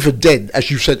Son, and even then,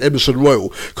 as you said, Emerson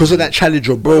Royal, because of that challenge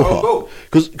on Broha.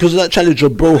 Because of that challenge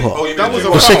on Broha. That was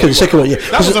a second one, yeah.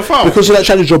 That was a foul. Because of that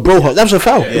challenge on Broha. That was a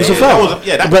foul. It was a foul.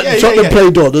 But Tottenham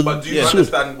played on. But do you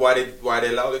understand why they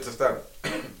allowed it to stand?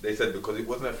 they said because it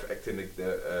wasn't affecting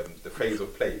the phase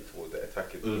of play for the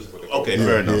attacking. Okay,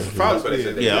 fair enough. That's what they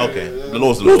said. Okay. The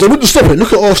laws. No, they wouldn't stop it.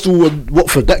 Look at Arsenal and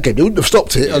Watford that game. They wouldn't have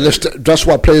stopped it unless that's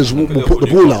why players will put the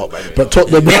ball out. But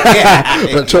Tottenham,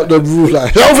 rule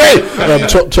like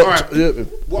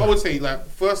What I would say, like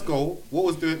first goal, what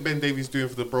was Ben Davies doing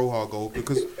for the Broha goal?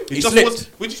 Because he slipped.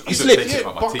 He slipped. Yeah,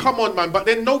 but come on, man. But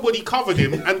then nobody covered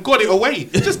him and got it away.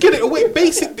 Just get it away.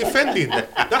 Basic defending.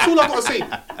 That's all I gotta say.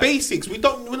 Basics. We're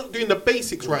not doing the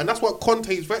basics right, and that's what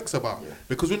Conte's vexed about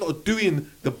because we're not doing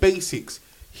the basics.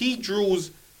 He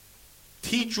drills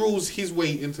his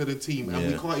way into the team,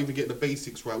 and we can't even get the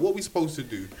basics right. What are we supposed to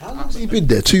do? How long has he been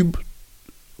there? 3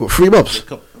 months?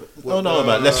 No,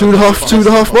 about less.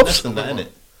 2.5 months. Less than that, innit?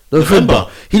 November.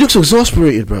 He looks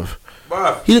exasperated, bruv.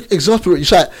 He looks exasperated.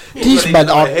 It's like these men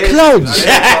are clowns.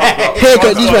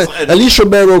 These men. At least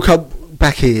Romero come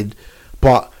back in,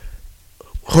 but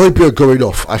Højbjerg going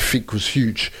off, I think, was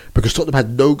huge because Tottenham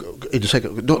had no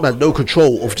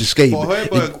control of this game. But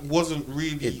Højbjerg wasn't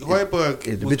really.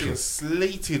 Højbjerg was getting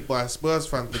slated by Spurs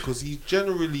fans because he's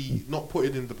generally not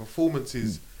putting in the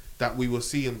performances that we were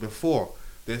seeing before.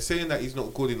 They're saying that he's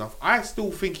not good enough. I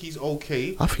still think he's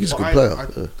okay. I think he's a good player. I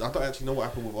don't actually know what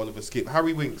happened with Oliver Skip.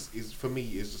 Harry Winks is for me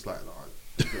is just like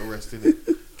give it a rest, innit?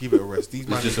 Give it a rest. These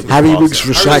man Harry Winks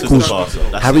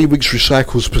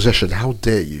recycles possession. How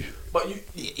dare you? But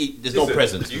there's no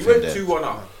presence. You went 2-1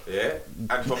 up,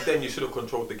 and from then you should have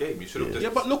controlled the game. You should have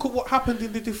just. But look at what happened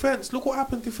in the defence. Look what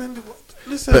happened defending.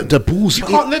 Listen, but the balls. You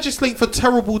can't legislate for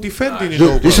terrible defending.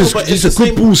 Look, these are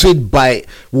good balls in by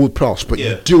Ward-Prowse, but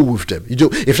you deal with them. You do.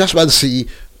 If that's Man City,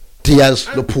 Diaz,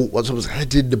 Laporte, once I was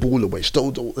heading the ball away.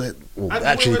 Stones was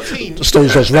random.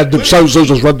 Stones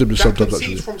was random sometimes.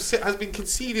 Has been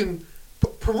conceding,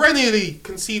 perennially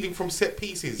conceding from set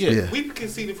pieces. We've been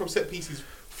conceding from set pieces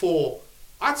for,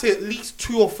 I'd say, at least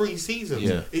 2 or 3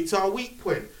 seasons. It's our weak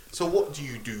point. So what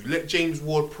do? Let James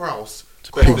Ward-Prowse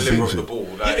deliver the ball.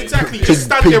 Exactly. Just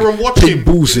stand there and watch him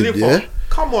deliver.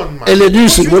 Come on, man.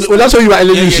 Elyounoussi, when I tell you about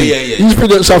Elyounoussi, he's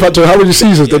been at Southampton how many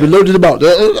seasons? They've been loading him out.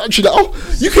 They're actually like,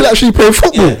 you can actually play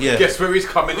football. Guess where he's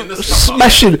coming in the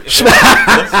smashing.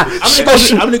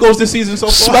 How many goals this season so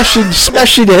far?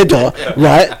 Smashing header,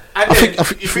 right? I think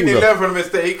you think they learn from a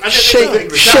mistake. Shea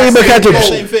McAdams.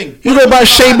 Same thing. You know about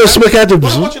Seamus McAdams?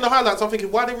 When I'm watching the highlights, I'm thinking,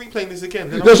 why are they replaying this again?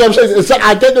 That's what I'm saying. It's an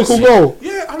identical goal.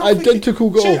 Identical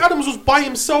goal. Shea Adams was by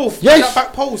himself at that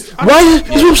back post. Why? That's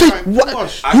what I'm saying.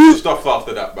 I do stuff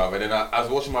after that, bruv. And then I was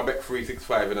watching my back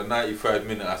 365 in the 93rd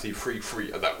minute. I see 3-3.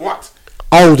 I was like, what?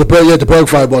 Oh, the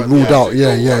Bergvijn one ruled out.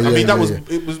 Yeah. I mean,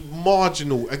 it was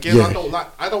marginal. Again, I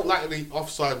don't like the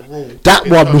offside rule. That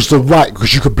one was the right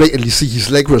because you could blatantly see his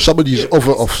leg. Where somebody's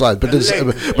other offside, but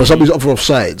somebody's other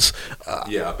offsides. A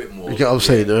bit more. You get what I'm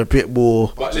saying? They're a bit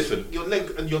more. But listen, your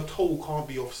leg and your toe can't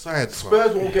be offside.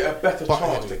 Spurs won't get a better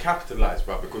chance to capitalise,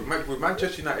 bro. Because with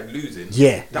Manchester United losing,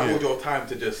 that was your time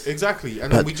to just exactly.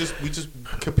 And then we just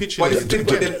capitulated. But it's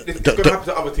going to happen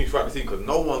to other teams throughout the team because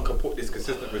no one can put this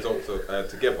consistent results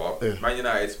together. Man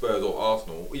United, Spurs, or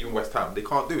Arsenal, even West Ham, they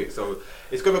can't do it. So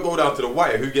it's going to go down to the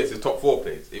wire who gets his top 4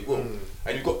 plays. It will, and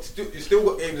you still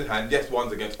got games in hand. Yes,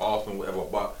 one's against Arsenal, whatever,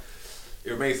 but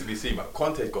it remains to be seen. But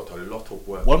Conte's got a lot of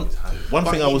work. One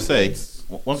thing I'll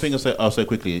say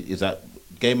quickly is that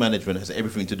game management has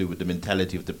everything to do with the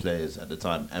mentality of the players at the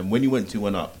time. And when you went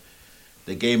 2-1 up,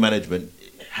 the game management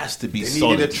has to be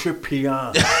solid. Needed a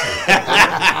Trippier.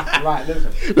 Right,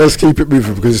 let's keep it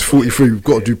moving because it's 43. We've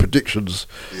got to do predictions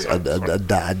and a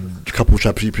couple of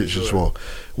championship predictions as well.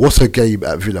 What a game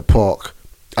at Villa Park.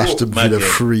 Aston Villa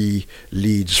 3,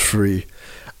 Leeds 3.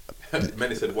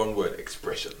 Many said one word: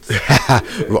 expressions. They've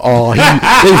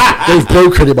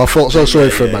broken him. I felt so sorry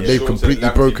for him, man. They've completely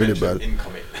broken him, man.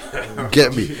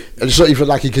 Get me? And it's not even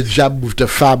like he can jam with the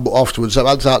fam afterwards. That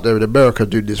man's out there in America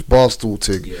doing this barstool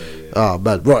thing. Oh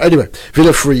man. Right. Anyway,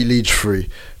 Villa 3, Leeds 3.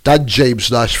 Dan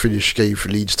James, nice finish, gave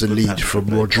Leeds the lead from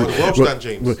Rodrigo.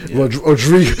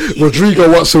 Rodrigo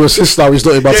wants to assist now. He's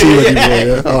not in my team anymore.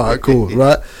 Yeah? All right, cool.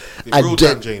 Right. And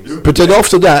but then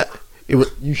after that.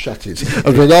 You shut it.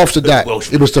 And then after that,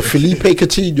 it was the Felipe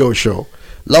Coutinho show.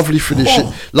 Lovely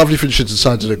finishing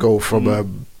inside of the goal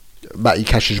from Matty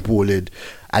Cash's ball in,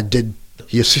 and then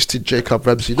he assisted Jacob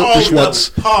Ramsey not just once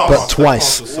but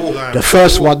twice. The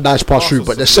first one, nice pass through,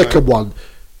 but the second one,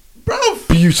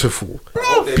 beautiful,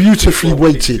 beautifully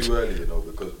weighted.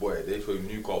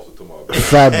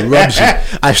 Fam, Ramsey.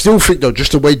 I still think though,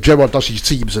 just the way Gerrard does his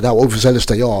teams and how overzealous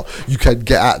they are, you can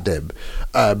get at them,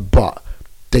 but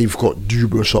they've got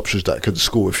numerous options that can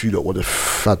score if you don't want to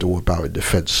faddle about in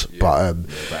defence.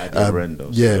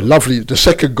 Lovely. The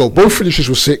second goal, both finishes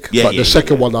were sick, but the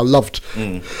second one I loved.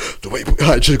 the way he put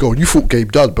it to the goal, you thought game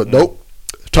done, but nope.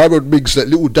 Tyrone Mings, that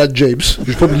little Dan James,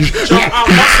 who's probably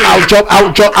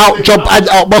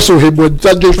out muscle him when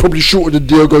Dan James probably shorter than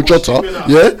Diogo Jota.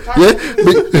 Yeah.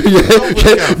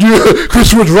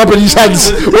 Chris Wood rubbing his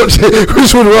hands.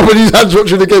 Chris Wood rubbing his hands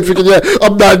watching the game, thinking,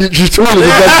 I'm 9 inches taller than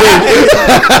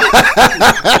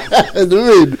Dan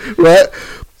James. Right?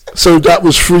 So that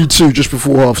was 3-2 just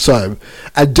before half time.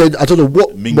 And then I don't know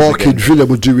what Markin Villa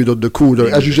were doing on the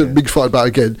corner. As you said, Mings fighting about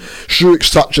again. Shurik's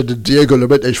touch and then Diego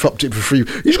Llorente fucked it for 3.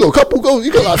 He's got a couple goals.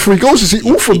 He's got like 3 goals.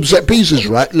 All from set pieces,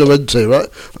 right? Llorente, right?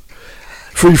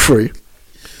 3-3.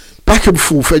 Back and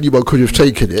forth, anyone could have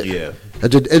taken it. Yeah. And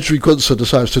then Edri Konsa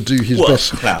decides to do his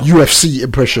best UFC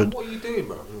impression. What are you doing,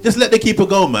 bro? Just let the keeper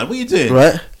go, man. What are you doing?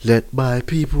 Right? Let my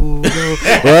people go.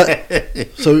 Right?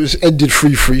 So it ended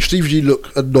 3-3. Steve G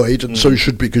looked annoyed, and so he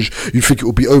should be, because you think it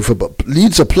will be over. But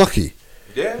Leeds are plucky.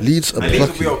 Yeah. Leeds are plucky.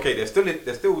 Leeds will be okay. They're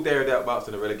still there thereabouts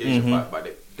in the relegation fight,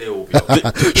 but they will be okay.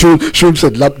 Sean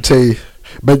said Lamptey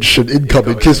mentioned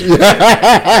incoming. You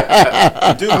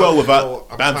do well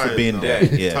without Bamford being there.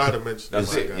 Yeah. Tired of mentioning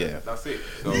That's it. Yeah. That's it.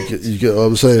 So, You get what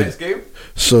I'm saying? next game?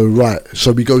 So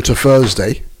we go to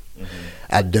Thursday.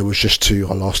 And there was just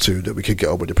our last 2 that we could get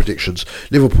on with the predictions.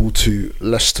 Liverpool 2,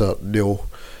 Leicester 0.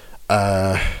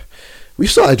 We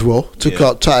started well. Took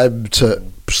our time to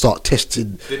start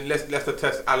testing. Didn't Leicester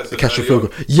test Alisson? Catch the field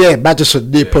goal. Yeah, Maddison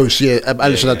near post. Yeah,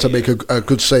 Alisson had to make a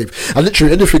good save. And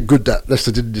literally anything good that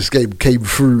Leicester did in this game came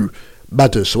through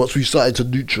Madders. So once we started to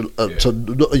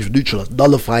not even neutralise,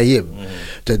 nullify him,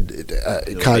 then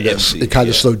it kind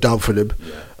of slowed down for them.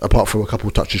 Yeah. Apart from a couple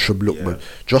of touches from Lookman.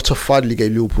 Jota finally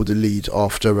gave Liverpool the lead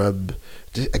after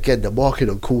again the marking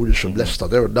on corners from Leicester.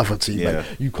 They're another team, man.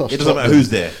 You can't. It doesn't matter who's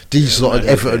there. These lot and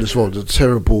Everton as well. They're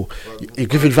terrible. You're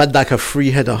giving Van Dijk a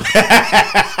free header.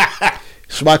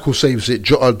 Schmeichel saves it.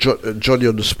 Johnny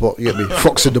on the spot. You get me?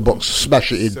 Fox in the box.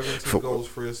 Smash it in. 17 goals,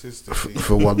 3 assists.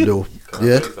 For 1-0.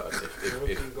 Yeah.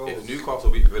 If Newcastle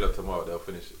beat Villa tomorrow, they'll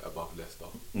finish above Leicester.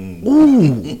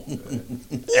 Ooh.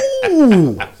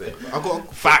 I got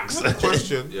a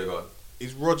question. Yeah, go on.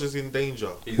 Is Rodgers in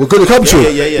danger? We're going to come to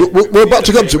it. Yeah. We're about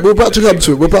to come to it. We're about to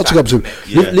come to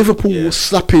it. Liverpool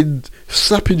slapping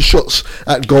shots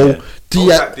at goal.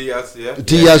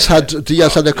 Diaz had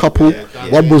a couple.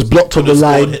 One was blocked on the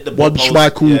line. One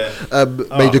Schmeichel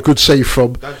made a good save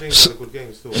from.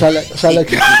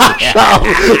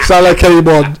 Salah came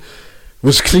on,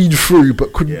 was clean through,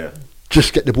 but couldn't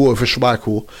just get the ball over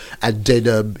Schmeichel, and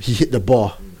then he hit the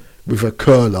bar with a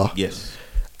curler. Yes.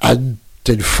 And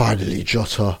then finally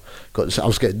Jota got this. I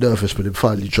was getting nervous, but then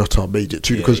finally Jota made it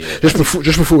too, because just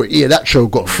before Ian Acho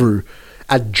got through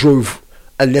and drove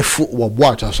a left foot one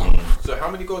wide. I was like, so how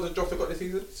many goals has Jota got this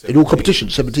season? In all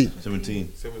competitions, 17.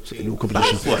 17. In all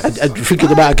competitions. And think of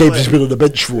the amount of games he's been on the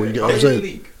bench for, you get what I'm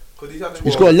saying?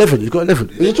 He's got 11. Is it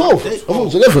 12? I thought it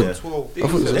was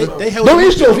 11. No,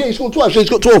 he's 12. Yeah, he scored twice. He's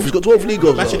got 12. He's got 12 league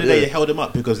goals. Match of the day, they held him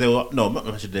up because they were not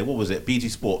match of the day. What was it? BT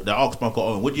Sport. The asked Marco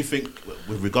Owen, what do you think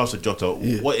with regards to Jota?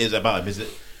 What is it about him? Is it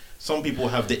some people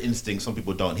have the instinct, some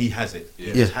people don't. He has it.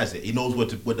 He just has it. He knows what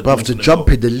the ball's the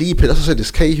jumping, the leaping. That's what I said.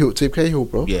 It's Cahill, Tim Cahill,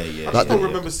 bro. Yeah. I don't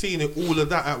remember seeing all of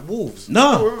that at Wolves.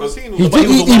 No, he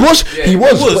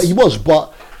was,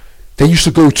 but they used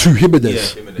to go to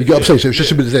Jimenez. You get what I'm saying? So it's just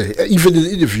Jimenez there. Even in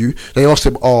the interview, they asked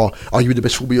him, are you in the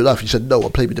best form of your life? He said, no,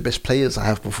 I'm playing with the best players I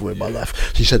have before in my life.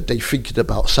 So he said, they thinking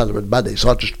about Salah and Mane,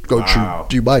 so I just go to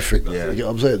do my thing. You get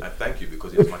what I'm saying? Thank you,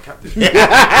 because he was my captain.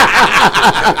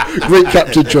 Great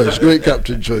captain choice. Good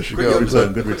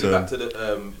return. Back to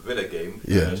the Villa game.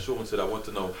 Sean said, I want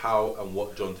to know how and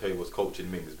what John Terry was coaching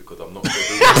Mings, because I'm not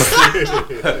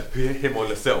sure him or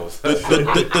Lascelles.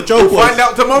 The joke we'll find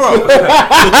out tomorrow.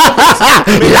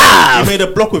 He made a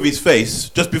block with his face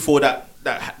just before that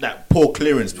poor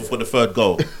clearance before the third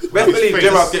goal. Best believe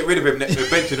Gerrard get rid of him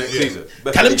bench next season.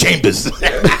 Callum Chambers.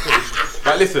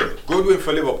 But listen, good win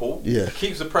for Liverpool. Yeah.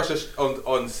 Keeps the pressure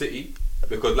on City,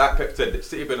 because like Pep said,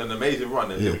 City been an amazing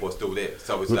run and Liverpool's still there.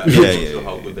 So it's like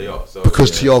how good they are. So,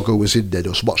 because Thiago was in there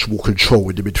was much more control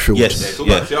in the midfield.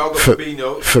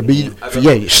 Thiago,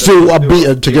 Fabinho, still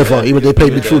unbeaten together, even they play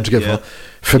midfield together.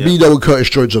 Firmino and Curtis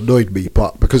Jones annoyed me,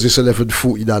 but because it's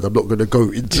 11:49, I'm not going to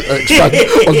go into expand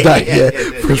on that.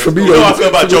 Because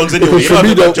Firmino, Jones anyway.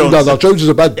 Jones is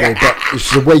a bad boy, but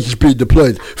it's the way he's being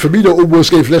deployed. Firmino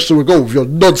almost gave Leicester a goal with your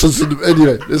nonsense.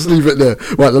 Anyway, let's leave it there.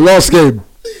 Right, the last game.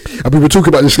 And we were talking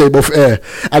about this game off air,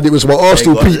 and it was my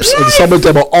Arsenal peeps, and some of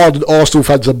them are ardent Arsenal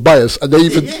fans and biased, and they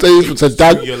even said,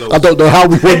 Dan, I don't know how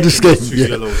we won this game.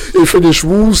 It finished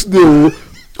Wolves 0,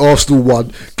 Arsenal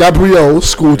won. Gabriel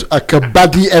scored a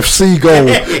Kabaddi FC goal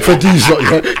for these lot.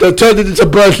 Yeah? They turned it into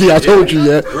Burnley. I told you,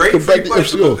 yeah. Great Kabaddi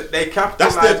FC goal. They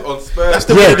capitalised on Spurs.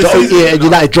 And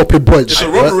United dropping points. It's a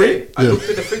robbery. I looked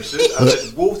at the fixtures and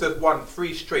said Wolves have won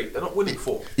 3 straight. They're not winning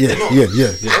 4. Yeah.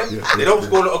 They don't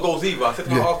score a lot of goals either. I said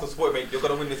to my Arsenal support mate, you're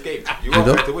gonna win this game. You are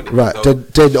going to win it. Right. So.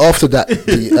 Then after that,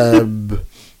 the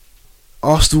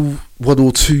Arsenal 1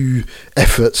 or 2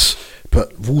 efforts,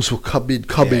 but Wolves were coming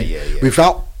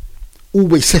without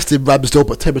always testing Ramsdale,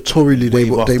 but territorially they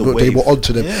were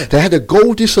onto them. Yeah. They had a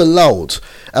goal disallowed,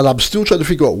 and I'm still trying to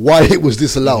figure out why it was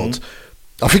disallowed.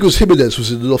 I think it was Jimenez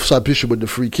was in an offside position when the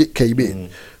free kick came in,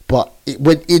 but it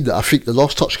went in. I think the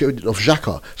last touch came in off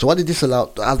Xhaka. So why did this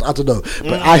allow? I don't know.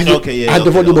 But I had the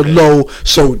volume on low,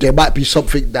 so there might be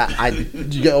something that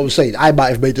you get what I'm saying. I might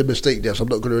have made a mistake there, so I'm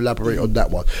not going to elaborate on that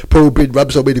one. Probably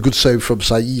Ramsdale made a good save from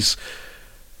Saiz.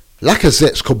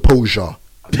 Lacazette's composure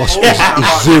is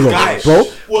zero, bro.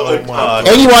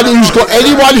 Anyone who's got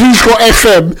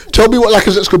FM, tell me what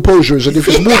Lacazette's composure is, and if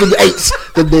it's more than 8,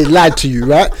 then they lied to you,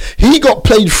 right? He got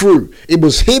played through. It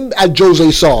was him and Jose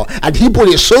Sarr, and he put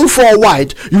it so far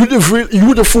wide, you would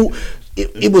have thought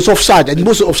it was offside, and he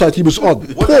wasn't offside. He was on.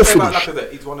 Poor finish.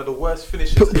 He's one of the worst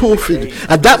finishers. Poor finish,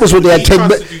 and that was when they had 10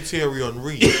 minutes. He tries to do Thierry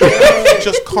Henry. He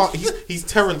just can't. He's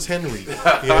Terence Henry.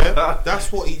 Yeah,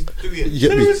 that's what he's doing.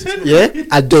 Yeah,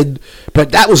 and then,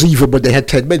 but that was even when they had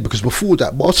 10 men, because before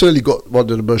that, Martinelli got one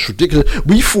of the most ridiculous.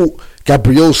 We thought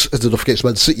Gabriel's ended off against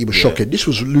Man City was shocking. This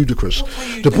was ludicrous.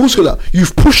 The ball's going out.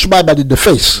 You've pushed my man in the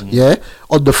face,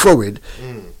 on the throw-in.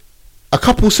 A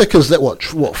couple seconds later,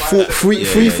 what, 5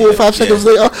 seconds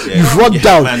later, you've run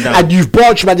down and you've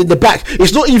barged man in the back.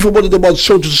 It's not even one of the ones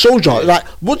shoulder to soldier. Like,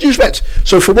 what do you expect?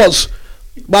 So for once,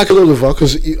 Michael Oliver,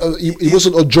 because he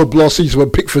wasn't on job last season when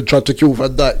Pickford tried to kill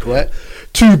Van Dijk, right?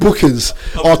 2 bookings.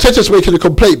 Arteta's making a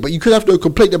complaint, but you could have no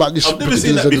complaint about this. I've never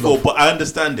seen that before, but I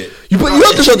understand it. You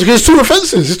understand, because it's 2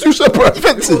 offences. It's 2 separate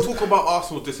offences. We don't talk about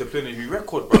Arsenal's disciplinary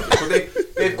record, bro, because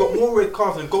they've got more red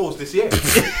cards than goals this year.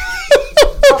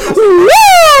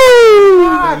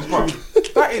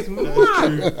 That is mad.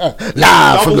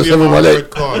 Nah, from the 7-1-8 red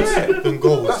cards than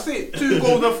goals. That's it. 2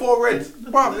 goals and 4 reds.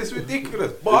 Bro, it's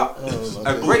ridiculous. But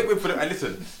a great win for them. And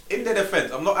listen, in their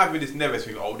defence, I'm not having this Neves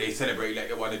thing. Oh, they celebrate like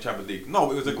they won the Champions League.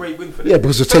 No, it was a great win for them. Yeah,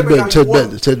 because it's 10 men.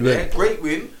 Yeah, great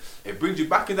win. It brings you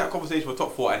back in that conversation for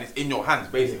top 4, and it's in your hands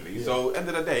basically. Yeah. So end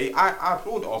of the day, I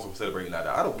applaud Arsenal for celebrating like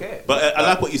that. I don't care. But I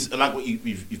like what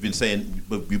you've been saying.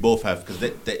 We both have,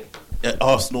 because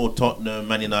Arsenal, Tottenham,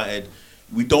 Man United,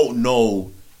 we don't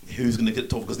know who's going to get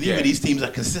top, because neither of these teams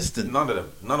are consistent. None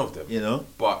of them. You know.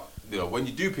 But when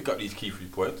you do pick up these key 3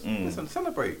 points, listen,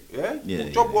 celebrate. Yeah.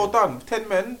 Job well done. 10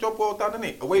 men, job well done,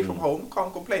 innit? Away from home,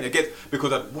 can't complain.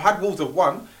 Because had Wolves have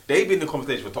won, they'd be in the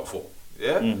conversation for top 4.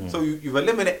 Yeah, so you've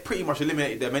pretty much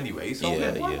eliminated them anyway. So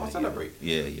why not celebrate?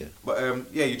 Yeah.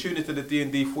 But you tune into the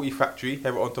D&D Footy Factory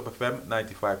here on Top FM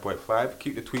 95.5.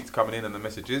 Keep the tweets coming in and the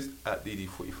messages at DD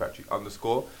Footy Factory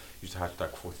 _. Use the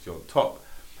hashtag 40 on top.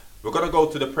 We're gonna go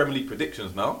to the Premier League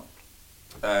predictions now.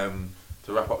 To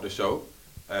wrap up the show.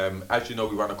 As you know,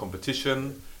 we run a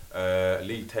competition,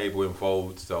 league table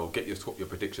involved. So get your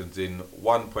predictions in.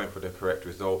 1 point for the correct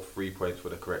result, 3 points for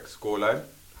the correct scoreline.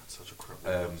 That's such a crap.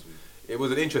 It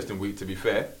was an interesting week, to be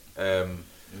fair.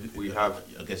 We have.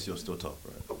 I guess you're still top,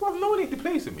 right? Well, no one ain't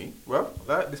displacing me. Well,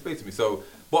 that displacing me. So,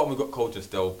 bottom we've got Coach and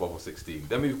Stell, Bob 16.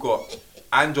 Then we've got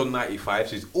Ange on 95.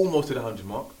 She's almost to the 100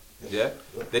 mark. Yeah.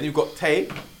 Then you've got Tay,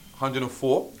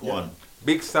 104. One.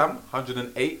 Big Sam,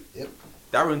 108. Yep.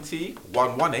 Darren T,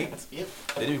 118. Yep.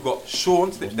 Then you've got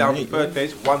Sean, slipped down to 3rd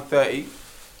place, 130.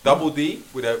 Dubul Dee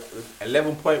with a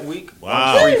 11-point week,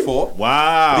 134.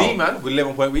 Wow. D-Man with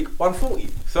 11-point week, 140.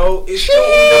 So it's still on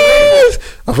the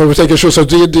I thought we were taking short, so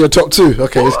D&D are top 2.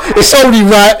 Okay, it's only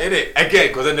right. Isn't it? Again,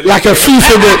 because then like a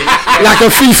thief in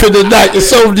the night.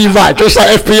 It's only right, just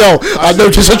like FPL. I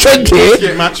notice a trend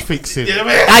here. Match fixing.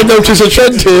 I notice a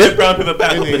trend here. Brown paper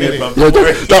bag.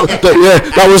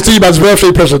 That was D-Man's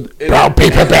birthday present. Brown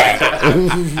paper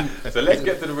bag. So let's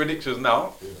get to the predictions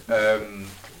now.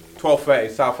 12:30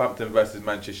 Southampton versus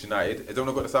Manchester United. Has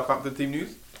anyone got the Southampton team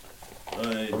news? Or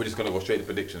are we just going to go straight to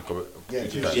predictions?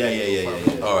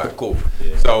 Yeah. Alright, cool.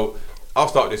 Yeah. So I'll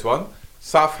start this one.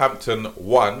 Southampton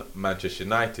 1, Manchester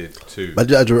United 2. Man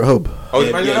United are at home. Oh,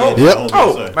 it's Man United at home? Yep.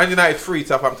 Oh, Man United 3,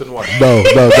 Southampton 1.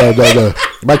 No.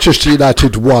 Manchester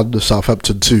United 1,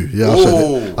 Southampton 2. Yeah,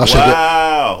 I said it.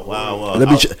 Wow. Let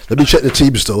me check the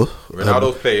teams though.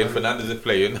 Ronaldo's playing, Fernandes is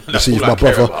playing. To see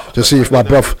if my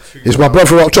brother is my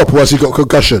brother up top, or has he got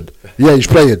concussion? Yeah, he's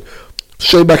playing.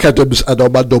 Shane McAdams and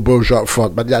Armando Broja up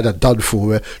front. Man, yeah, they're done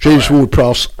for. James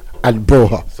Ward-Prowse and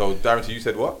Broha. So, Darren, you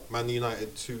said what? Man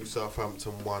United 2,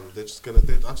 Southampton 1. They're just gonna.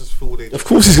 I just feel they. Of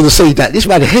course, he's gonna say that. This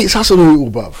man hates us on all,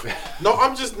 bruv. No,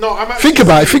 I'm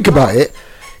actually Think about it.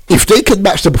 If they can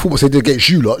match the performance they did against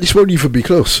you lot, this won't even be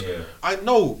close. Yeah. I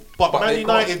know, but Man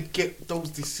United get those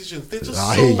decisions. They're just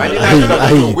I so. hate Man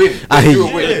United win. I hate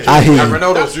And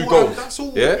Ronaldo's 2 goals. That's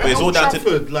all. Yeah, but it's all down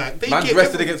to like. Man's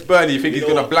rested against Burnley. You think he's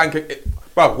gonna blanket?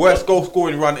 Bruv, worst goal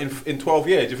scoring run in 12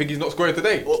 years. Do you think he's not scoring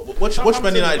today? Watch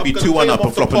Man United be 2-1 up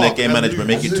and flop on their game management,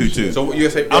 make it 2-2. So what you're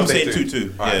saying? I'm saying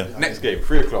 2-2. Yeah. Next game,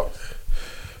 3:00.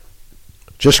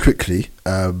 Just quickly,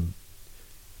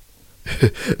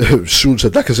 Sean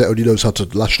said Lacazette only knows how to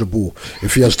lash the ball.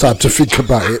 If he has time to think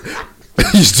about it,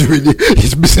 he's doing it.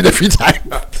 He's missing every time.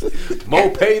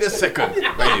 Mopay the second.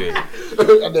 Anyway.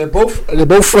 and they're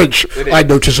both French. I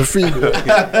notice a theme.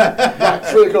 Right,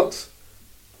 3:00.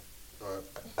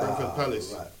 Brentford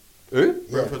Palace. Right. Who?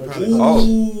 Brentford Palace.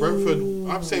 Oh. Brentford.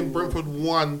 I'm saying Brentford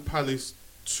 1, Palace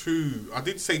 2. I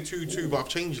did say 2-2, but I've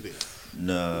changed it.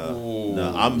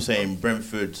 No, I'm saying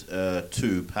Brentford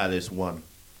 2, Palace 1.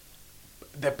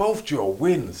 They're both due a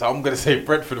win, so I'm going to say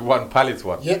Brentford 1, Palace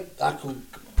 1. Yep, I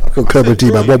could cover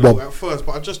D-Man 1-1 at first,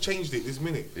 but I just changed it this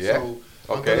minute. Yeah.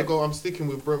 So I'm sticking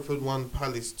with Brentford 1,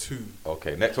 Palace 2.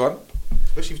 Okay, next one.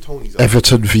 Especially if Tony's up.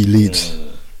 Everton v Leeds.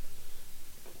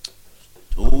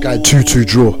 Going 2-2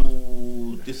 draw.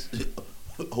 This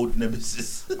old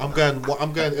nemesis. I'm going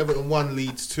Everton 1,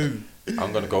 Leeds 2.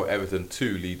 I'm going to go Everton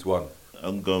 2, Leeds 1.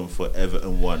 I'm going for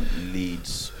Everton 1,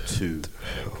 Leeds 2.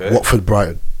 Okay. Watford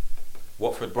Brighton.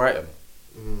 Watford Brighton.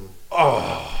 Mm.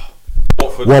 Oh.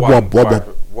 Watford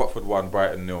 1-1. Watford 1,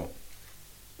 Brighton 0.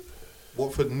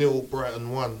 Watford 0,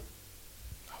 Brighton 1.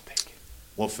 I'll take it.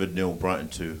 Watford 0, Brighton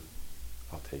 2.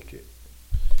 I'll take it.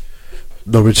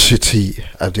 Norwich City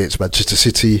against Manchester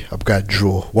City. I'm going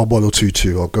draw 1-1 or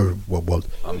 2-2. I'll go 1-1.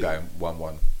 I'm going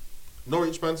 1-1.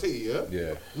 Norwich Man City, yeah?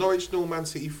 Yeah. Norwich 0, Man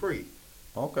City 3.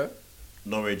 Okay.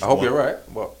 Norwich I hope 1. you're right.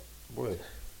 What? Boy.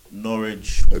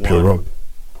 Norwich Hope 1. you're wrong.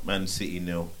 Man City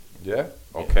 0. Yeah?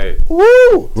 Okay.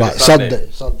 Woo! Right, Sunday.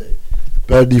 Sunday.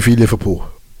 Burnley v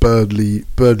Liverpool. Burnley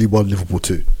 1, Liverpool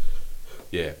 2.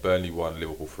 Yeah, Burnley 1,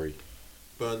 Liverpool 3.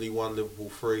 Burnley 1, Liverpool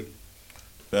 3.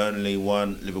 Burnley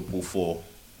 1, Liverpool 4.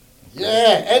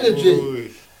 Yeah, energy. Ooh.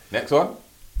 Next one.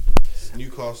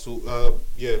 Newcastle,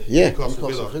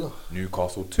 Newcastle Villa.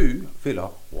 Newcastle 2, Villa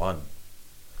 1.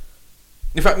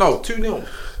 In fact, no, 2-0.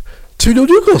 2-0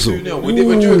 Newcastle. 2-0. We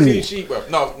drew a clean sheet, bro.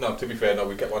 No, to be fair,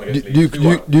 we kept one against Leeds.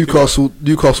 2-1.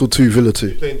 Newcastle 2, Villa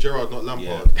 2. Playing Gerrard, not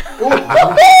Lampard.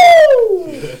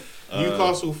 Yeah.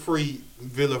 Newcastle 3,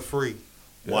 Villa 3.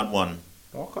 1-1.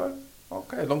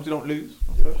 Okay, as long as you don't lose.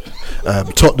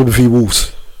 Tottenham v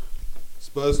Wolves.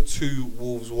 Spurs 2,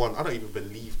 Wolves 1. I don't even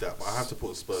believe that, but I have to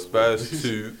put Spurs. Spurs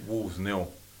 2, Wolves 0.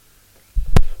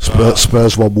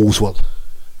 Spurs 1, Wolves 1.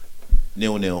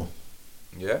 0-0.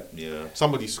 Yeah? Yeah.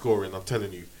 Somebody's scoring, I'm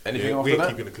telling you. Anything we after ain't that?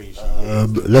 keeping a clean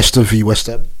sheet. Leicester v West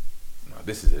Ham. No,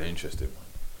 this is an interesting one.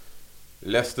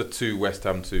 Leicester 2, West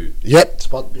Ham 2. Yep.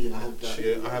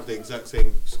 Yeah, I have the exact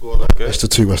same score. Okay. Leicester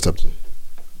 2, West Ham 2.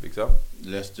 Big Sam?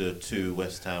 Leicester 2,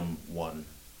 West Ham 1.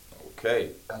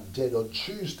 Okay. And then on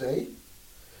Tuesday,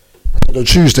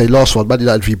 last one, Man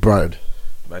United v Brighton.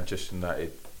 Manchester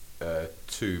United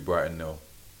 2, Brighton 0.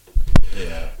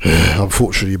 Yeah.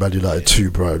 Unfortunately, Man United 2,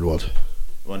 Brighton 1.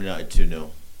 Man United 2-0.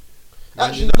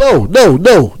 Actually, no. 1-1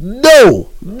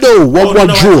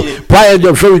 draw. Brighton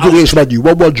are very good against Man U.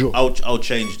 1-1 draw. I'll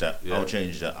change that. Yeah. I'll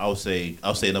change that. I'll say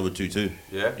another 2-2.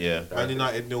 Yeah? Yeah. Man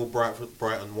United 0,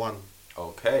 Brighton 1.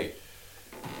 Okay.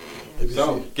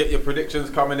 So, get your predictions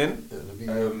coming in.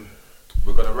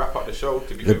 We're going to wrap up the show.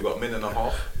 To be fair, we've got a minute and a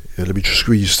half. Yeah, let me just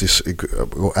squeeze this.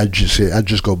 Andrew's here.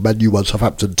 Andrew's got Man U 1,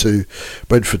 Southampton 2,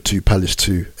 Brentford 2, Palace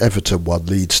 2, Everton 1,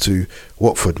 Leeds 2,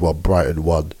 Watford 1, Brighton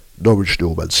 1, Norwich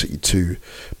 0, Man City 2,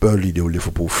 Burnley 0,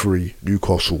 Liverpool 3,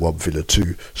 Newcastle 1, Villa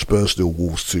 2, Spurs 0,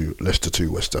 Wolves 2, Leicester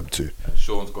 2, West Ham 2. And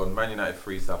Sean's gone Man United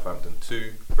 3, Southampton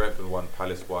 2, Brentford 1,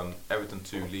 Palace 1, Everton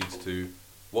 2, Leeds 2,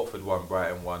 Watford 1,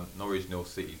 Brighton 1, Norwich 0,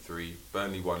 City 3,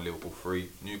 Burnley 1, Liverpool 3,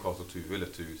 Newcastle 2, Villa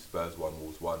 2, Spurs 1,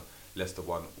 Wolves 1, Leicester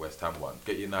 1, West Ham 1.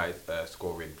 Get United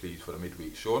score in, please, for the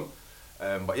midweek, Sean.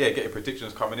 But yeah, get your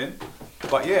predictions coming in.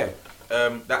 But yeah,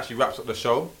 that actually wraps up the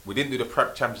show. We didn't do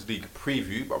the Champions League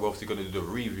preview, but we're obviously going to do the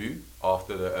review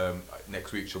after the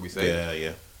next week, shall we say?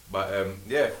 Yeah. But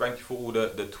yeah, thank you for all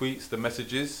the tweets, the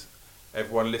messages,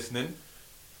 everyone listening.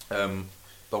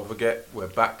 Don't forget, we're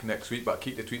back next week, but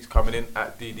keep the tweets coming in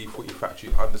at @DD40Factory_.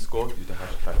 Use the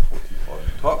hashtag 45 on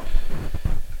top.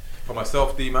 For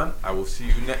myself, D-Man, I will see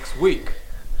you next week.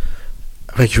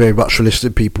 Thank you very much for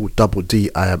listening, people. Double D,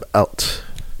 I am out.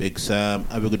 Big Sam.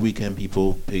 Have a good weekend,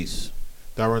 people. Peace.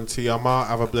 Darren T, I'm out.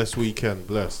 Have a blessed weekend.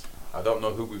 Bless. I don't know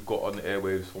who we've got on the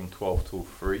airwaves from 12 till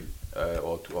 3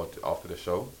 or after the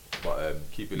show, but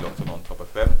keep it locked on Top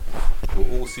FM.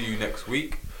 We'll all see you next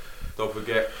week. Don't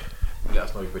forget, let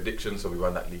us know your predictions so we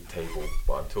run that league table.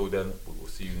 But until then, we will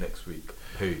see you next week.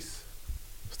 Peace.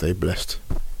 Stay blessed.